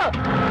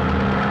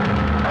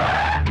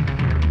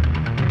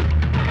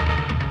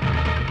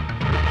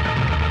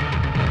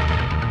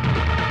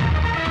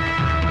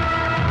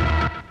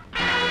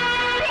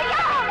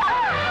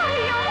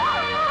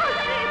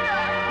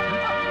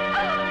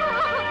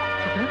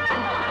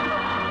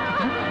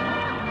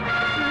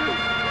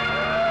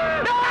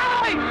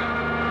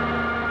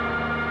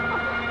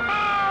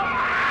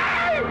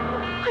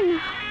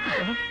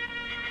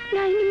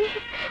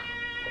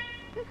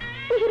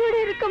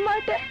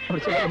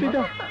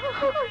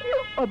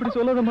 அப்படி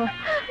சொல்லாதம்மா.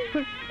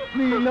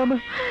 நீ இல்லாம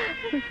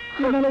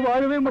என்னால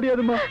வாழவே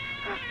முடியாதுமா.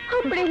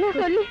 அப்படின்னு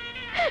சொல்லி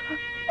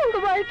உங்க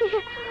வாழ்க்கைய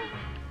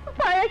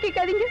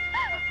பழக்கிக்காதீங்க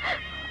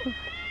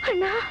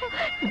அண்ணா.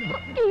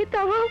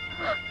 கீதாவும்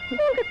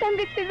உங்க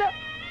தங்கச்சி தான்.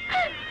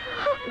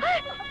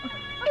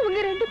 இவங்க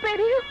 2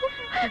 பேரையும்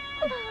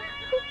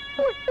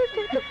ஒட்டு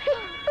சேர்த்து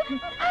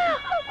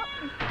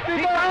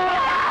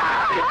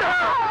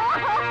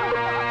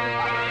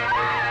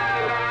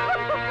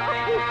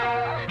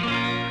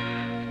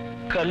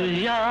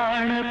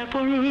கல்யாண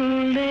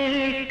பொண்ணே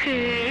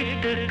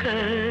கேட்டுக்க,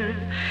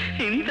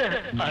 இந்த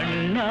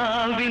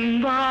அண்ணாவின்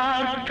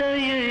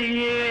வார்த்தையை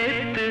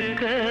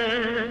ஏத்துக்க,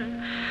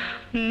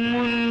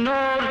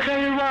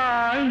 முன்னோர்கள்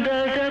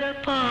வாழ்ந்தத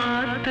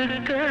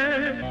பார்த்துக்க.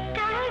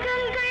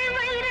 தங்கங்கள்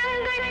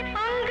வைரங்கள்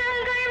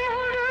அங்கங்கள்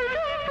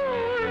முழுதும்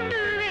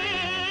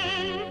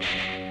பூட்டுவேன்.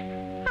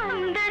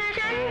 அந்த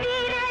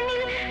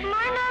சந்திரனில்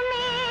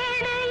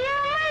மனமேடையமைத்து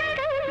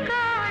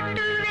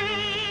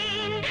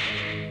காட்டுவேன்.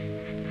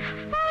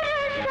 ஒரு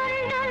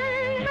சொந்தம்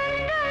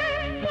பந்தம்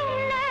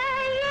இல்லை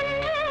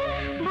என்று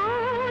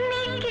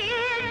பூமி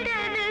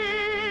கேட்டது.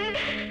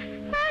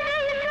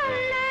 அதை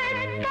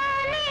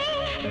சொல்லத்தானே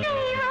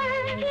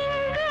தெய்வம்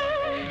இங்கு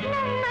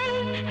நம்மை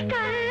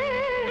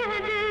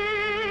தந்தது.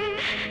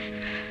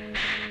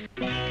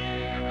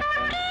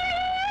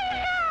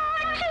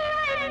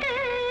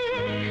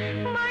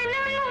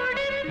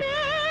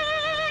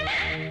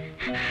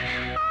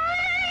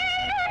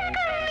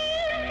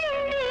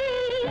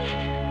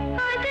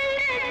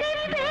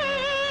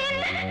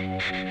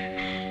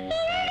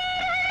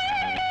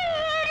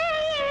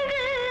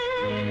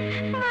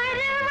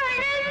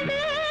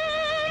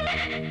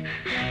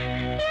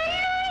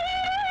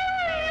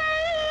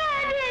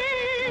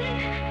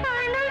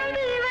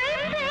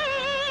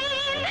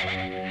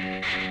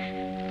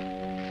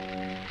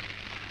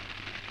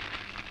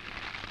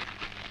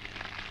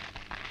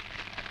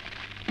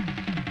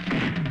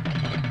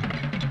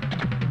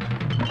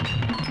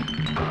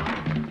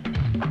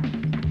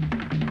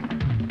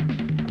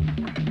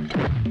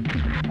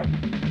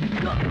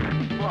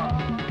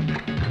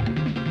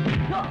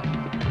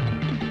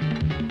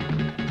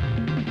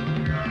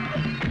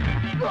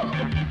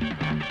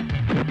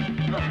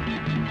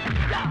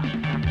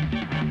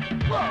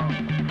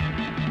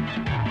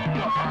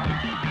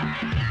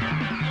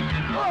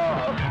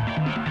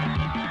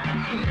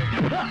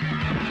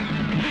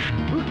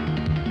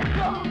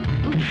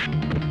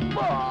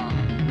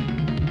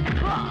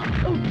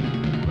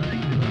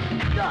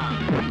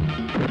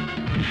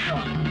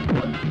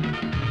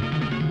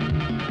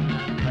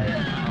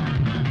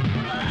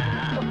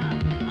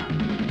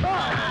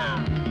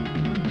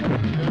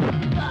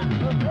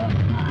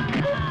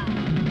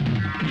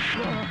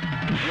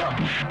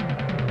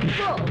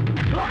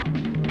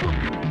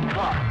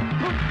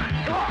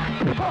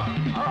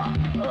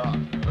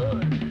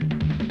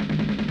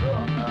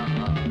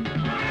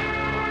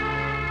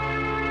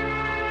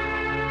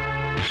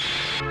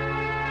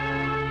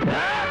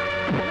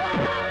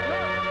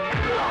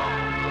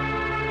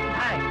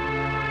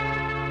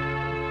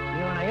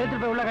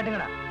 எடுத்துட்டு போய் உள்ள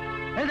கட்டுங்கடா.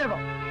 எழுந்திருப்போ.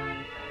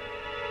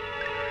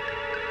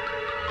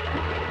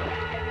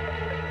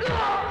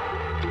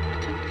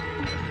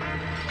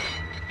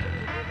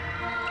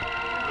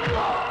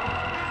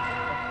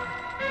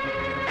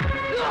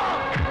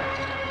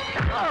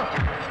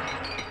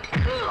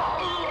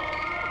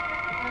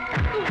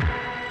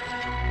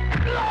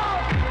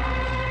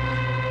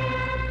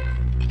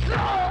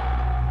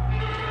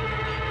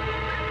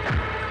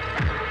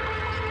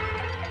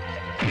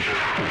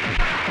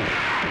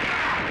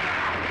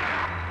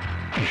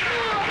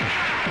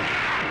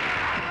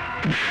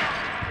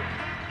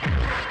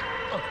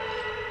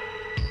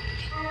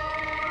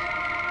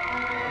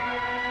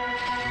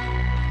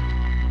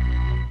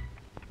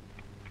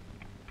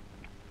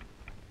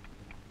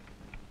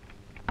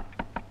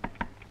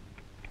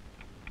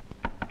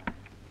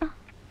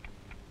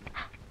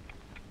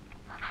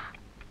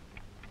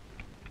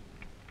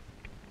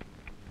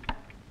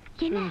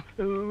 என்ன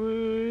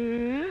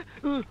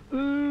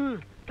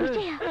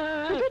விஜயா?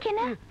 விஜய்க்கு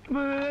என்ன?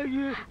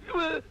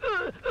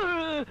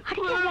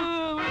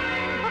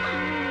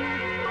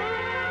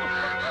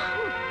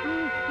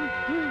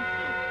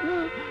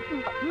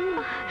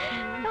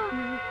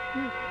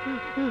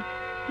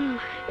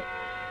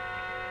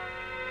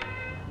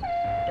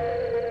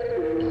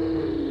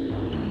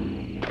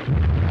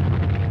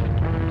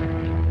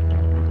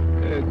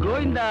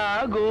 கோவிந்தா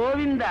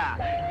கோவிந்தா,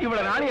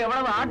 இவ்வளவு நாள்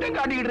எவ்வளவு ஆட்டம்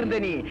காட்டிக்கிட்டு இருந்த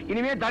நீ,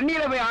 இனிமே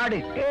தண்ணியில போய் ஆடு.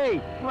 ஏய்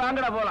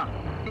வாங்கடா போலாம்.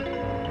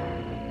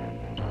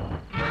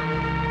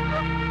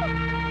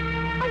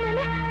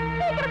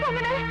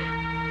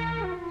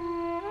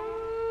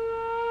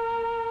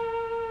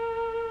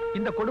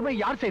 இந்த கொடுமை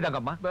யார்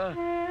செய்தாங்கம்மா?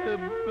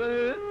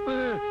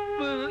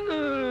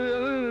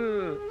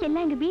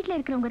 எல்லாம் எங்க வீட்டுல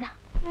இருக்கிறவங்க தான்.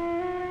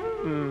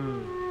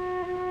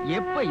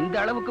 எப்ப இந்த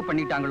அளவுக்கு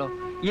பண்ணிட்டாங்களோ,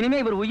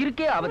 இனிமே இவர்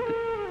உயிருக்கே ஆபத்து.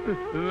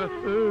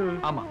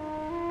 ஆமா,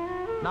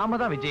 நாம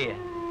தான் விஜய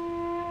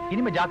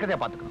இனிமே ஜாக்கிரதையா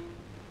பாத்துக்கணும்.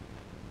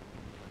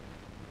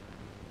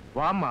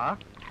 வாமா,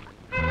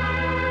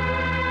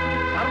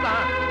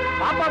 சரிதான்.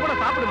 பாப்பா கூட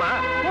சாப்பிடுமா,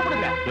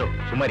 கூப்பிடுங்க. யோ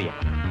சுமாரியா,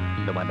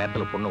 இந்த மாதிரி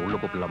நேரத்துல பொண்ணு உள்ள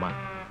கூப்பிடலாமா?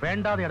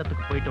 வேண்டாத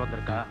இடத்துக்கு போயிட்டு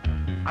வந்திருக்கா,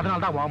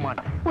 அதனாலதான்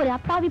வாமாட்டேன். ஒரு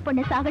அப்பாவி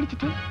பொண்ணை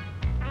சாகடிச்சிட்டு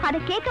அதை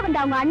கேட்க வந்த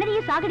அவங்க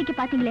அண்ணனையும் சாகடிக்க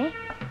பாத்தீங்களே,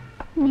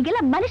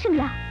 நீங்களாம்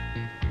மனுஷங்களா?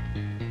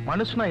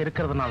 மனுஷனா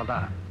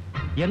இருக்கிறதுனாலதான்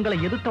எங்களை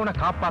எதிர்த்தவனை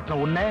காப்பாற்ற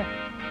உன்னை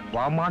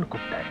வாமான்னு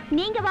கூப்பிட்டேன்.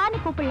 நீங்க வான்னு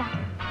கூப்பிடலாம்,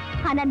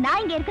 ஆனா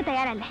நான் இங்க இருக்க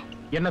தயாரா இல்ல.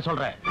 என்ன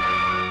சொல்ற?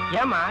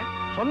 ஏமா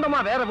சொந்தமா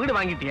வேற வீடு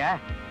வாங்கிட்டிய?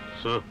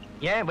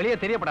 ஏன் வெளியே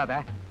தெரியப்படாத?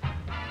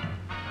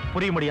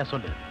 புரிய முடியா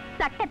சொல்லு.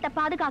 சட்டத்தை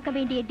பாதுகாக்க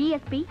வேண்டிய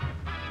டிஎஸ்பி,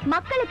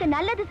 மக்களுக்கு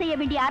நல்லது செய்ய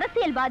வேண்டிய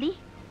அரசியல்வாதி,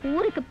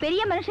 ஊருக்கு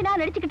பெரிய மனுஷனா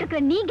நடிச்சுக்கிட்டு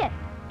இருக்கிற நீங்க,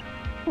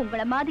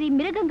 உங்கள மாதிரி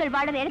மிருகங்கள்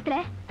வாழற இடத்துல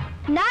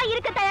நான்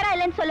இருக்க தயாரா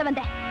இல்லைன்னு சொல்ல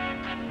வந்தேன்.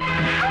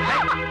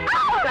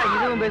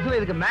 இதுவும் பேசுவ,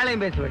 இதுக்கு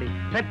மேலையும் பேசுவடி.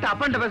 பெத்த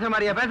அப்பன்ட்ட பேசுற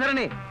மாதிரியா பேசுற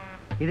நீ?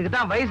 இதுக்கு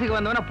தான் வயசுக்கு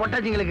வந்தவன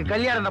பொட்டாச்சிங்களுக்கு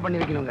கல்யாணம் பண்ணி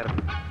வைக்கணுங்கிற.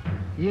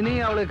 இனி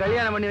அவளுக்கு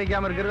கல்யாணம் பண்ணி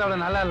வைக்காம இருக்கிறது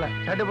அவ்வளவு நல்லா இல்ல.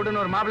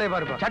 சட்டுப்புட்டுன்னு ஒரு மாப்பிளைய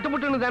பாருப்பா.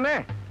 சட்டுப்புட்டுன்னு தானே?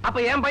 அப்ப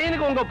என்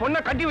பையனுக்கு உங்க பொண்ணை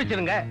கட்டி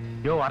வச்சிருங்க.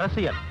 யோ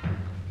அரசியல்,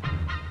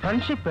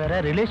 ஃப்ரெண்ட்ஷிப் வேற,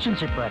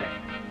 ரிலேஷன்ஷிப் வேற.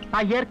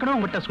 நான் ஏற்கனவே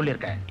உங்ககிட்ட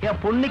சொல்லியிருக்கேன்,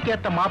 என் பொண்ணுக்கு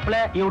ஏத்த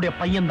மாப்பிள்ளை இவருடைய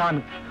பையன் தான்.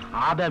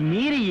 அத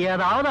மீறி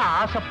ஏதாவது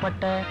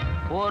ஆசைப்பட்ட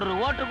ஒரு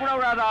ஓட்டு கூட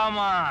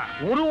விடாதாமா.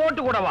 ஒரு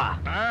ஓட்டு கூடவா?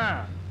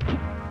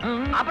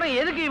 அப்புறம்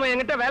எதுக்கு இவன்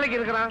என்கிட்ட வேலைக்கு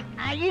இருக்கிறான்?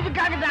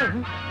 இதுக்காக தான்.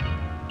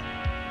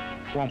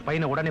 உன்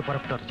பையனை உடனே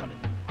புறப்பட்டு வர சொல்லு.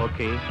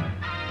 ஓகே,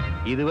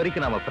 இது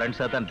வரைக்கும் நாம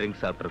ஃப்ரெண்ட்ஸா தான்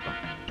ட்ரிங்க்ஸ் சாப்பிட்டுருக்கோம்.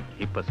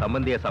 இப்ப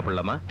சம்பந்தியா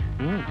சாப்பிடலாமா?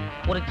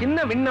 ஒரு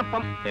சின்ன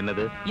விண்ணப்பம்.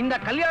 என்னது? இந்த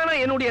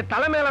கல்யாணம் என்னுடைய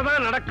தலைமையில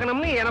தான்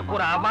நடக்கணும்னு எனக்கு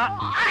ஒரு ஆபா.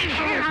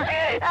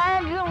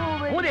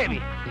 மூதேவி,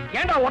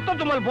 ஏண்டா ஒத்த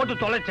தும்மல் போட்டு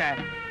தொலைச்ச?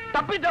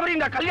 தப்பி தவறி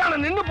இந்த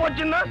கல்யாணம் நின்னு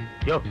போச்சுன்னா?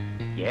 யோ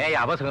ஏன்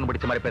அவசரம்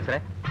பிடிச்ச மாதிரி பேசுற?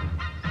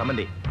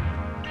 சம்பந்தி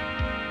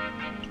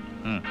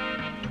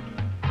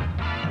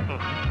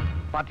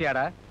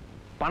பாத்தியாடா,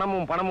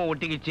 பணமும் பணமும்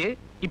ஒட்டிக்கிச்சு,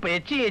 இப்ப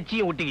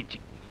எச்சியும் ஒட்டிக்கிச்சு.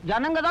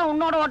 ஜனங்க தான்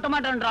உன்னோட ஓட்ட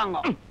மாட்டேன்றாங்க.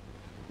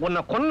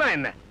 உன்னை கொன்னா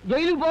என்ன?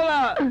 ஜெயிலுக்கு போவ.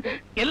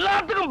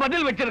 எல்லாத்துக்கும்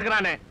பதில்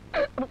வச்சிருக்கிறானே.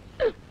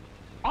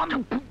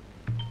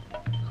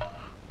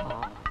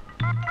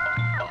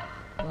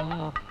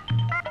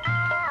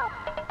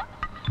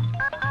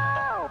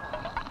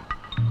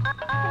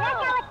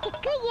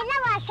 பிரசவத்துக்கு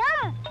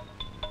இலவசம்.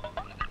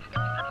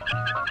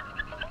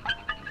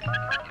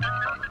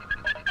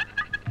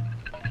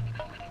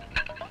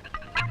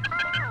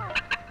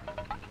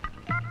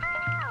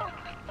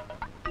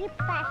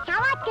 இப்ப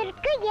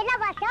சவத்திற்கு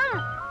இலவசம்.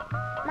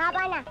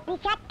 மாபானா நீ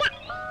சட்ட.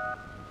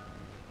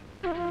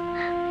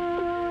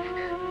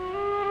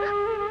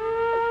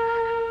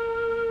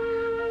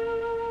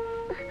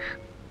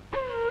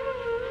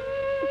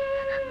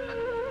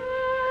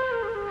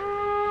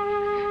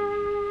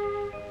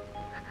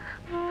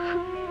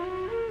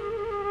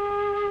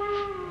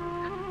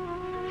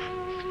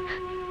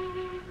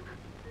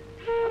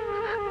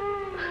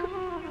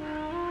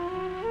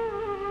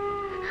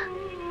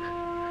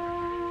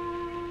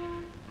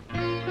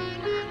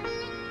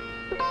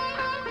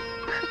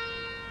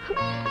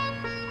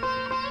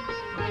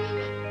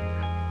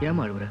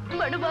 ஏமா அழுவுற?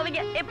 படுபாவங்க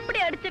எப்படி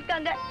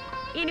அடிச்சிருக்காங்க.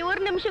 இனி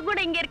ஒரு நிமிஷம் கூட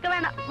இங்க இருக்க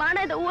வேணாம். வானா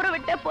இந்த ஊரை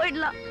விட்டே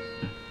போயிடலாம்.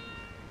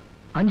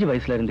 5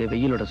 வயசுல இருந்தே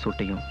வெயிலோட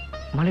சூட்டையும்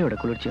மழையோட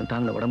குளிர்ச்சியும்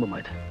தாங்கின உடம்புமா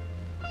இது.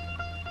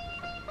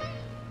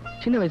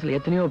 சின்ன வயசுல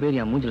எத்தனையோ பேர்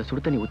என் மூஞ்சில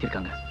சுடு தண்ணி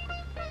ஊத்திருக்காங்க,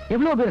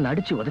 எவ்வளவு பேர்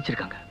அடிச்சு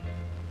உதைச்சிருக்காங்க.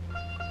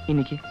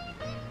 இன்னைக்கு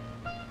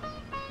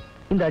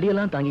இந்த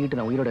அடியெல்லாம் தாங்கிக்கிட்டு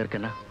நான் உயிரோட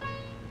இருக்கேன்னா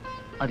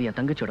அது என்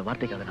தங்கச்சியோட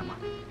வார்த்தைக்காக தாமா.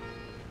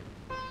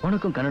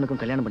 உனக்கும்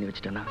கண்ணனுக்கும் கல்யாணம் பண்ணி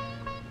வச்சுட்டேன்னா.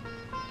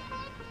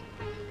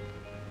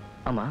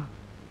 ஆமா,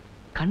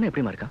 கண்ணு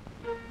எப்படிமா இருக்கா?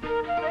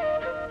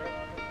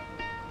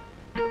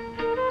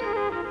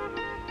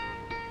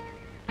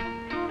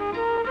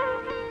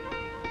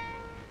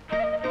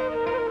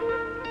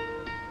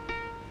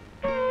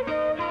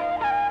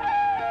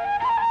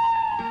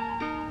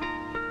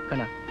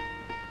 கண்ணா,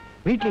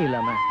 வீட்லயும்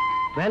இல்லாம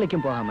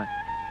வேலைக்கும் போகாம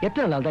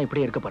எத்தனை நாள் தான்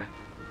இப்படியே இருக்க போறேன்?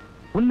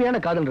 உண்மையான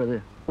காதல்ன்றது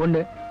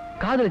ஒண்ணு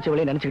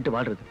காதலிச்சவளை நினைச்சுக்கிட்டு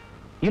வாழ்றது,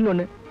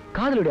 இன்னொன்னு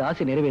காதலுடைய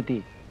ஆசை நிறைவேற்றி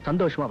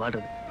சந்தோஷமா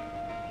வாழ்றது.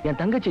 என்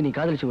தங்கச்சி நீ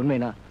காதலிச்சு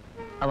உண்மைனா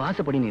அவ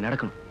ஆசைப்படி நீ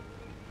நடக்கணும்.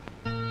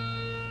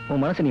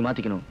 உன் மனசை நீ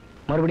மாத்திக்கணும்.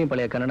 மறுபடியும்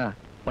பழைய கண்ணனா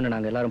உன்னை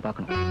நாங்க எல்லாரும்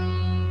பார்க்கணும்.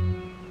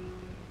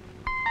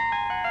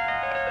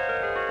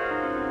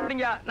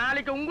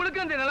 நாளைக்கு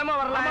உங்களுக்கு இந்த நிலைமை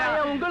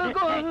வரலாம்.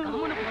 உங்களுக்கும்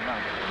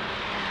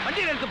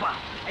வண்டி நிறுத்துப்பா.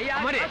 ஐயா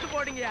காசு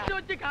போடுங்க,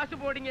 வச்சு காசு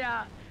போடுங்க.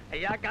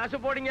 ஐயா காசு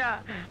போடுங்க.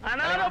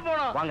 அனாதை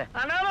போனோம் வாங்க,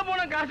 அனாதை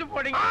போனோம் காசு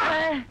போடுங்க.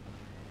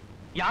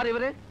 யார்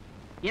இவரு?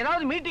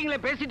 ஏதாவது மீட்டிங்ல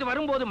பேசிட்டு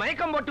வரும்போது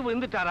மயக்கம் போட்டு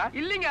விழுந்துட்டாரா?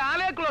 இல்லீங்க,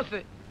 ஆளே க்ளோஸ்.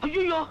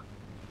 ஐயோ,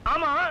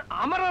 ஆமா,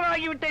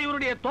 அமரராகி விட்ட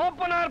இவருடைய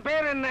தோப்பனார்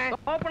பேர் என்ன?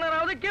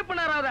 தோப்பனாராவது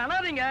கீப்பனாராவது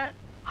அனாதைங்க.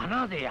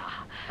 அனாதையா?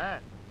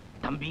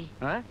 தம்பி,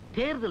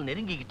 தேர்தல்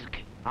நெருங்கிக்கிட்டு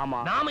இருக்கு. ஆமா,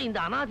 நாம இந்த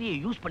அனாதையை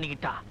யூஸ்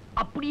பண்ணிக்கிட்டா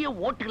அப்படியே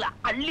ஓட்டுல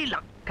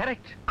அள்ளிலாம்.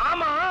 கரெக்ட்.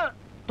 ஆமா,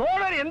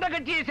 தோழர் எந்த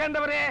கட்சியை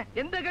சேர்ந்தவரு?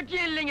 எந்த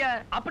கட்சியும் இல்லைங்க.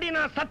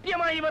 அப்படின்னா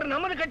சத்தியமா இவர்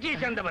நமது கட்சியை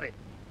சேர்ந்தவர்.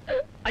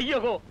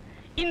 ஐயோ,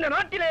 இந்த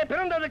நாட்டிலே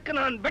பிறந்ததுக்கு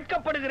நான்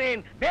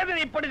வெட்கப்படுகிறேன்,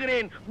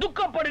 வேதனைப்படுகிறேன்,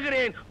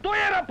 துக்கப்படுகிறேன்,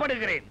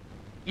 துயரப்படுகிறேன்.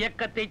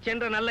 இயக்கத்தை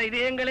சென்ற நல்ல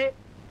இதயங்களே,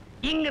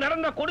 இங்கு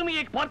நடந்த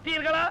கொடுமையை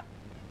பார்த்தீர்களா?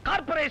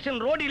 கார்ப்பரேஷன்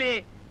ரோடிலே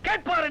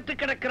கேட்பாரத்து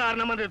கிடக்கிறார்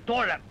நமது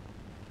தோழர்.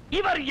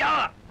 இவர்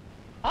யார்?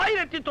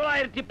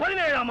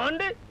 1917ஆம்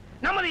ஆண்டு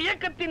நமது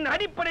இயக்கத்தின்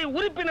அடிப்படை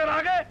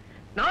உறுப்பினராக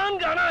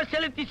 4 அணா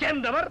செலுத்தி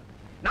சேர்ந்தவர்.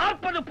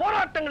 40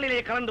 போராட்டங்களிலே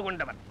கலந்து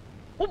கொண்டவர்.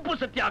 உப்பு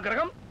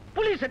சத்தியாகிரகம்,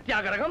 புலி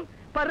சத்தியாகிரகம்,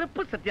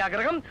 பருப்பு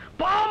சத்தியாகிரகம்,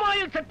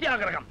 பாமாயில்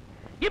சத்தியாகிரகம்,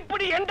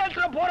 இப்படி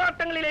எண்ணற்ற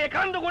போராட்டங்களிலே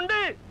கலந்து கொண்டு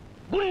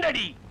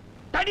குண்டடி,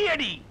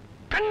 தடியடி,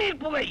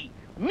 கண்ணீர் புகை,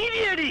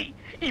 மிதியடி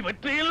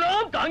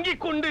இவற்றையெல்லாம்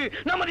தாங்கிக் கொண்டு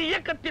நமது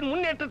இயக்கத்தின்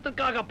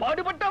முன்னேற்றத்துக்காக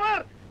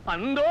பாடுபட்டவர்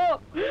அந்தோ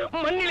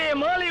மண்ணிலே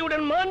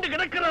மாலையுடன் மாண்டு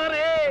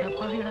கிடக்கிறாரே.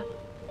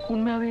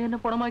 உண்மையாவே என்ன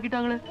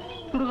பணமாக்கிட்டாங்களே,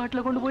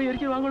 சுடுகாட்டுல கொண்டு போய்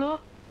எரிச்சிருவாங்களோ?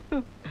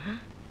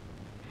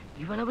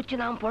 இவனை வச்சு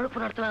நாம்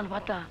பொழப்பு நடத்தலான்னு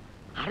பார்த்தா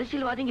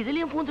அரசியல்வாதிங்க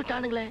இதுலயும்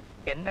பூந்துட்டானுங்களே.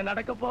 என்ன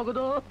நடக்க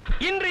போகுதோ?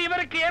 இன்று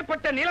இவருக்கு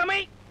ஏற்பட்ட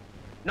நிலைமை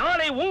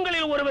நாளை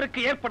உங்களில்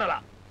ஒருவருக்கு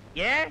ஏற்படலாம்.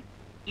 ஏன்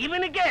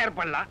இவனுக்கே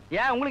ஏற்படலாம்,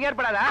 ஏன் உங்களுக்கு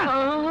ஏற்படாதா?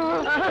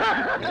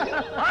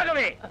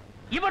 ஆகவே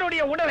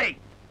இவருடைய உடலை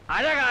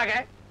அழகாக,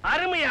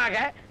 அருமையாக,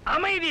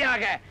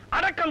 அமைதியாக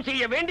அடக்கம்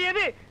செய்ய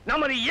வேண்டியது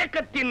நமது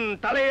இயக்கத்தின்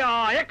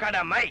தலையாய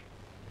கடமை.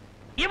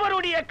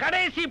 இவருடைய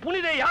கடைசி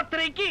புனித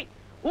யாத்திரைக்கு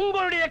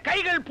உங்களுடைய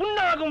கைகள்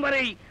புண்ணாகும்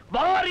வரை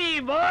வாரி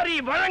வாரி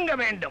வழங்க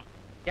வேண்டும்.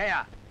 ஏயா,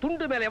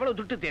 துண்டு மேல எவ்வளவு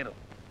துட்டு தேரும்?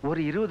 ஒரு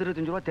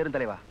 20-25 ரூபாய் தேரும்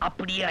தலைவா.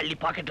 அப்படியே அள்ளி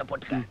பாக்கெட்ல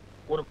போட்டுக்க.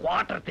 ஒரு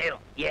குவார்டர்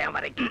தேரும். ஏன்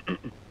வரைக்கும்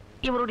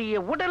இவருடைய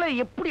உடலை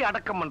எப்படி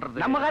அடக்கம்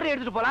பண்றது? நம்ம கார்ல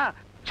எடுத்துட்டு போலாம்.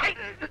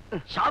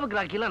 சாவுக்கு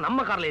ராக்கில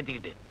நம்ம கார்ல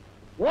ஏத்திக்கிட்டு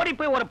ஓடி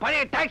போய் ஒரு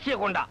பழைய டாக்ஸியை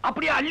கொண்டா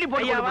அப்படியே அள்ளி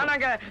போய்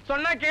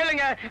சொன்னா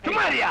கேளுங்க.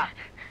 சும்மாரியா,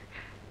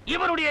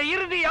 இவருடைய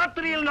இறுதி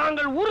யாத்திரையில்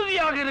நாங்கள்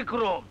உறுதியாக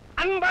இருக்கிறோம்.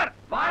 அன்பர்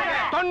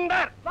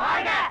தொண்டர்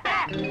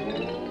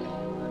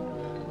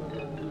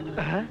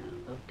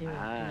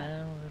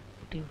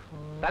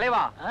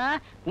தலைவா,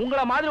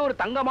 உங்களை மாதிரி ஒரு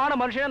தங்கமான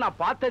மனுஷனை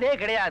நான் பார்த்ததே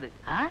கிடையாது.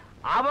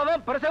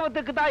 அவன்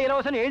பிரசவத்துக்கு தான்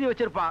இலவசம் எழுதி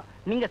வச்சிருப்பான்,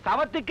 நீங்க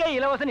சவத்துக்கே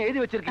இலவசம்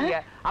எழுதி வச்சிருக்கீங்க.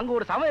 அங்க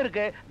ஒரு சவம்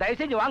இருக்கு, தயவு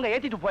செஞ்சு வாங்க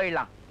ஏத்திட்டு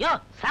போயிடலாம். யோ,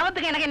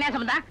 சவத்துக்கு எனக்கு என்ன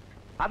சம்பந்தம்?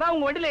 அதான்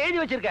உங்க வண்டியில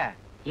எழுதி வச்சிருக்க.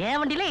 என்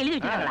வண்டியில எழுதி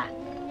வச்சிருக்காங்களா?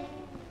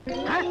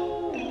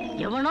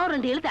 எவனோ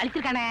 2 எழுத்து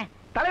அழிச்சிருக்கானே.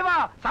 தலைவா,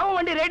 சவ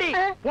வண்டி ரெடி,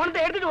 போனதை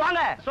எடுத்துட்டு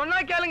வாங்க. சொன்னா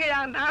கேளுங்க.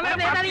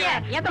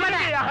 ஏத்த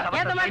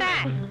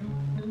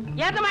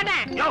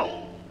மாட்டேன்.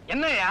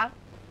 என்னையா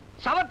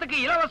சவத்துக்கு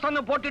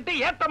இலவசம் போட்டுட்டு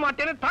ஏத்த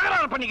மாட்டேன்னு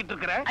தகராறு பண்ணிக்கிட்டு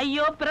இருக்கிற?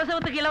 ஐயோ,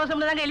 பிரசவத்துக்கு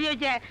இலவசம் தாங்க எழுதி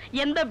வச்சேன்.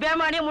 எந்த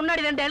பேமானியும்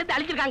முன்னாடி 2 எழுத்து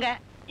அழிச்சிருக்காங்க.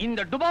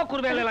 இந்த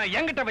டுபாக்கூர் வேலையெல்லாம்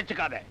என்கிட்ட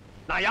வச்சுக்காத.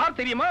 நான் யார்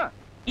தெரியுமா?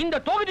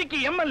 இந்த தொகுதிக்கு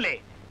எம்எல்ஏ.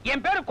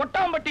 என் பேரு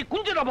கொட்டாம்பட்டி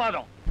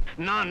குஞ்சுதபாதம்.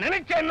 நான்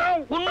நினைச்சேன்னா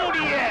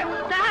உன்னுடைய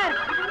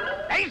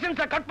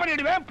லைசன்ஸ கட்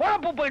பண்ணிடுவேன்,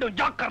 பொழப்பு போயிடும்.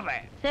 ஜாக்கிரதை.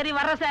 சரி,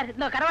 வர்ற சார்.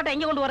 இந்த கரவாட்டை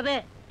எங்க கொண்டு வருது?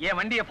 என்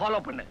வண்டியை ஃபாலோ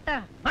பண்ணு.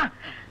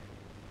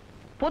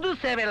 பொது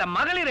சேவையில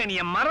மகளிர்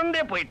அணிய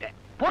மறந்தே போயிட்டேன்.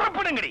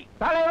 புறப்படுங்கடி.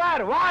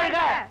 தலைவர் வாழ்க!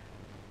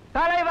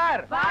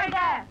 தலைவர் வாழ்க!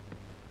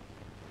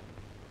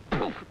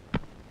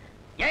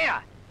 ஏயா,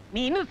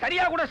 நீ இன்னும்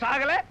சரியா கூட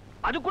சாகல,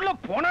 அதுக்குள்ள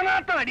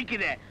பொணநாட்டம்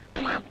அடிக்குதே.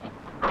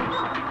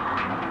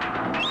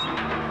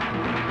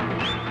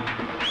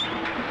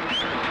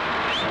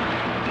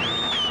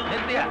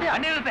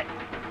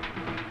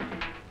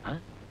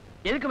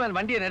 எதுக்கு மேல்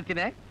வண்டியை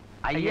நிறுத்தினேன்?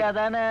 ஐயா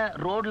தானே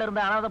ரோட்ல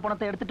இருந்து அனாதை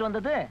பணத்தை எடுத்துட்டு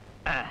வந்தது.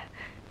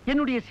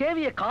 என்னுடைய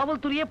சேவையை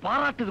காவல்துறையே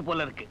பாராட்டுது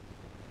போல இருக்கு.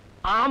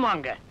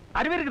 ஆமாங்க,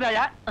 அறிவு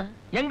இருக்குதாயா?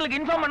 எங்களுக்கு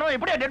இன்ஃபார்ம் பண்ணுவோம்.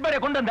 எப்படியா டெட்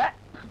பாடியை கொண்டு வந்த?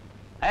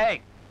 ஏய்,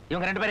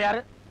 இவங்க 2 பேர் யாரு?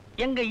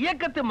 எங்க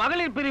இயக்கத்து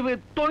மகளிர் பிரிவு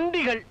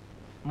தொண்டிகள்.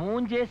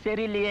 மூஞ்சே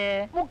சரியில்லையே.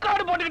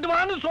 முக்காடு போட்டுக்கிட்டு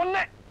வான்னு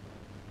சொன்னேன்.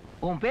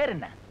 உன் பேர்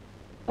என்ன?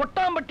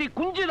 கொட்டாம்பட்டி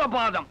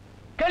குஞ்சுதபாதம்.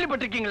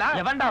 கேள்விப்பட்டிருக்கீங்களா?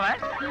 எவன்டாவ?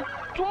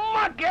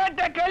 சும்மா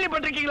கேட்ட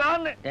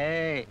கேள்விப்பட்டிருக்கீங்களான்னு.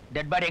 ஏய்,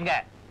 டெட் பாடி எங்க?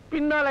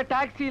 பின்னால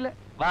டாக்ஸில.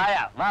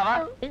 வாயா, வா வா.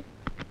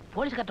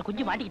 போலீஸ் கட்ட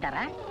குஞ்சு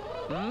மாட்டிக்கிட்டாரா?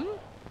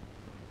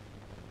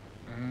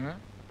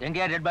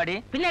 எங்கயா டெட் பாடி?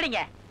 பின்னாடிங்க.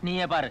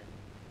 நீயே பாரு.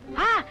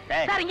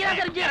 சார், இங்க தான்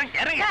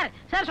சார்.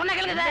 சார் சொன்னா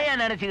கேளுங்க சார்.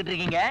 ஏன் நினைச்சிட்டு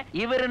இருக்கீங்க?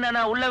 இவரு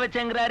நான் உள்ள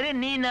வச்சேங்கறாரு,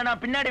 நீ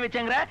நான் பின்னாடி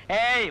வச்சேங்கற.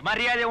 ஏய்,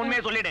 மரியாதை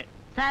உண்மையை சொல்லிடு.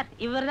 சார்,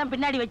 இவர் தான்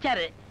பின்னாடி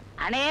வச்சாரு.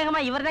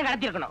 அநேகமா இவர் தான்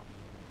கடத்தி இருக்கணும்.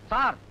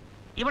 சார்,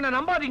 இவனை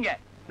நம்பாதீங்க.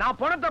 நான்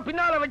பணத்தை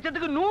பின்னால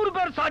வச்சதுக்கு 100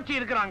 பேர் சாட்சி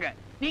இருக்கிறாங்க.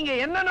 நீங்க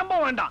என்ன நம்ப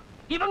வேண்டாம்,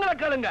 இவங்களை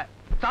கேளுங்க.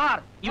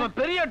 சார், இவன்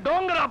பெரிய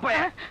டோங்கரா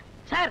பையன்.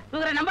 சார்,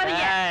 இவரை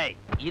நம்பாதீங்க.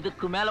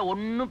 இதுக்கு மேல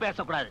ஒண்ணும்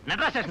பேசக்கூடாது.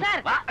 நடராஜன்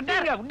சார், வா.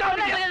 அடிங்க,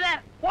 விடாதீங்க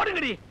சார்.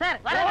 ஓடுங்கடி. சார்,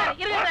 வர சார்,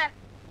 இருங்க சார்.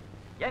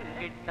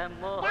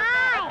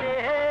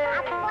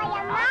 அப்போ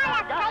என் மேல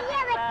கைய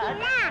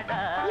வச்சினா,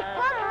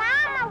 இப்போ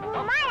மாமா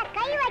உன் மேல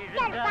கை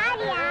வச்சார்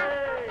பாரியா?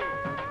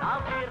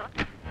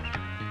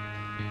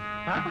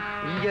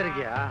 இங்க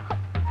இருக்கியா?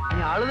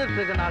 நீ அழுதுட்டு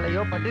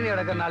இருக்கனாலயோ பட்டினி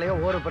கிடக்கறனாலயோ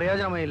ஒரு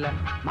பிரயோஜனமும் இல்ல.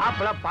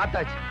 மாப்பிள்ள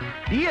பார்த்தாச்சு.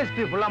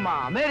 டிஎஸ்பி புள்ளம்மா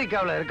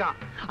அமெரிக்காவுல இருக்கான்.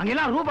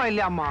 அங்கெல்லாம் ரூபாய்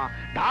இல்லையாம்மா,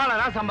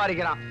 டாலரா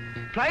சம்பாதிக்கிறான்.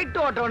 பிளைட்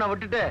ஓட்டுறவனை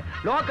விட்டுட்டு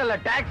லோக்கல்ல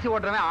டாக்ஸி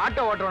ஓட்டுறவன்,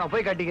 ஆட்டோ ஓட்டுறவனை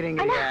போய்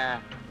கட்டிக்கிறீங்க.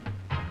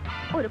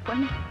 ஒரு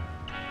பொண்ணு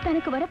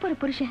தனக்கு வரப்போற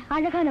புருஷன்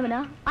அழகானவனா,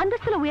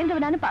 அந்தஸ்துல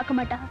உயர்ந்தவனான்னு பார்க்க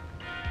மாட்டா.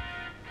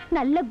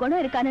 நல்ல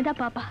குணம் இருக்கான்னு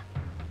தான் பாப்பா.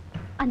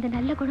 அந்த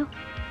நல்ல குணம்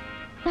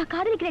நான்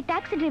காதலிக்கிற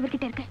டாக்ஸி டிரைவர்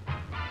கிட்ட இருக்கேன்.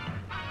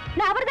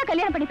 நான் அவர்தான்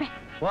கல்யாணம் பண்ணிப்பேன்.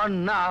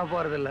 ஒன்னும் ஆக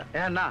போறது இல்ல.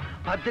 ஏன்னா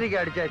பத்திரிக்கை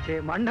அடிச்சாச்சு,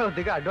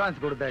 மண்டபத்துக்கு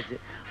அட்வான்ஸ் கொடுத்தாச்சு.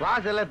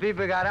 வாசல்ல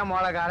பீப்புக்காரன்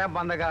மோளக்காரன்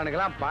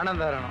பந்தக்காரனுக்கெல்லாம்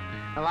பணம் தரணும்.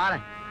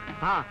 வாரேன்.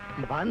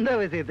 பந்த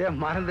விஷயத்தையே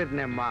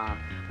மறந்துட்டேன்மா.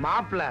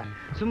 மாப்பிள்ள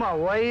சும்மா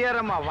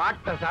உயரமா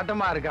வாட்ட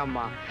சட்டமா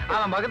இருக்காம்மா.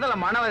 அவன் பக்கத்துல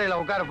மணவரையில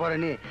உட்கார போற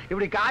நீ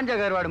இப்படி காஞ்ச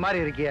கருவாடு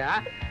மாதிரி இருக்கிய.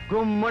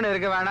 கும்முன்னு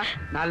இருக்க வேணாம்,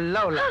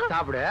 நல்லா உள்ள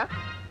சாப்பிடு.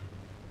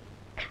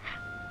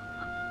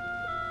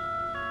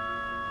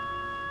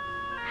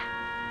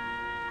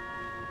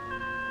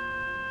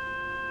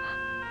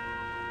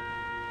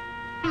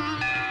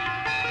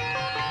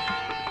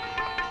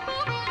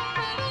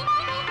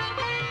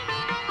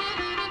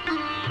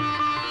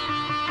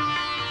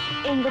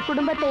 எங்க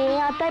குடும்பத்தை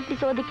ஏன் ஆத்தா இப்படி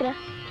சோதிக்கிற?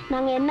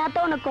 நாங்க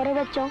என்னத்தான் உனக்கு குறை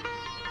வச்சோம்?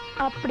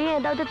 அப்படியே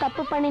ஏதாவது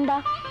தப்பு பண்ணிண்டா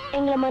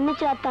எங்களை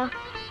மன்னிச்சு ஆத்தா.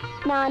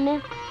 நானு,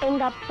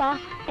 எங்க அப்பா,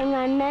 எங்க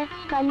அண்ணன்,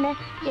 கண்ணு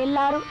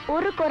எல்லாரும்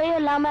ஒரு குறையும்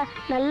இல்லாம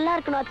நல்லா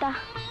இருக்கணும் ஆத்தா.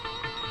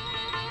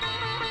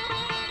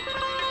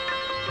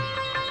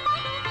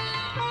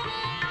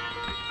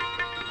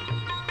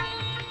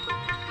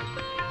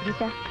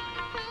 கீதா,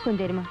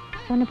 கொஞ்சம் இருமா.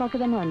 உன்னை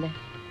பார்க்க தானே வந்தேன்.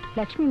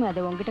 லக்ஷ்மி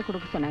மாதை உங்ககிட்ட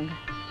கொடுக்க சொன்னாங்க.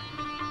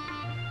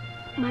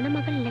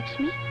 மணமகன்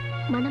லக்ஷ்மி,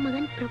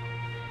 மணமகன் பிரபு.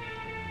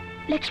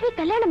 லக்ஷ்மி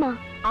கல்யாணமா?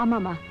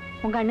 ஆமாமா,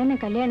 உங்க அண்ணனை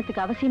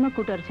கல்யாணத்துக்கு அவசியமா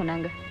கூட்டு வர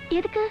சொன்னாங்க.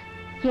 எதுக்கு?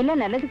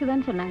 எல்லாம் நல்லதுக்கு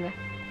தான் சொன்னாங்க.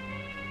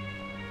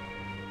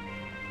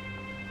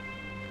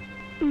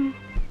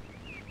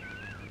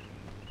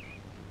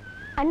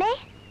 அண்ணே,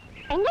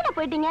 எங்கடா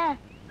போயிட்டீங்க?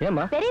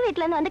 ஏமா? பெரிய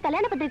வீட்ல இருந்து வந்து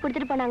கல்யாண பத்திரிக்கை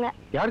கொடுத்துட்டு போனாங்க.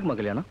 யாருக்குமா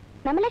கல்யாணம்?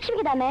 நம்ம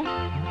லட்சுமிக்கு தானே.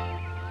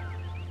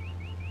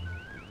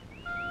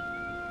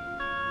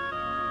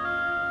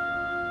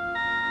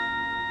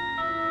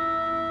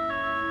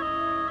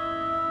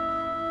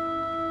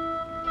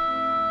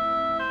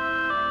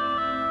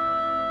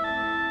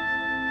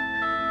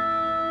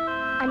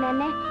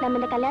 அண்ணே, நம்ம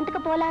இந்த கல்யாணத்துக்கு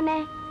போலானே.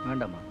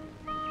 வேண்டாமா?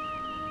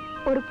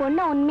 ஒரு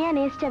பொண்ணை உண்மையா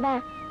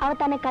நேசிச்சவன் அவ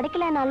தன்னை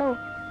கிடைக்கலனாலும்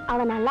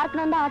அவன் நல்லா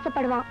இருக்கணும் தான்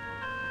ஆசைப்படுவான்.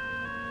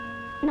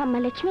 நம்ம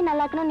லட்சுமி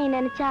நல்லா இருக்கணும் நீ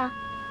நினைச்சா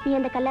நீ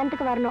அந்த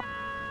கல்யாணத்துக்கு வரணும்.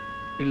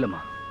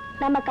 இல்லம்மா,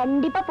 நம்ம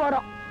கண்டிப்பா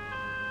போறோம்.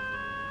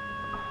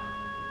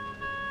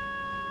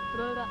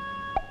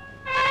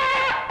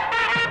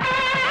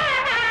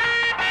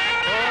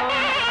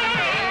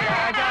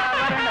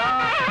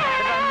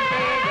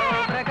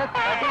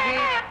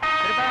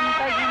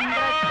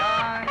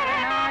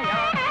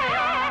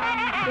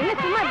 என்ன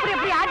சும்மா இப்படி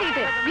எப்படி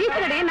ஆட்டிக்கிட்டு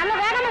வீசுங்கடி, நல்ல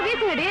வேகமா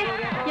வீசுங்கடி.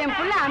 என்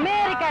புள்ள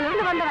அமெரிக்கால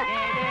இருந்து வந்தவன்.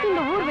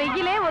 இந்த ஊர்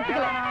வெயிலே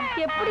ஒத்துக்கல.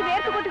 எப்படி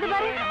வேர்த்து கொட்டுது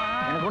பாரு.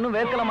 எனக்கு ஒண்ணும்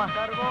வேர்க்கலமா.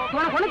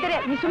 உனக்கு ஒண்ணும்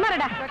தெரியாது, நீ சும்மா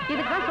இருடா.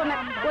 இதுக்குதான்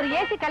சொன்னேன், ஒரு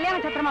ஏசி கல்யாண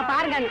சத்திரமா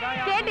பாருங்க.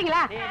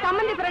 கேட்டீங்களா?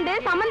 சம்மந்தி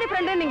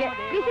ஃப்ரெண்டு நீங்க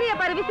விசிறிய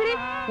பாரு. விசிறி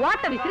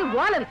ஓட்ட விசிறி,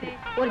 ஓல விசிறி,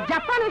 ஒரு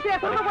ஜப்பான் விசிறியா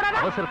கொடுக்க கூடாது.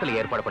 அவசரத்துல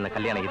ஏற்பாடு பண்ண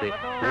கல்யாணம் இது.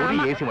 ஒரு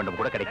ஏசி மண்டபம்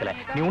கூட கிடைக்கல.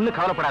 நீ ஒண்ணு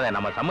கவலைப்படாத.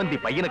 நம்ம சம்பந்தி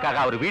பையனுக்காக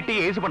அவர்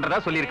வீட்டையே ஏசி பண்றதா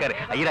சொல்லியிருக்காரு.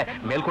 ஐயா,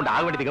 மேல்கொண்டு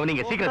ஆக வேண்டியது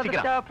கவனிங்க. சீக்கிரம்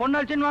சீக்கிரம்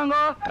பொன்னல்ச்சின்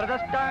வாங்கோ.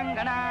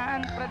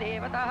 பிரதஸ்தாங்கனான்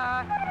பிரதேவதா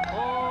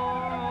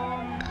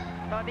ஓம்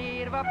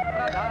ததீர்வ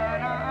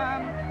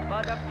பிரதானாம்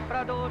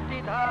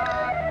பதப்ரதோஷிதா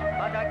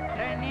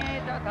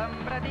பதக்ரணேதம்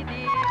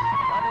பிரதிதி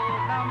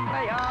பதோகம்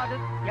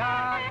பிரயாதுத்யா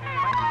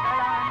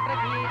மண்டலான்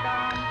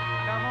பிரதீதாம்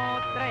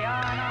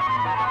சமோத்ரயானாம்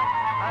பவ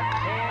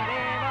அத்தே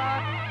தேவா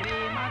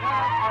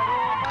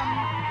ஸ்ரீமகாஸ்வரூபம்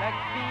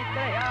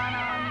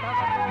லக்ஷ்மீத்ரயானாம்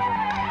பவது.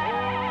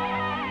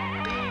 ஓம்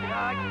ஸ்ரீ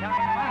விராஜ்யாய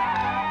நமः.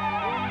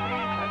 ஓம் ஸ்ரீ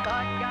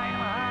பிரசாத்யாய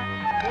நமः.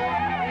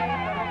 ஓம் ஸ்ரீ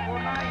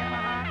சர்வபூர்ணாய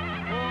நமः.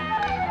 ஓம்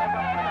ஸ்ரீ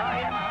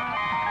சர்வப்பதாய நமः.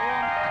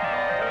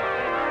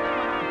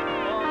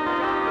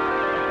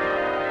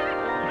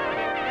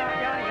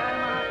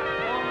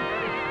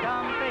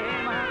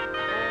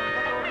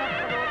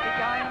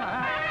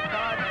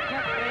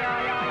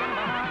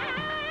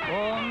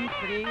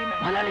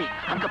 மலாலி,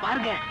 அங்க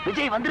பாருங்க,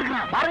 விஜய்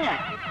வந்திருக்கான் பாருங்க.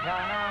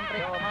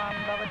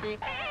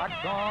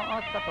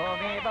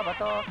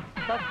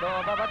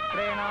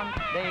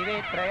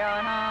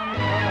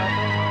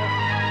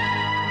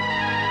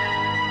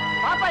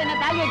 பாப்பா என்ன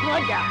தாலி வைக்க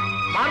வைக்க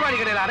மார்வாடி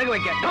கடையில அடகு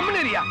வைக்க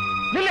கம்பெனியா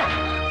நில்ல.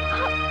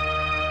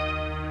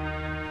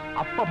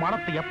 அப்ப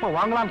மனத்தை எப்ப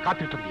வாங்கலாம்னு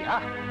காத்துட்டு இருந்தியா?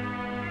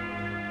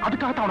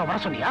 அதுக்காக அவனை வர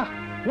சொன்னியா?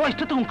 உன்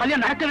இஷ்டத்துக்கு உன்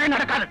கல்யாணம் நடக்கவே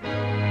நடக்காது.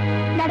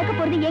 நடக்க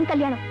போறது ஏன்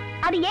கல்யாணம்,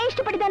 அது ஏன்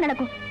இஷ்டப்படிதான்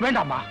நடக்கும்.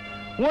 வேண்டாமா,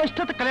 உன்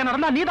இஷ்டத்துக்கு கல்யாணம்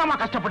நடந்தா நீதாமா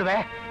கஷ்டப்படுவே.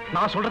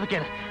 நான் சொல்றது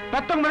கேளு.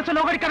 பெத்தவங்க மனசு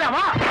நோக்கடிக்காதா?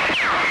 வா.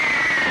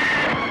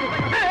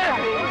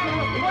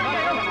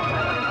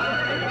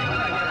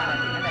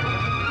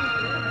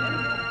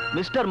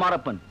 மிஸ்டர்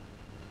மாரப்பன்,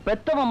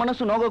 பெத்தவன்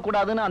மனசு நோக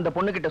கூடாதுன்னு அந்த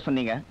பொண்ணு கிட்ட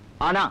சொன்னீங்க.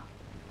 ஆனா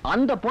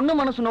அந்த பொண்ணு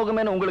மனசு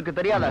நோகுமேன்னு உங்களுக்கு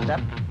தெரியாதா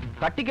சார்?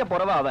 கட்டிக்க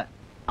போறவ அவ.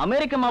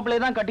 அமெரிக்க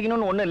மாப்பிள்ளைய தான்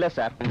கட்டிக்கணும்னு ஒண்ணு இல்ல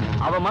சார்.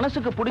 அவ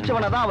மனசுக்கு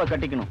பிடிச்சவனை தான் அவ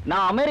கட்டிக்கணும்.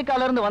 நான்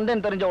அமெரிக்கால இருந்து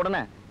வந்தேன்னு தெரிஞ்ச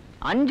உடனே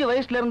 5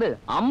 வயசுல இருந்து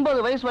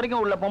 50 வயசு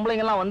வரைக்கும் உள்ள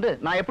பொம்பளைங்க எல்லாம் வந்து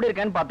நான் எப்படி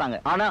இருக்கேன்னு பார்த்தாங்க.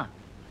 ஆனா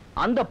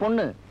அந்த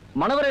பொண்ணு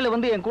மணவரையில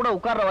வந்து என் கூட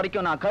உட்கார்ற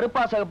வரைக்கும் நான்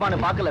கருப்பா சகப்பான்னு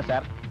பார்க்கல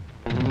சார்.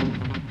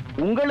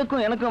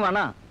 உங்களுக்கும் எனக்கும்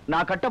வேணா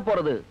நான் கட்ட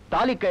போறது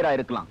தாலி கயிறா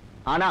இருக்கலாம்.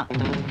 ஆனா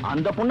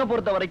அந்த பொண்ணை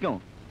பொறுத்த வரைக்கும்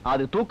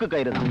அது தூக்கு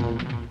கயிறு தான்.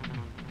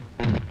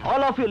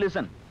 All of you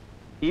listen.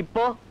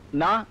 இப்போ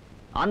நான்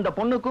அந்த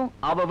பொண்ணுக்கும்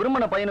அவ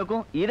விரும்பின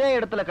பையனுக்கும் இதே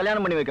இடத்துல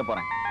கல்யாணம் பண்ணி வைக்க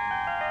போறேன்.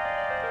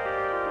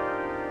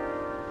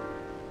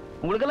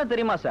 உங்களுக்கு எல்லாம்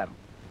தெரியுமா சார்,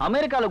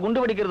 அமெரிக்கால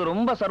குண்டு வெடிக்கிறது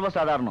ரொம்ப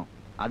சர்வசாதாரணம்.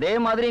 அதே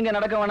மாதிரி இங்க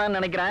நடக்க வேணாம்னு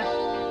நினைக்கிறேன்.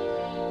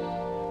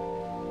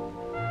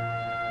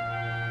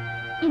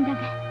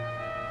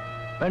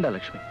 வேண்டாம்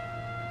லட்சுமி,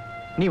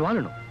 நீ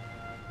வாழணும்,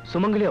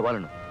 சுமங்கலியா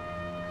வாழணும்.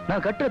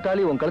 நான் கட்டுற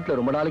தாலி உன் கழுத்துல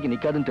ரொம்ப நாளைக்கு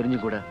நிக்காதுன்னு தெரிஞ்சு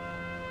கூட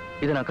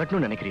இதை நான்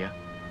கட்டணும்னு நினைக்கிறியா?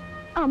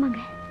 ஆமாங்க,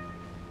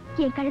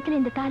 என் கழுத்துல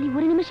இந்த தாலி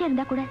ஒரு நிமிஷம்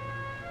இருந்தா கூட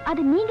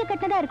அது நீங்க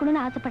கட்டினதா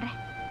இருக்கணும்னு ஆசைப்படுறேன்.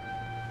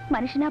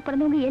 மனுஷனா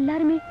பிறந்தவங்க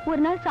எல்லாருமே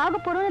ஒரு நாள் சாக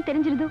போறோம்னு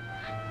தெரிஞ்சிருந்தோம்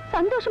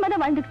சந்தோஷமா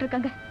தான் வாழ்ந்துகிட்டு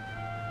இருக்காங்க.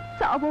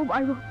 சாவோ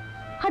வாழ்வோ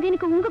அது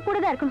எனக்கு உங்க கூட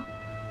தான் இருக்கணும்.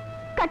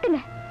 கட்டுங்க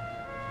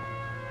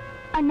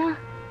அண்ணா.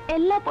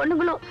 எல்லா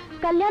பொண்ணுங்களும்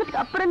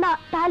கல்யாணத்துக்கு அப்புறம்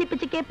தான் தாலி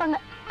பிச்சு கேட்பாங்க.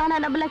 ஆனா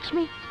நம்ம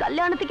லட்சுமி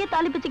கல்யாணத்துக்கே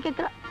தாலி பிச்சு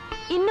கேட்கிறா.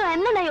 இன்னும்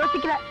என்ன நான்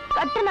யோசிக்கிறேன்,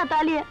 கட்டுனா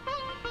தாலிய.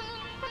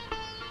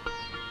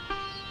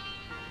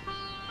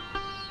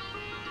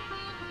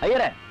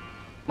 ஐயரே,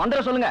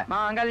 மந்திரம் சொல்லுங்க.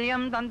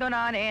 மாங்கல்யம் தந்து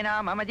நானே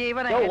மம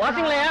ஜீவன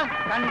வாசிங்களா?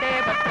 கண்டே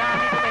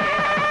பத்ராமி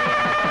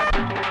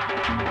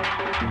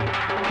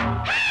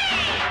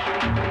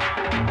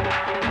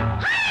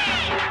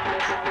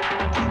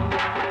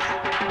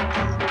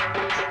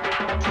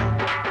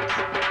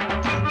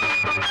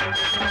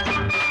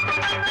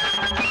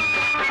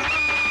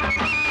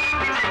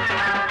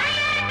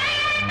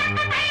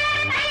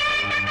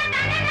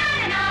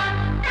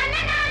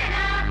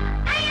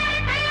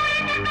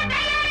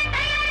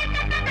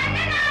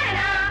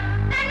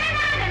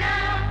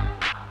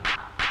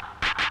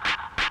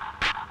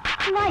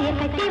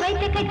கட்டி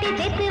வைத்து கட்டி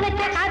சேர்த்து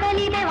வச்ச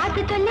காதலிதை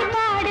வாக்கு சொல்லி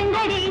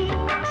பாடுங்கடி.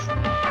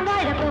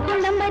 வாழ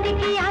போகும்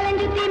நம்பதிக்கு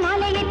ஆலஞ்சுத்தி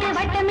மாலையிட்டு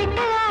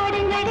வட்டமிட்டு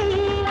ஆடுங்கடி.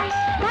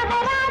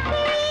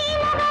 மகராசி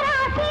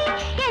மகராசி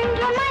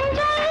என்று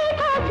மஞ்சள்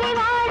பூசி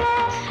வாழ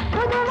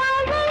புது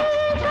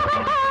வாழ்வில்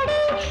சுகம்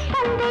கோடி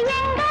தந்து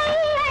எங்கள்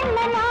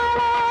அண்ணனால.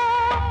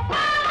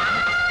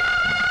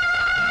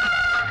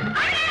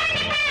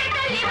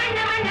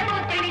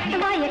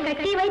 வாய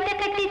கட்டி வைத்த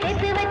கட்டி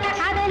சேர்த்து வச்ச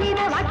காதலிதை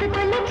வாக்கு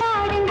சொல்லி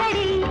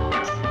பாடுங்கடி.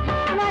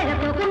 வாழ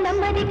போகும்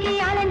தம்பதிக்கு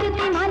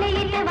ஆலஞ்சுத்தி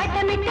மாலையிட்டு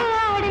வட்டமிட்டு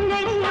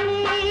ஆடுங்கடி.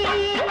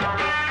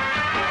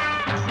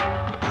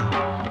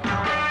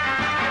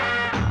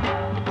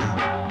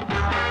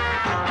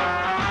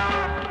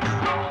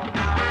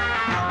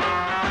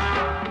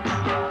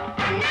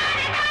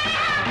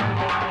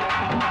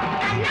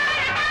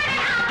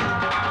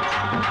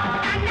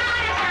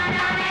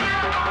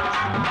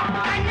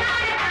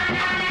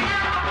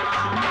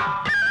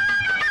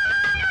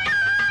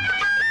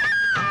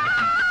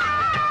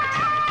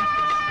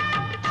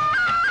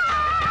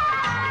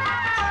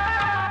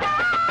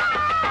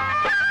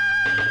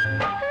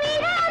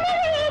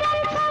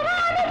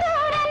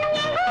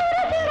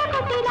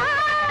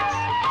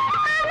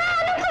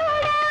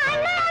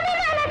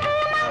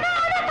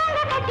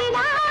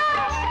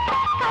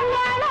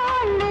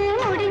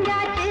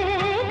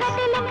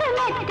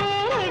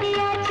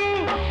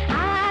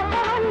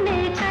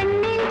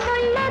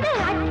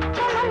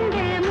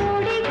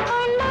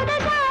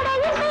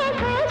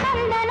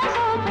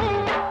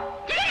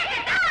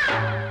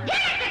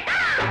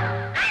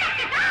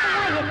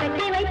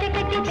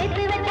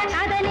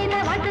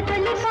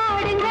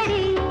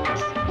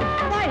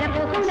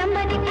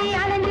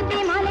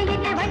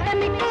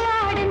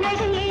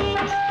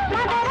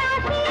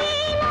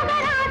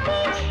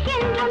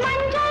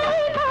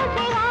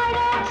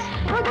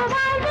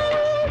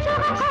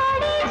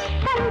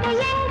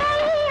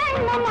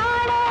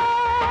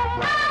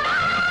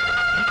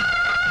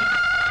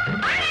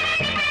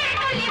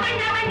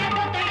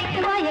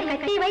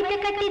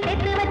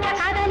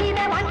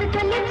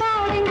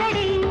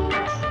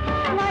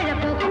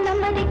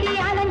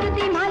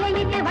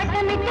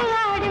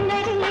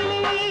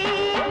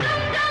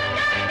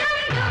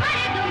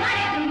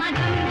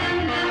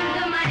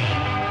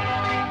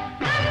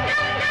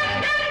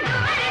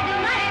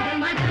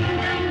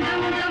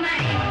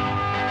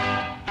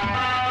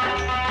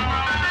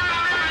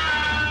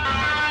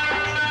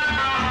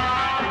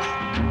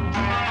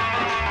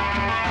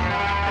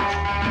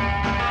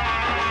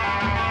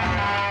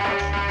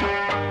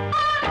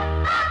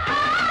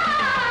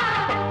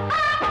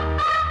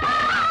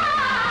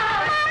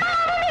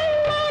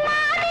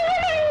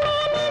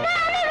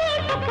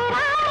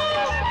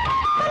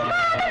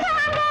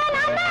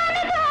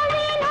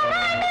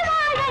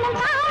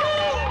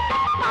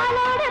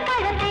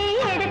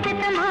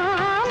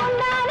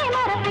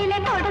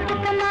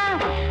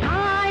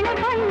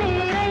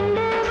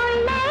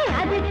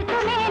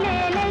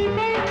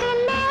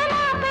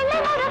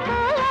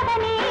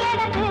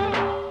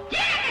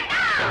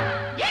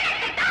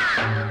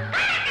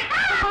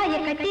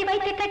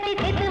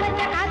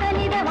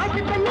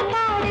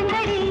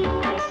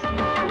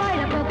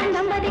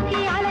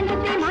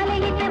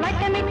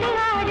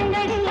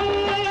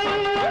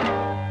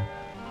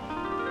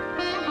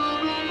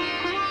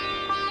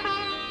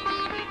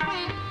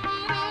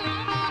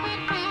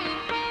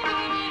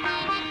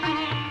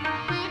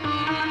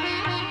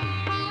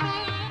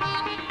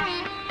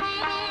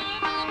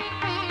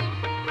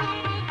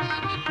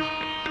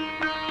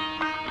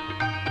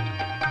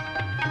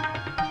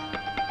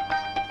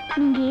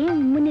 நீங்க ஏன்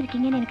உம்முன்னு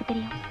இருக்கீங்கன்னு எனக்கு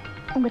தெரியும்.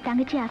 உங்க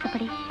தங்கச்சி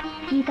ஆசைப்படி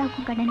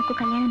கீதாவுக்கும் கண்ணனுக்கும்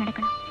கல்யாணம்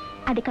நடக்கணும்.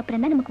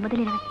 அதுக்கப்புறம் தான் நமக்கு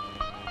முதலிரவு.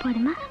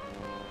 போதுமா?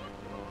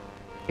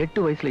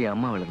 8 வயசுல என்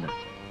அம்மா இழந்த,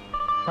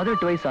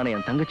 18 வயசான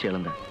என் தங்கச்சி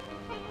இழந்த.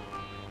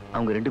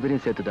 அவங்க 2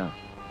 பேரையும் சேர்த்துதான்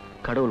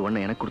கடவுள்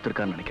ஒன்ன எனக்கு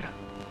கொடுத்திருக்கான்னு நினைக்கிறேன்.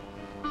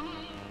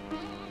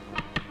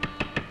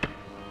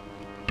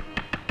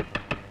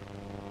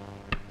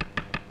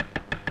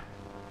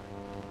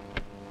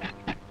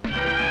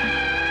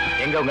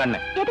 எங்க உங்க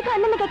அண்ணன்? எதுக்கு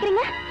அண்ணன்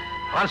கேக்குறீங்க?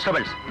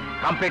 கான்ஸ்டபிள்ஸ்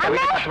கம்ப்ளீட்டா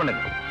வீட்டை சர்ச்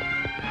பண்ணுங்க.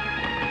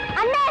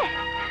 அண்ணே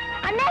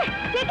அண்ணே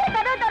சீக்கிரம்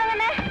கதவு திறங்க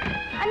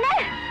அண்ணே.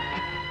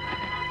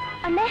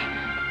 அண்ணே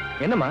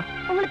என்னம்மா?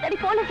 உங்களை தேடி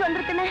போலீஸ்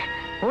வந்திருக்குண்ணே.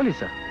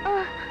 போலீஸா?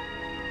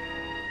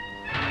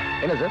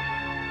 என்ன சார்,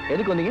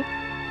 எதுக்கு வந்தீங்க?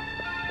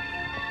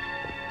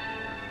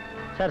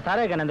 சார்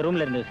சாராய கேன் அந்த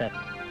ரூம்ல இருந்தது சார்.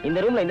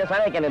 இந்த ரூம்ல இந்த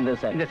சாராய கேன்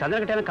இருந்தது சார். இந்த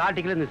சந்திரகட்டையான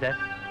காட்டிக்கல இருந்தது சார்.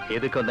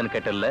 எதுக்கு வந்தேன்னு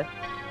கேட்டல,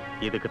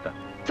 இதுக்கு தான்.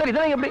 சார்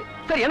இதெல்லாம் எப்படி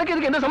சார்? எனக்கு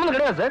இதுக்கு எந்த சம்மந்தம்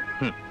கிடையாது சார்.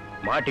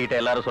 மாட்டிட்ட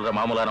எல்லாரும் சொல்ற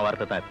மாமூலான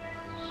வார்த்தை தான்.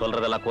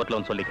 சொல்றதெல்லாம் கோர்ட்ல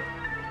வந்து சொல்லிக்க.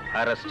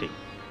 Arrest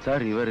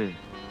sir. இவரு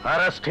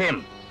அரெஸ்ட்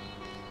ஹிம்.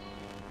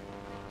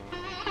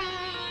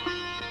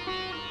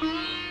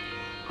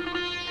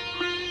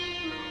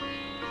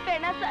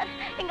 வேணா சார்,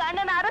 எங்க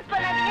அண்ணனை அரெஸ்ட்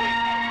பண்ணாதீங்க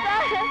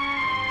சார்.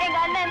 எங்க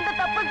அண்ணன் எந்த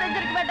தப்பு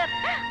செஞ்சிருக்க மாட்டார்.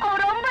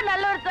 அவர் ரொம்ப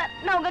நல்லவர் சார்.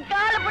 நான் உங்க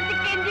காலை பிடிச்சி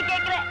கெஞ்சி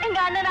கேட்கிறேன், எங்க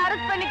அண்ணனை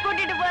அரெஸ்ட் பண்ணி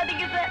கூட்டிட்டு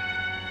போகாதீங்க சார்.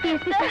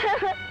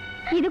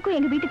 இதுக்கும்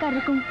எங்க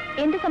வீட்டுக்காரருக்கும்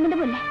எந்த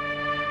சம்பந்தமும் இல்ல.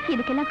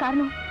 இதுக்கெல்லாம்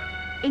காரணம்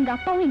எங்க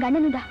அப்பாவும் எங்க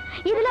அண்ணனும் தான்.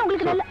 இதெல்லாம்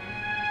உங்களுக்கு நல்ல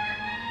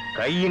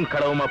கையும்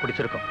களவுமா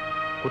பிடிச்சிருக்கும்.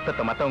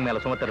 குத்தத்தை மத்தவங்க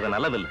மேல சுமத்துறது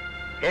நல்லது இல்ல.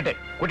 ஏட்டே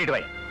கூட்டிட்டு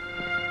வாய்.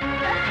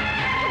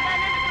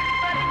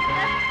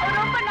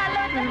 ரொம்ப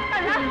நல்லவர்.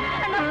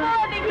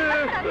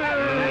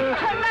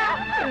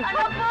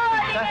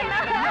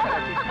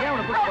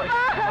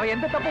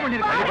 எந்த தப்பு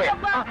பண்ணிருக்கான்?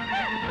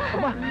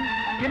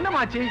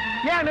 என்னமாச்சு?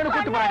 ஏன் அண்ணனை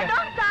கூட்டு போறாங்க?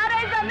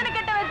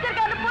 கிட்ட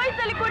வச்சிருக்காரு போய்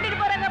சொல்லி கூட்டிட்டு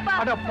போறாங்கப்பா.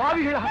 அட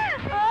பாவிகளா,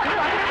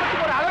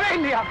 ஒரு அளவே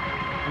இல்லையா?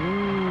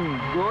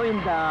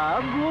 கோவிந்தா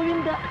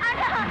கோவிந்தா.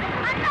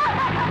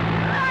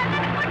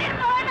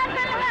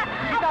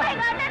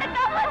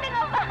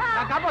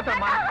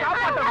 காப்பாத்தமா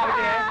காப்பாத்தமா.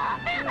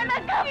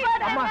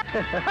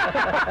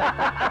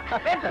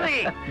 வெற்றி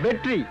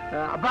வெற்றி.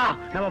 அப்பா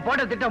நம்ம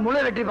போட்ட திட்டம்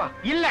முழு வெற்றிப்பா.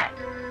 இல்ல,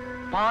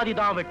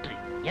 பாதிதான் வெற்றி.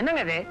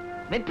 என்னங்க இது?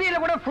 வெற்றியில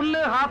கூட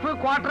ஃபுல்லு, ஹாஃப்,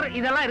 குவார்டர்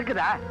இதெல்லாம்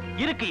இருக்குதா?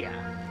 இருக்கியா?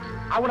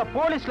 அவளை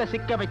போலீஸ்ல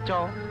சிக்க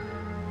வச்சோம்,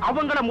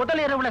 அவங்கள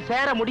முதல் இரவுல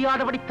சேர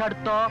முடியாதபடி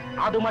தடுத்தோம்.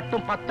 அது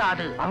மட்டும்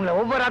பத்தாது, அவங்கள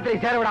ஒவ்வொரு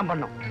ராத்திரியும் சேர விடாம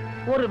பண்ணோம்.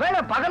 ஒருவேளை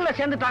பகல்ல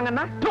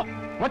சேர்ந்துட்டாங்கன்னா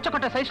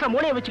மொச்சக்கொட்டை சைஸ்ல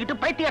மூளையை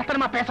வச்சுக்கிட்டு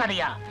பைத்தியத்தனமா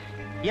பேசாதியா.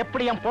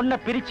 எப்படி என் பொண்ணை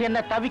பிரிச்சு என்ன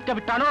தவிக்க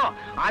விட்டானோ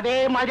அதே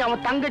மாதிரி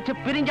அவன் தங்கச்சி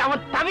பிரிஞ்சு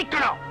அவன்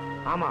தவிக்கணும்.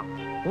 ஆமா,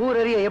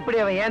 ஊரறிய எப்படி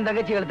அவன் என்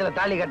தங்கச்சி கழுத்துல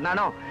தாலி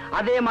கட்டினானோ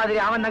அதே மாதிரி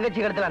அவன் தங்கச்சி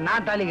கழுத்துல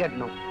நான் தாலி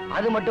கட்டணும்.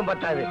 அது மட்டும்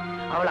பத்தாது,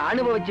 அவளை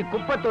அனுபவிச்சு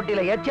குப்பை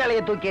தொட்டியில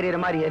எச்சாலையை தூக்கி எறிகிற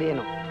மாதிரி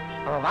எறியணும்.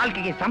 அவன்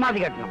வாழ்க்கைக்கு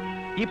சமாதி கட்டணும்.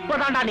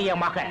 இப்பதான்டா நீ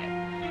என் மகன்.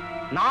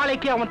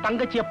 நாளைக்கு அவன்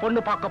தங்கச்சிய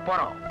பொண்ணு பார்க்க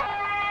போறோம்.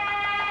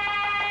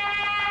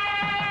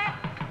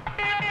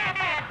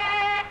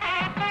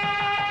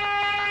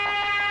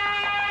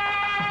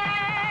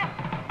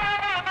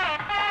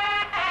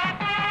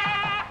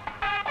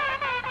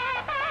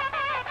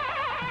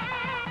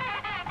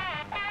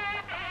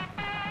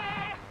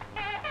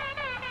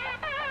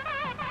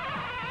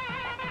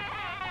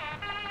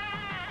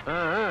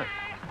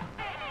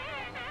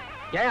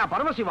 ஏன்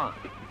பரமசிவம்,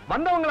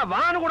 வந்தவங்களை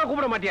வான்னு கூட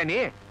கூப்பிட மாட்டியா நீ?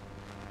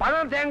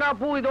 பழம், தேங்காய்,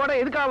 பூ இதோட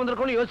எதுக்காக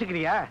வந்திருக்கோம்னு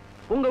யோசிக்கிறியா?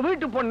 உங்க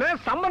வீட்டு பொண்ணு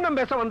சம்பந்தம்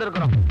பேச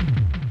வந்திருக்கிறோம்.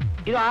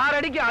 இது 6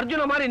 அடிக்கு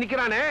அர்ஜுன மாதிரி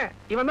நிக்கிறானே,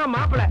 இவன் தான்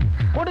மாப்பிள.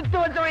 கொடுத்து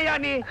வச்சவையா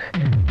நீ?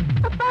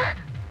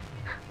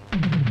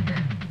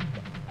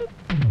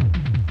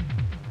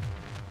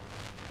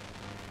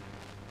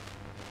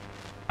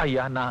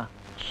 ஐயா, நான்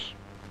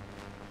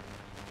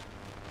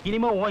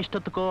இனிமே உன்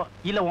இஷ்டத்துக்கோ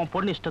இல்ல உன்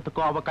பொண்ணு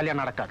இஷ்டத்துக்கோ அவ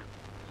கல்யாணம் நடக்காது.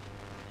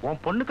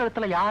 உன் பொண்ணு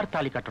கழுத்துல யார்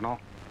தாலி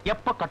கட்டணும்,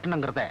 எப்ப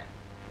கட்டணுங்கிறத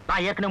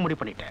நான் ஏற்கனவே முடிவு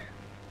பண்ணிட்டேன்.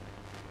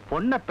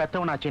 பொண்ணை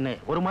பெத்தவனாச்சுன்னு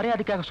ஒரு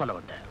மரியாதைக்காக சொல்ல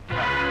வந்தேன்.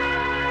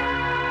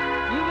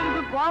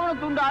 இவருக்கு கோவண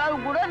துண்டு அளவு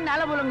கூட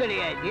நிலபுலம்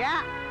கிடையாது.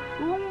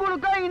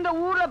 உங்களுக்கு இந்த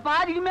ஊர்ல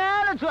பாதிக்கு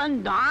மேல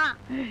சொந்தம்.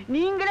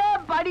 நீங்களே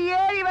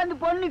படியேறி வந்து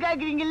பொண்ணு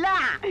கேக்குறீங்கல்ல,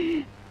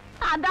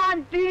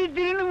 அதான்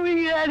திருன்னு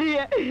முடியாது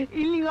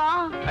இல்லைங்க.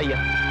 ஐயா,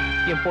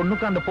 என்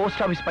பொண்ணுக்கும் அந்த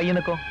போஸ்ட் ஆபீஸ்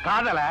பையனுக்கும்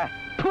காதல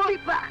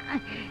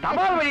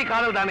தபால் வழி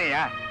காதல்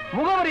தானேயா?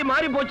 முகவரி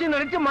மாறி போச்சு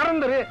நினைச்சு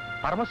மறந்துரு.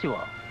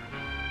 பரமசிவம்,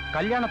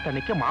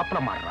 கல்யாணத்தன்னைக்கு மாப்பிள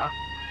மாறுறா,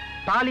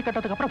 தாலி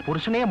கட்டதுக்கு அப்புறம்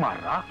புருஷனே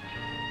மாறுறா.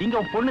 இங்க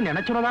உன் பொண்ணு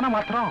நினைச்சுனதானே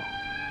மாத்திரம்.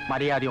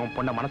 மரியாதை உன்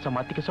பொண்ண மனசை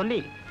மாத்திக்க சொல்லி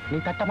நீ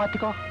தட்ட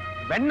மாத்திக்கோ.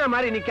 வெண்ண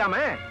மாதிரி நிக்காம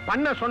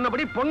பண்ண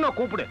சொன்னபடி பொண்ணை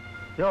கூப்பிடு.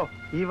 யோ,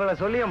 இவளை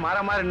சொல்லிய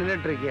மாறி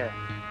நின்றுட்டு இருக்கிய.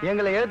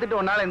 எங்களை எழுத்துட்டு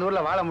உன்னால இந்த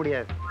ஊர்ல வாழ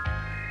முடியாது.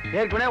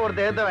 ஏற்கனவே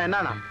ஒருத்தர் எழுத்தவன்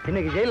என்னன்னா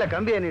இன்னைக்கு ஜெயில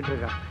கம்பி எண்ணிட்டு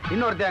இருக்கான்.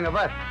 இன்னொருத்தர் அங்க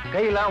பார்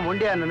கையெல்லாம்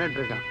மொண்டியா நின்றுட்டு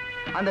இருக்கான்.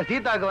 அந்த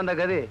சீதாக்கு வந்த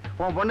கதி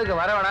உன் பொண்ணுக்கு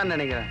வர வேணான்னு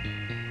நினைக்கிறேன்.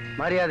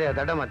 மரியாதையை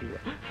தட்ட மாத்திக்க.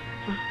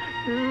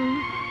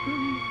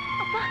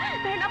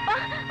 வேணாப்பா,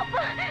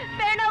 அப்பா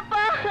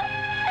வேணாப்பா,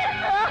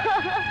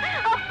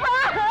 அப்பா.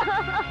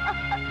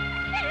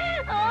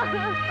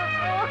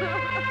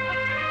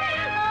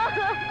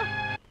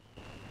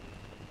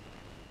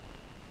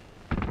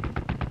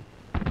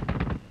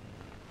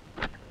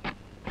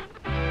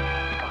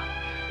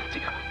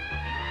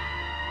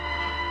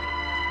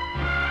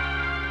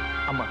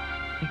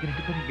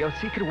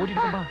 எங்கேயாவது சீக்கிரம்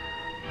ஓடிடுமா?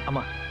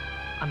 அம்மா,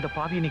 அந்த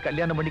பாவியை நீ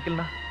கல்யாணம்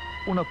பண்ணிக்கலனா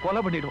உன்னை கொலை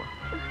பண்ணிடுவான்.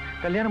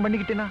 கல்யாணம்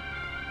பண்ணிக்கிட்டேனா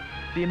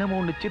தினமும்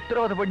உன்னை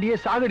சித்திரவதை பண்ணியே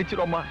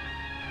சாகடிச்சிருவோம்மா.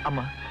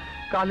 அம்மா,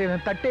 காலையில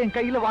தட்டை என்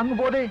கையில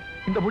வாங்கும் போதே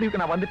இந்த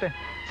முடிவுக்கு நான் வந்துட்டேன்.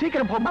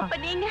 சீக்கிரம் போமா.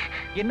 நீங்க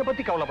என்ன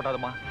பத்தி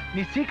கவலைப்படாதம்மா.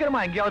 நீ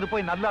சீக்கிரமா எங்கேயாவது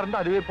போய் நல்லா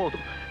இருந்தா அதுவே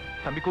போதும்.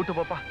 தம்பி கூட்டு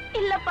போப்பா.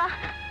 இல்லப்பா.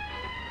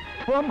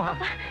 போமா.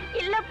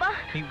 இல்லப்பா.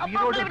 நீ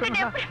உயிரோட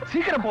இருக்கணும்னா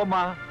சீக்கிரம்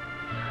போமா.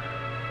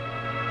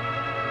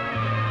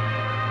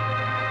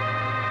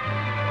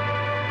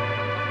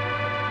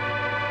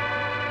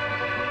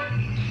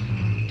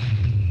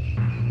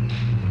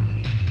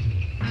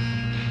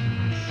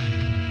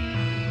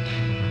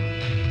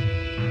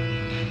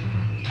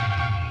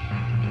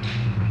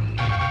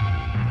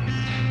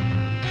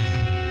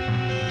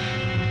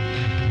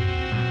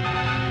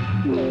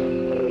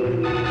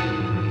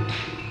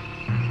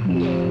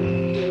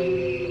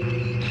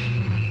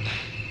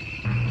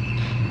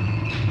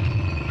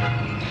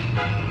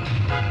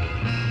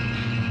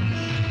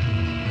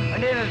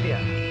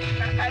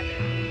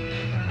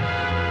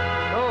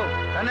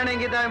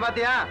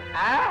 பாத்தியா?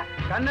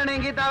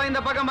 கண்ணன் கீதாவை இந்த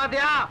பக்கம்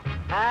பாத்தியா?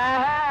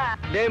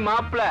 டேய்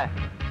மாப்ள,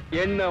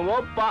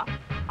 என்னவோப்பா,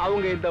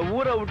 அவங்க இந்த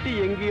ஊரை விட்டு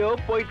எங்கேயோ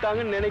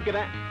போயிட்டாங்கன்னு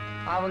நினைக்கிறேன்.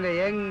 அவங்க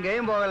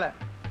எங்கேயும் போகல,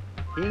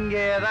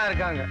 இங்கேயே தான்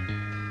இருக்காங்க.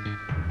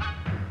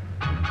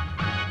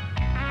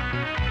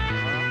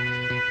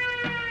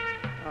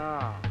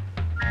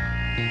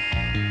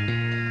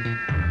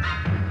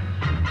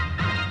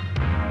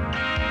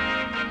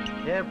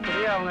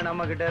 எப்படி அவங்க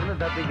நம்ம கிட்ட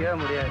இருந்து தப்பிக்கவே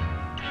முடியாது.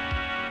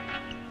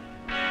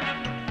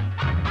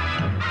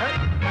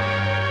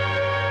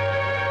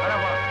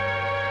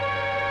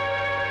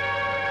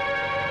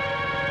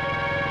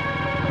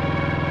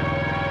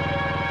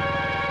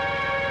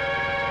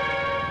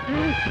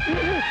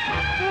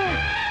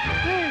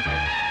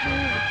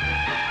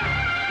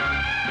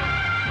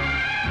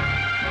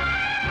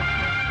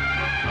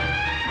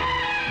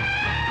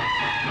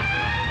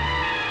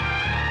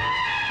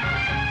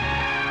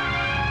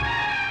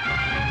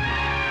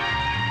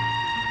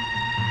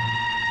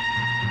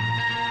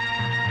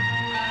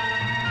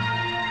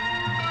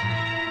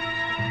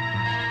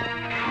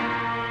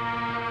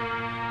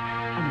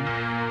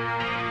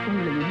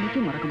 உங்களை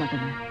என்னைக்கும் மறக்க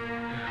மாட்டேங்க.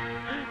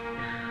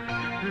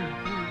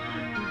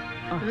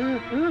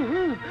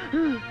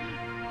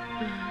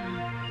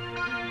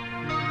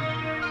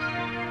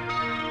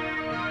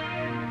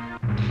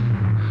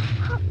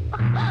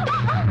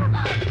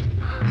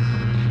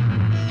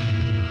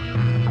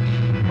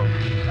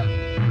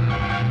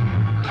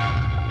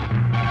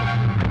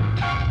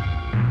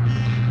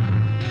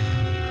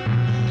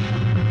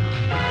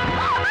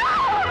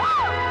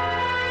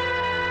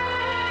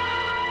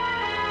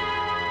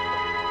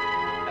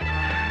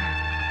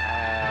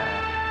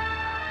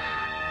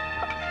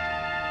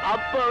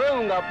 அப்பவே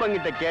உங்க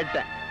அப்பங்கிட்ட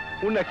கேட்டேன்,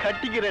 உன்னை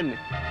கட்டிக்கிறேன்னு.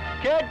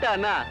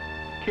 கேட்டானா?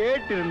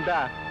 கேட்டு இருந்தா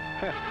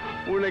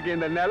உனக்கு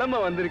இந்த நிலைமை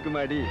வந்திருக்கு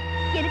மாடி.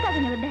 எதுக்காக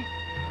நீ வந்த?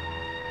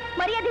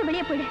 மரியாதையை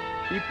வெளியே போயிடு.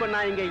 இப்ப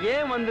நான் இங்க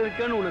ஏன்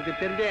வந்திருக்கேன்னு உனக்கு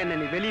தெரிஞ்சா என்ன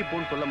நீ வெளியே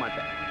போன்னு சொல்ல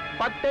மாட்டேன்.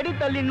 10 அடி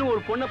தள்ளின்னு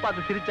ஒரு பொண்ணை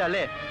பார்த்து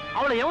சிரிச்சாலே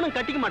அவளை எவனும்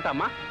கட்டிக்க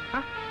மாட்டாமா?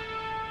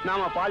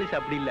 நாம பாலிஸ்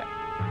அப்படி இல்ல.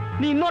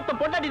 நீ இன்னொருத்த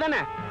பொட்டாட்டி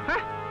தானே.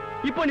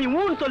 இப்ப நீ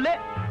ஊன்னு சொல்லு,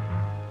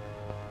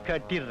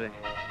 கட்டிடுறேன்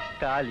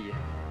தாலிய.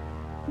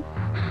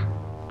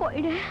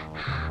 போயிடு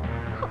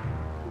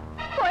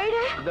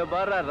போயிடு. இத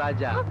பாரு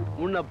ராஜா,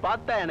 உன்னை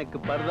பார்த்தா எனக்கு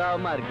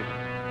பரிதாபமா இருக்கு.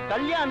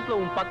 கல்யாணத்துல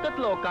உன்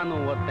பக்கத்துல உட்கார்ந்து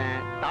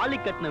ஒருத்தன், தாலி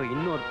கட்டினவன்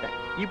இன்னொருத்தன்,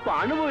 இப்ப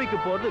அனுபவிக்க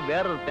போறது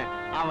வேற ஒருத்தன்.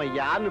 அவன்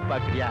யாருன்னு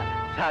பாக்குறியா?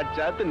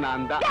 சாட்சாத்து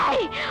நான் தான்.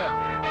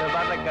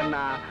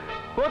 கண்ணா,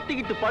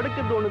 போத்திக்கிட்டு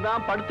படுக்கிறது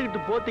ஒண்ணுதான், படுத்துக்கிட்டு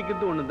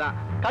போத்திக்கிறது ஒண்ணுதான்.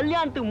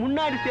 கல்யாணத்துக்கு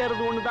முன்னாடி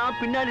சேர்றது ஒண்ணுதான்,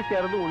 பின்னாடி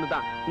சேர்றது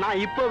ஒண்ணுதான்.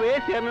 நான் இப்பவே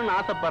சேரணும்னு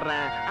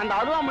ஆசைப்படுறேன். அந்த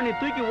அருவாமணி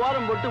தூக்கி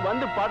ஓரம் போட்டு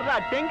வந்து படுற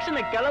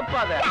டென்ஷனை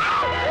கிளப்பாத.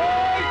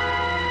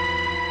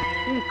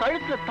 உன்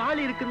கழுத்துல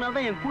தாலி இருக்குன்னா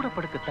தான் என் கூட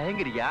படுக்க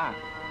தயங்குறியா?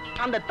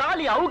 அந்த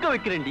தாலி அவுக்க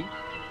வைக்கிறேன்டி,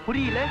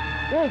 புரியல?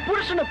 உன்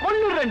புருஷனை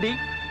கொன்னுறேன்டி.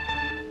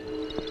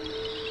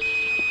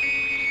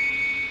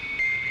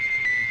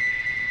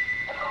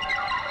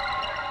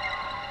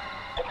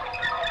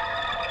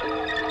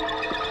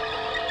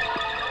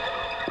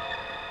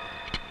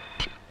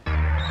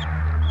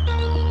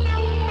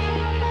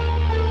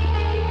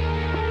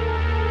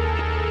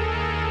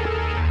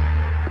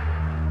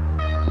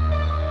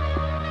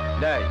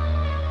 டேய்,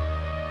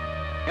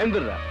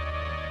 எந்திரா.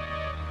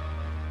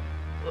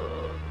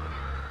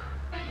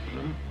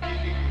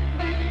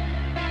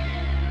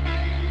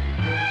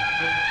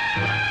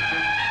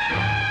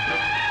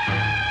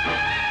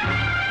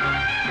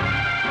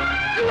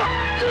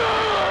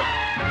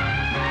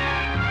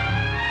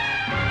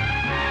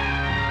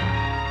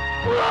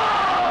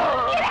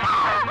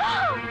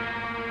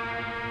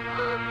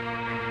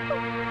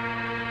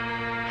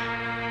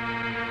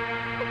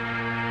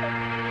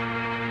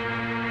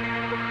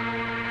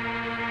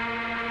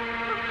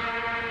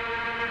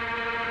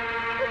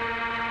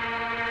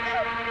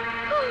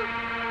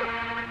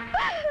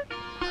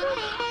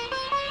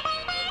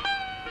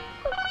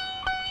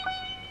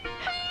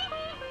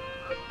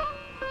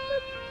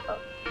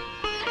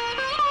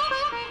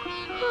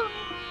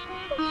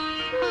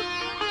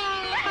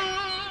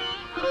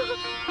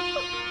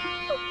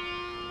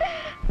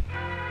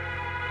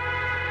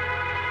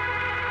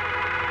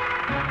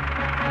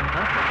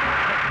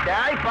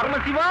 தாய்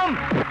பரமசிவம்.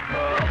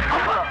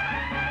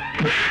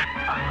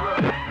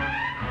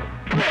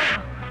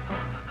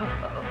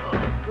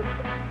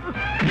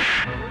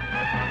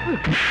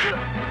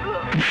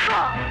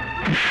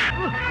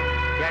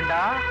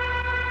 ஏண்டா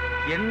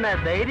என்ன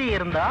தைரியம்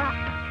இருந்தா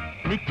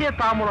நிச்சய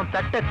தாமூலம்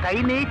தட்ட கை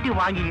நீட்டி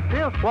வாங்கிக்கிட்டு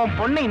உன்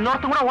பொண்ணை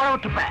இன்னொருத்த கூட ஓட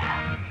விட்டுப்ப.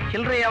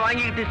 சில்லறைய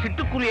வாங்கிக்கிட்டு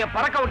சிட்டுக்குருவிய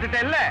பறக்க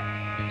விட்டுட்டேன்ல,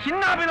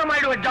 சின்னாபினம்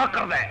ஆயிடுவ,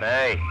 ஜாக்கிரதை.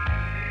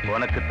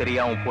 உனக்கு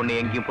தெரியாம உன் பொண்ணு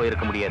எங்கேயும்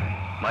போயிருக்க முடியாது.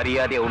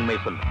 மரியாதையா உண்மை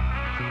சொல்லு.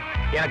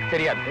 எனக்கு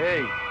தெரியாது.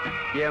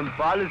 என்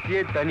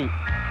பாலிசியே தனி.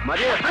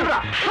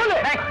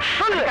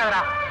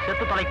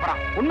 செத்து தொலைப்படா.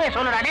 உண்மையை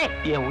சொல்லுடானே.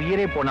 என்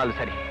உயிரே போனாலும்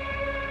சரி,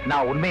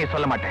 நான் உண்மையை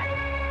சொல்ல மாட்டேன்.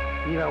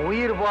 இவன்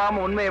உயிர்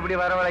போகாம உண்மை எப்படி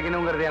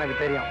வரவழைக்கணுங்கிறது எனக்கு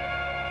தெரியும்.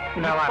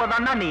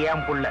 இப்பதான்டா நீ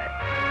ஏன் புள்ள.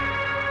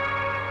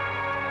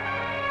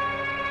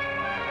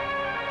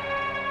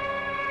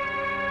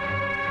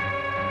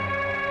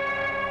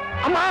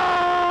 அம்மா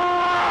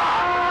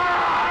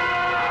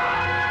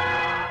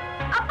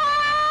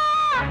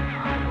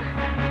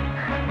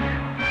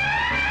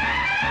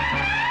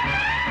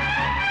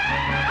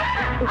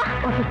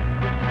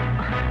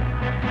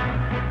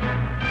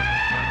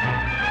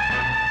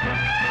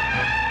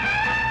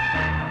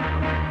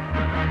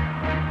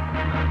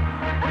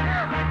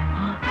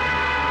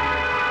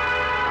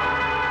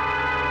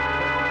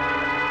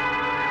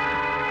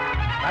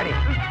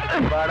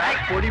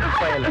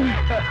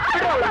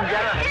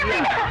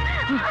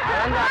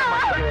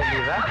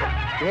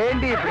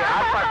ஏண்டி இப்படி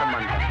ஆர்ப்பாட்டம்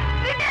பண்ற?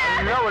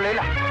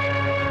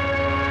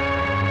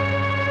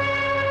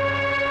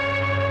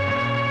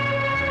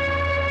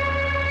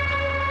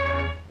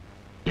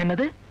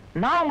 என்னது?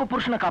 நான் உங்க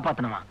புருஷனை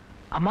காப்பாத்தணுமா?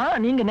 அம்மா,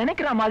 நீங்க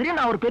நினைக்கிற மாதிரி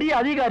நான் ஒரு பெரிய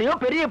அதிகாரியோ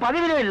பெரிய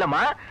பதவியிலோ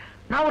இல்லம்மா.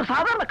 நான் ஒரு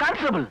சாதாரண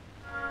கான்ஸ்டபிள்.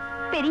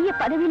 பெரிய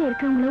பதவியில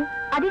இருக்கிறவங்களும்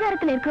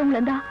அதிகாரத்துல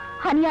இருக்கிறவங்களும் தான்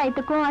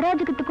அநியாயத்துக்கும்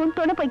அராஜகத்துக்கும்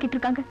துணை போய்கிட்டு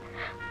இருக்காங்க.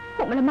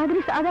 உங்களை மாதிரி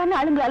சாதாரண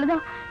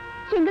ஆளுங்களாலதான்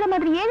எங்களை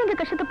மாதிரி ஏன் இந்த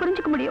கஷ்டத்தை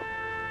புரிஞ்சுக்க முடியும்.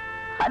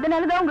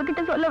 அதனாலதான்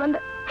உங்ககிட்ட சொல்ல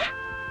வந்தேன்.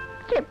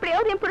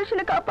 எப்படியாவது என்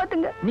புருஷனை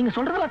காப்பாத்துங்க. நீங்க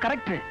சொல்றதெல்லாம்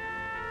கரெக்ட்.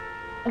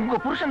 உங்க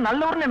புருஷன்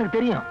நல்லவர்னு எனக்கு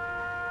தெரியும்.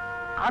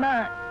 ஆனா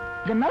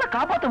என்னால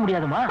காப்பாத்த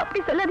முடியாதுமா.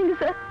 அப்படி சொல்லாதீங்க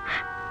சார்.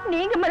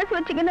 நீங்க மனசு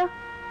வச்சீங்கன்னா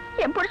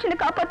என் புருஷனை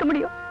காப்பாத்த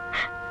முடியும்.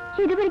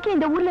 இது வரைக்கும்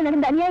இந்த ஊர்ல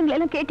நடந்த அநியாயங்களை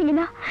எல்லாம்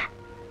கேட்டீங்கன்னா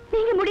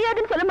நீங்க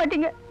முடியாதுன்னு சொல்ல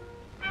மாட்டீங்க.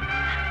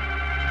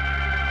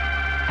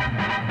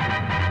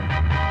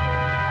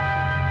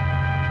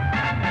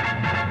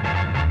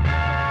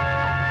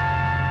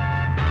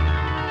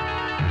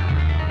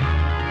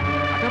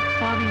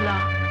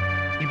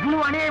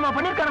 இவ்வளவு அநியாயமா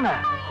பண்ணிருக்காங்க.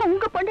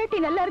 உங்க பொண்டாட்டி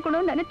நல்லா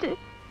இருக்கணும்னு நினைச்சு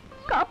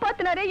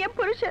காப்பாத்தினாரே என்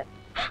புருஷன்.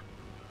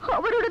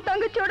 அவரோட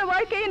தங்கச்சியோட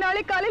வாழ்க்கையை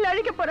நாளை காலையில்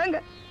அழிக்க போறாங்க.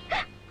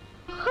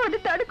 அது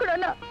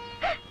தடுக்கணும்னா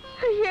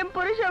என்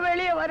புருஷன்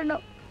வெளியே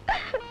வரணும்.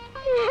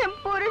 என்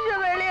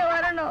புருஷன் வெளியே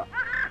வரணும்.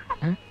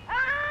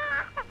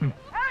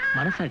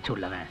 மனசாட்சி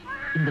உள்ளவன்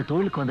இந்த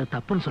தொழிலுக்கு வந்து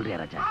தப்புன்னு சொல்றியா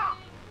ராஜா?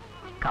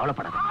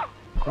 கவலைப்படாத,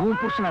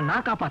 உன் புருஷனை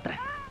நான்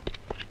காப்பாத்துறேன்.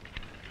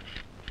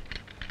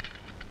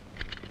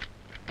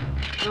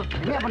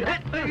 என்ன பண்ற?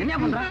 என்ன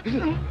பண்ற?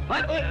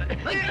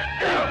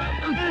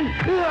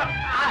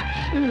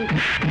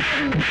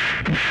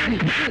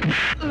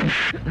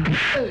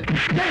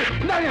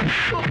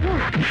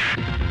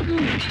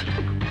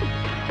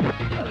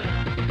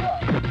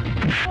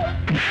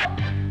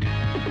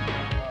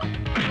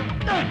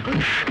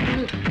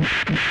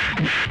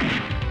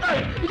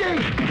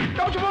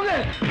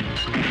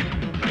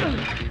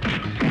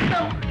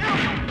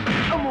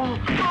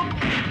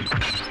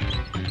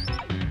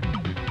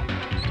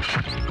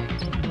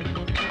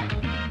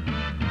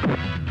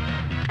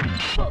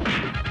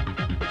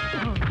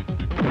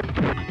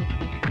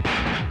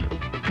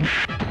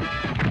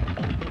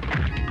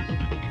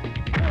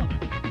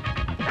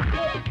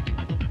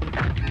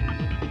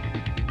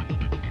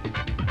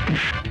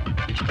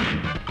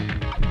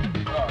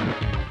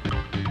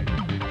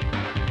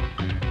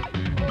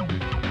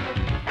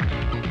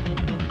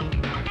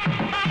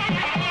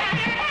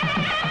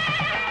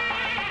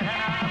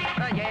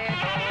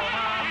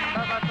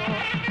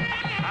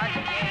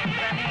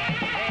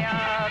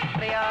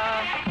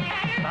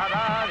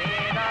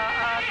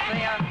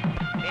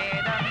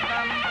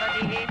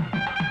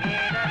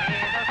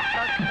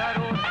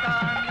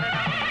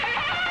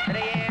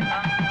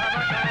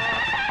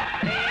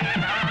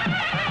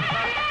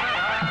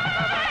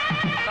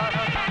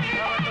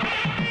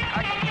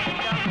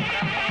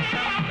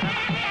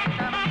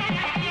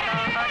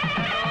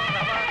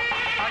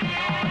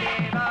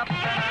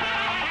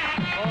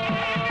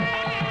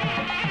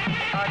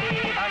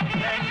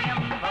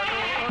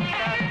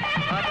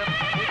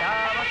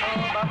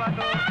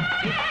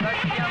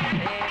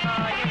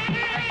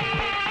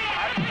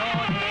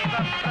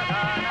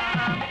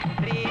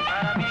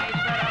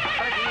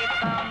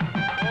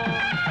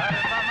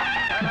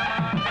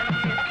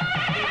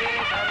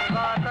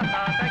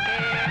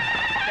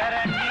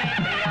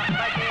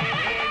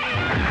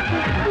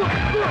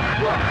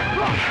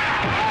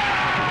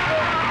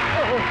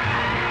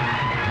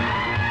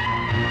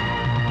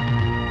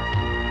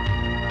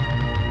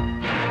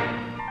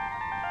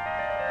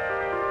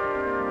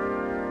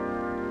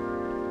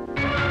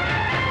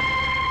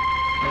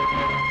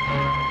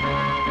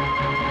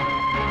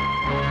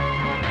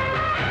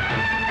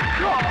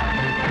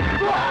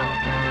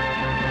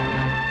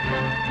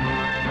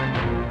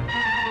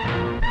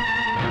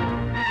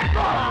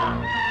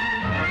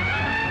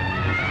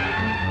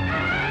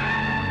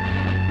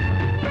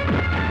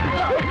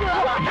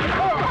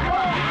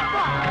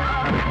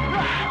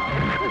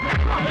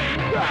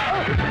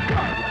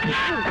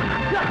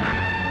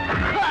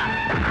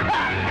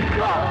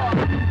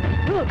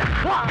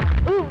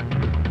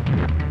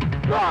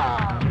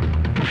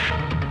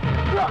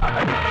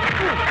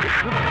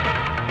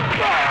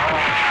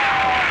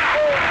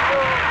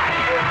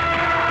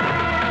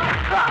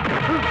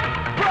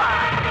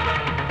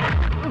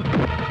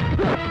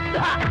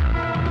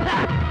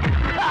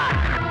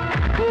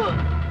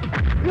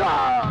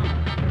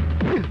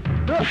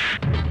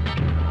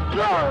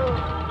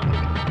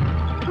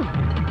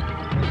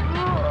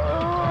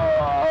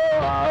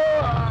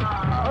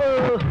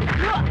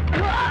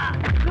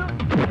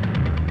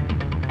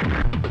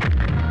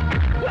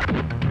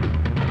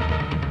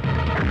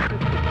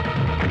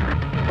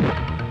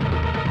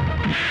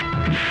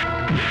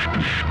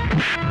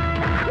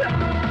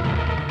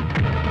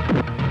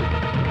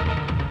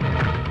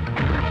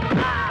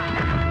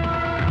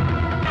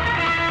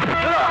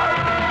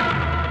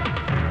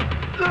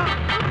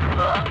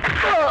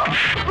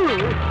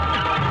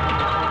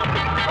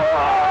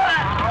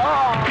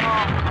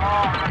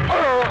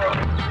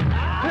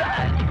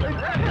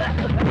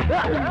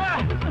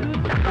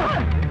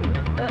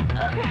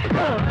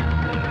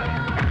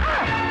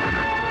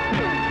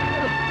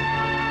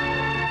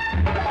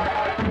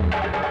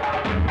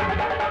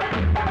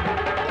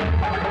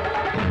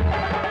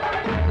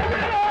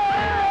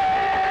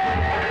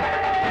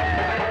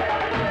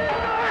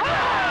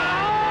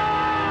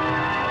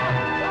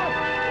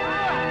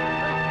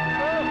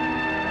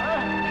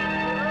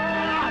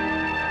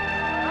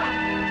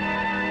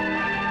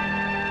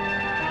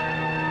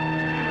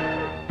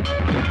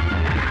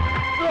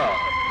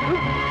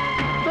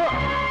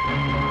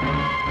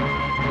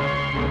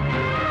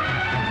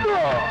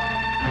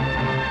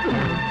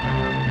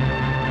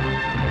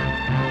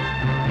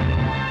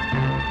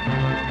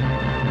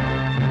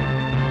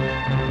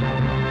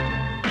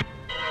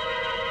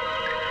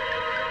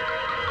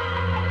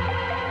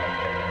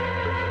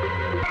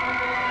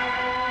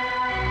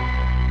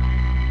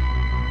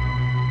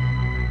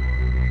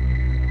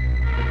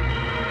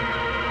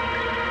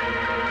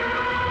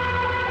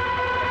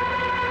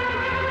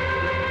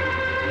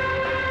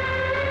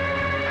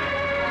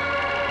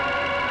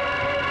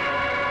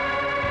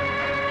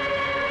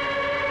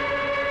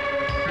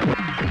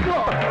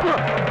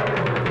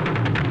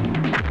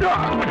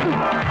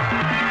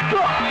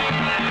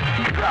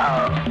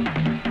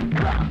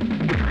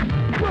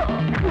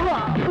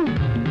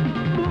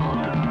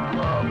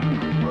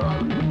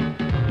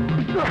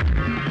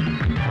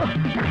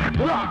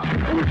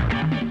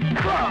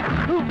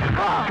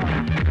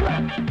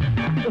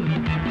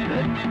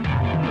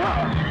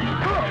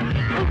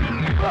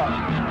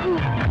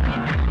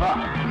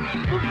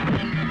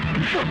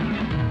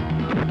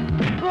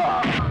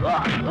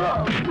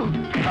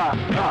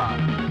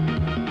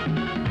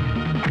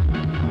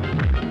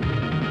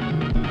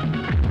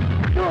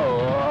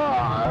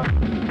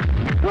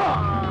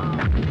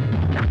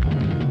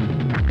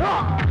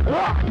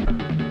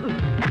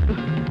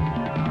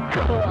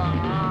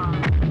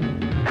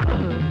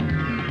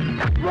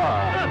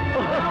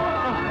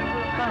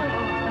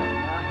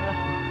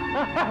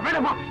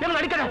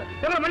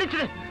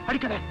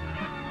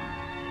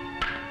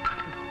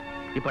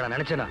 இப்ப நான்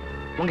நினைச்சேன்னா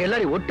உங்க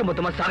எல்லாரையும் ஒட்டு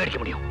மொத்தமா சாகடிக்க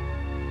முடியும்.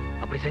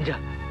 அப்படி செஞ்சா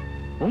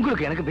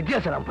உங்களுக்கு எனக்கு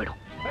வித்தியாசம் போயிடும்.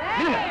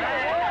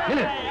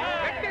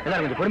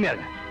 எல்லாரும் கொஞ்சம் பொறுமையா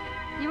இருங்க.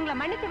 இவங்களை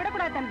மன்னிச்சு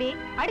விடக்கூடாது தம்பி,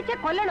 அடிச்சே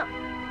கொல்லணும்.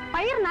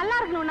 பயிர் நல்லா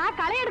இருக்கணும்னா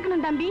களை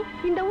எடுக்கணும் தம்பி.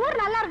 இந்த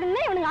ஊர் நல்லா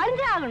இருக்கணும்னா இவனுக்கு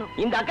அழிஞ்சே ஆகணும்.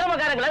 இந்த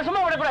அக்கிரமக்காரங்களை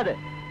சும்மா விடக்கூடாது.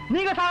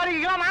 நீங்க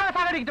சாகடிக்கலாம், நாங்க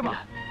சாகடிக்கட்டுமா?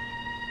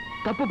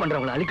 தப்பு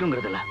பண்றவங்களை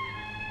அழிக்குங்கிறது இல்ல,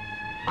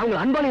 அவங்க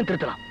அன்பாலையும்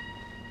திருத்தலாம்.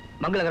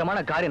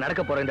 மங்களகரமான காரியம்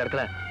நடக்க போற இந்த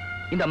இடத்துல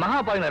இந்த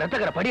மகாபாவின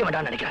ரத்தக்கரை படிய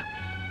வேண்டாம்னு நினைக்கிறேன்.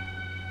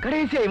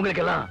 கடைசியா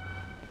இவங்களுக்கு எல்லாம்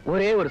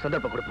ஒரே ஒரு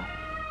சந்தர்ப்பம் கொடுப்போம்.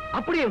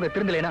 அப்படியே இவங்க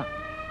திருந்தலைன்னா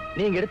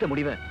நீங்க எடுத்த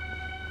முடிவை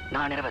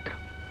நான்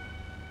நிறைவேற்றுறேன்.